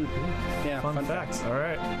 Fun. Yeah, Fun facts. All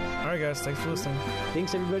right, guys. Thanks for listening.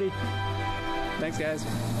 Thanks, everybody. Thanks, guys.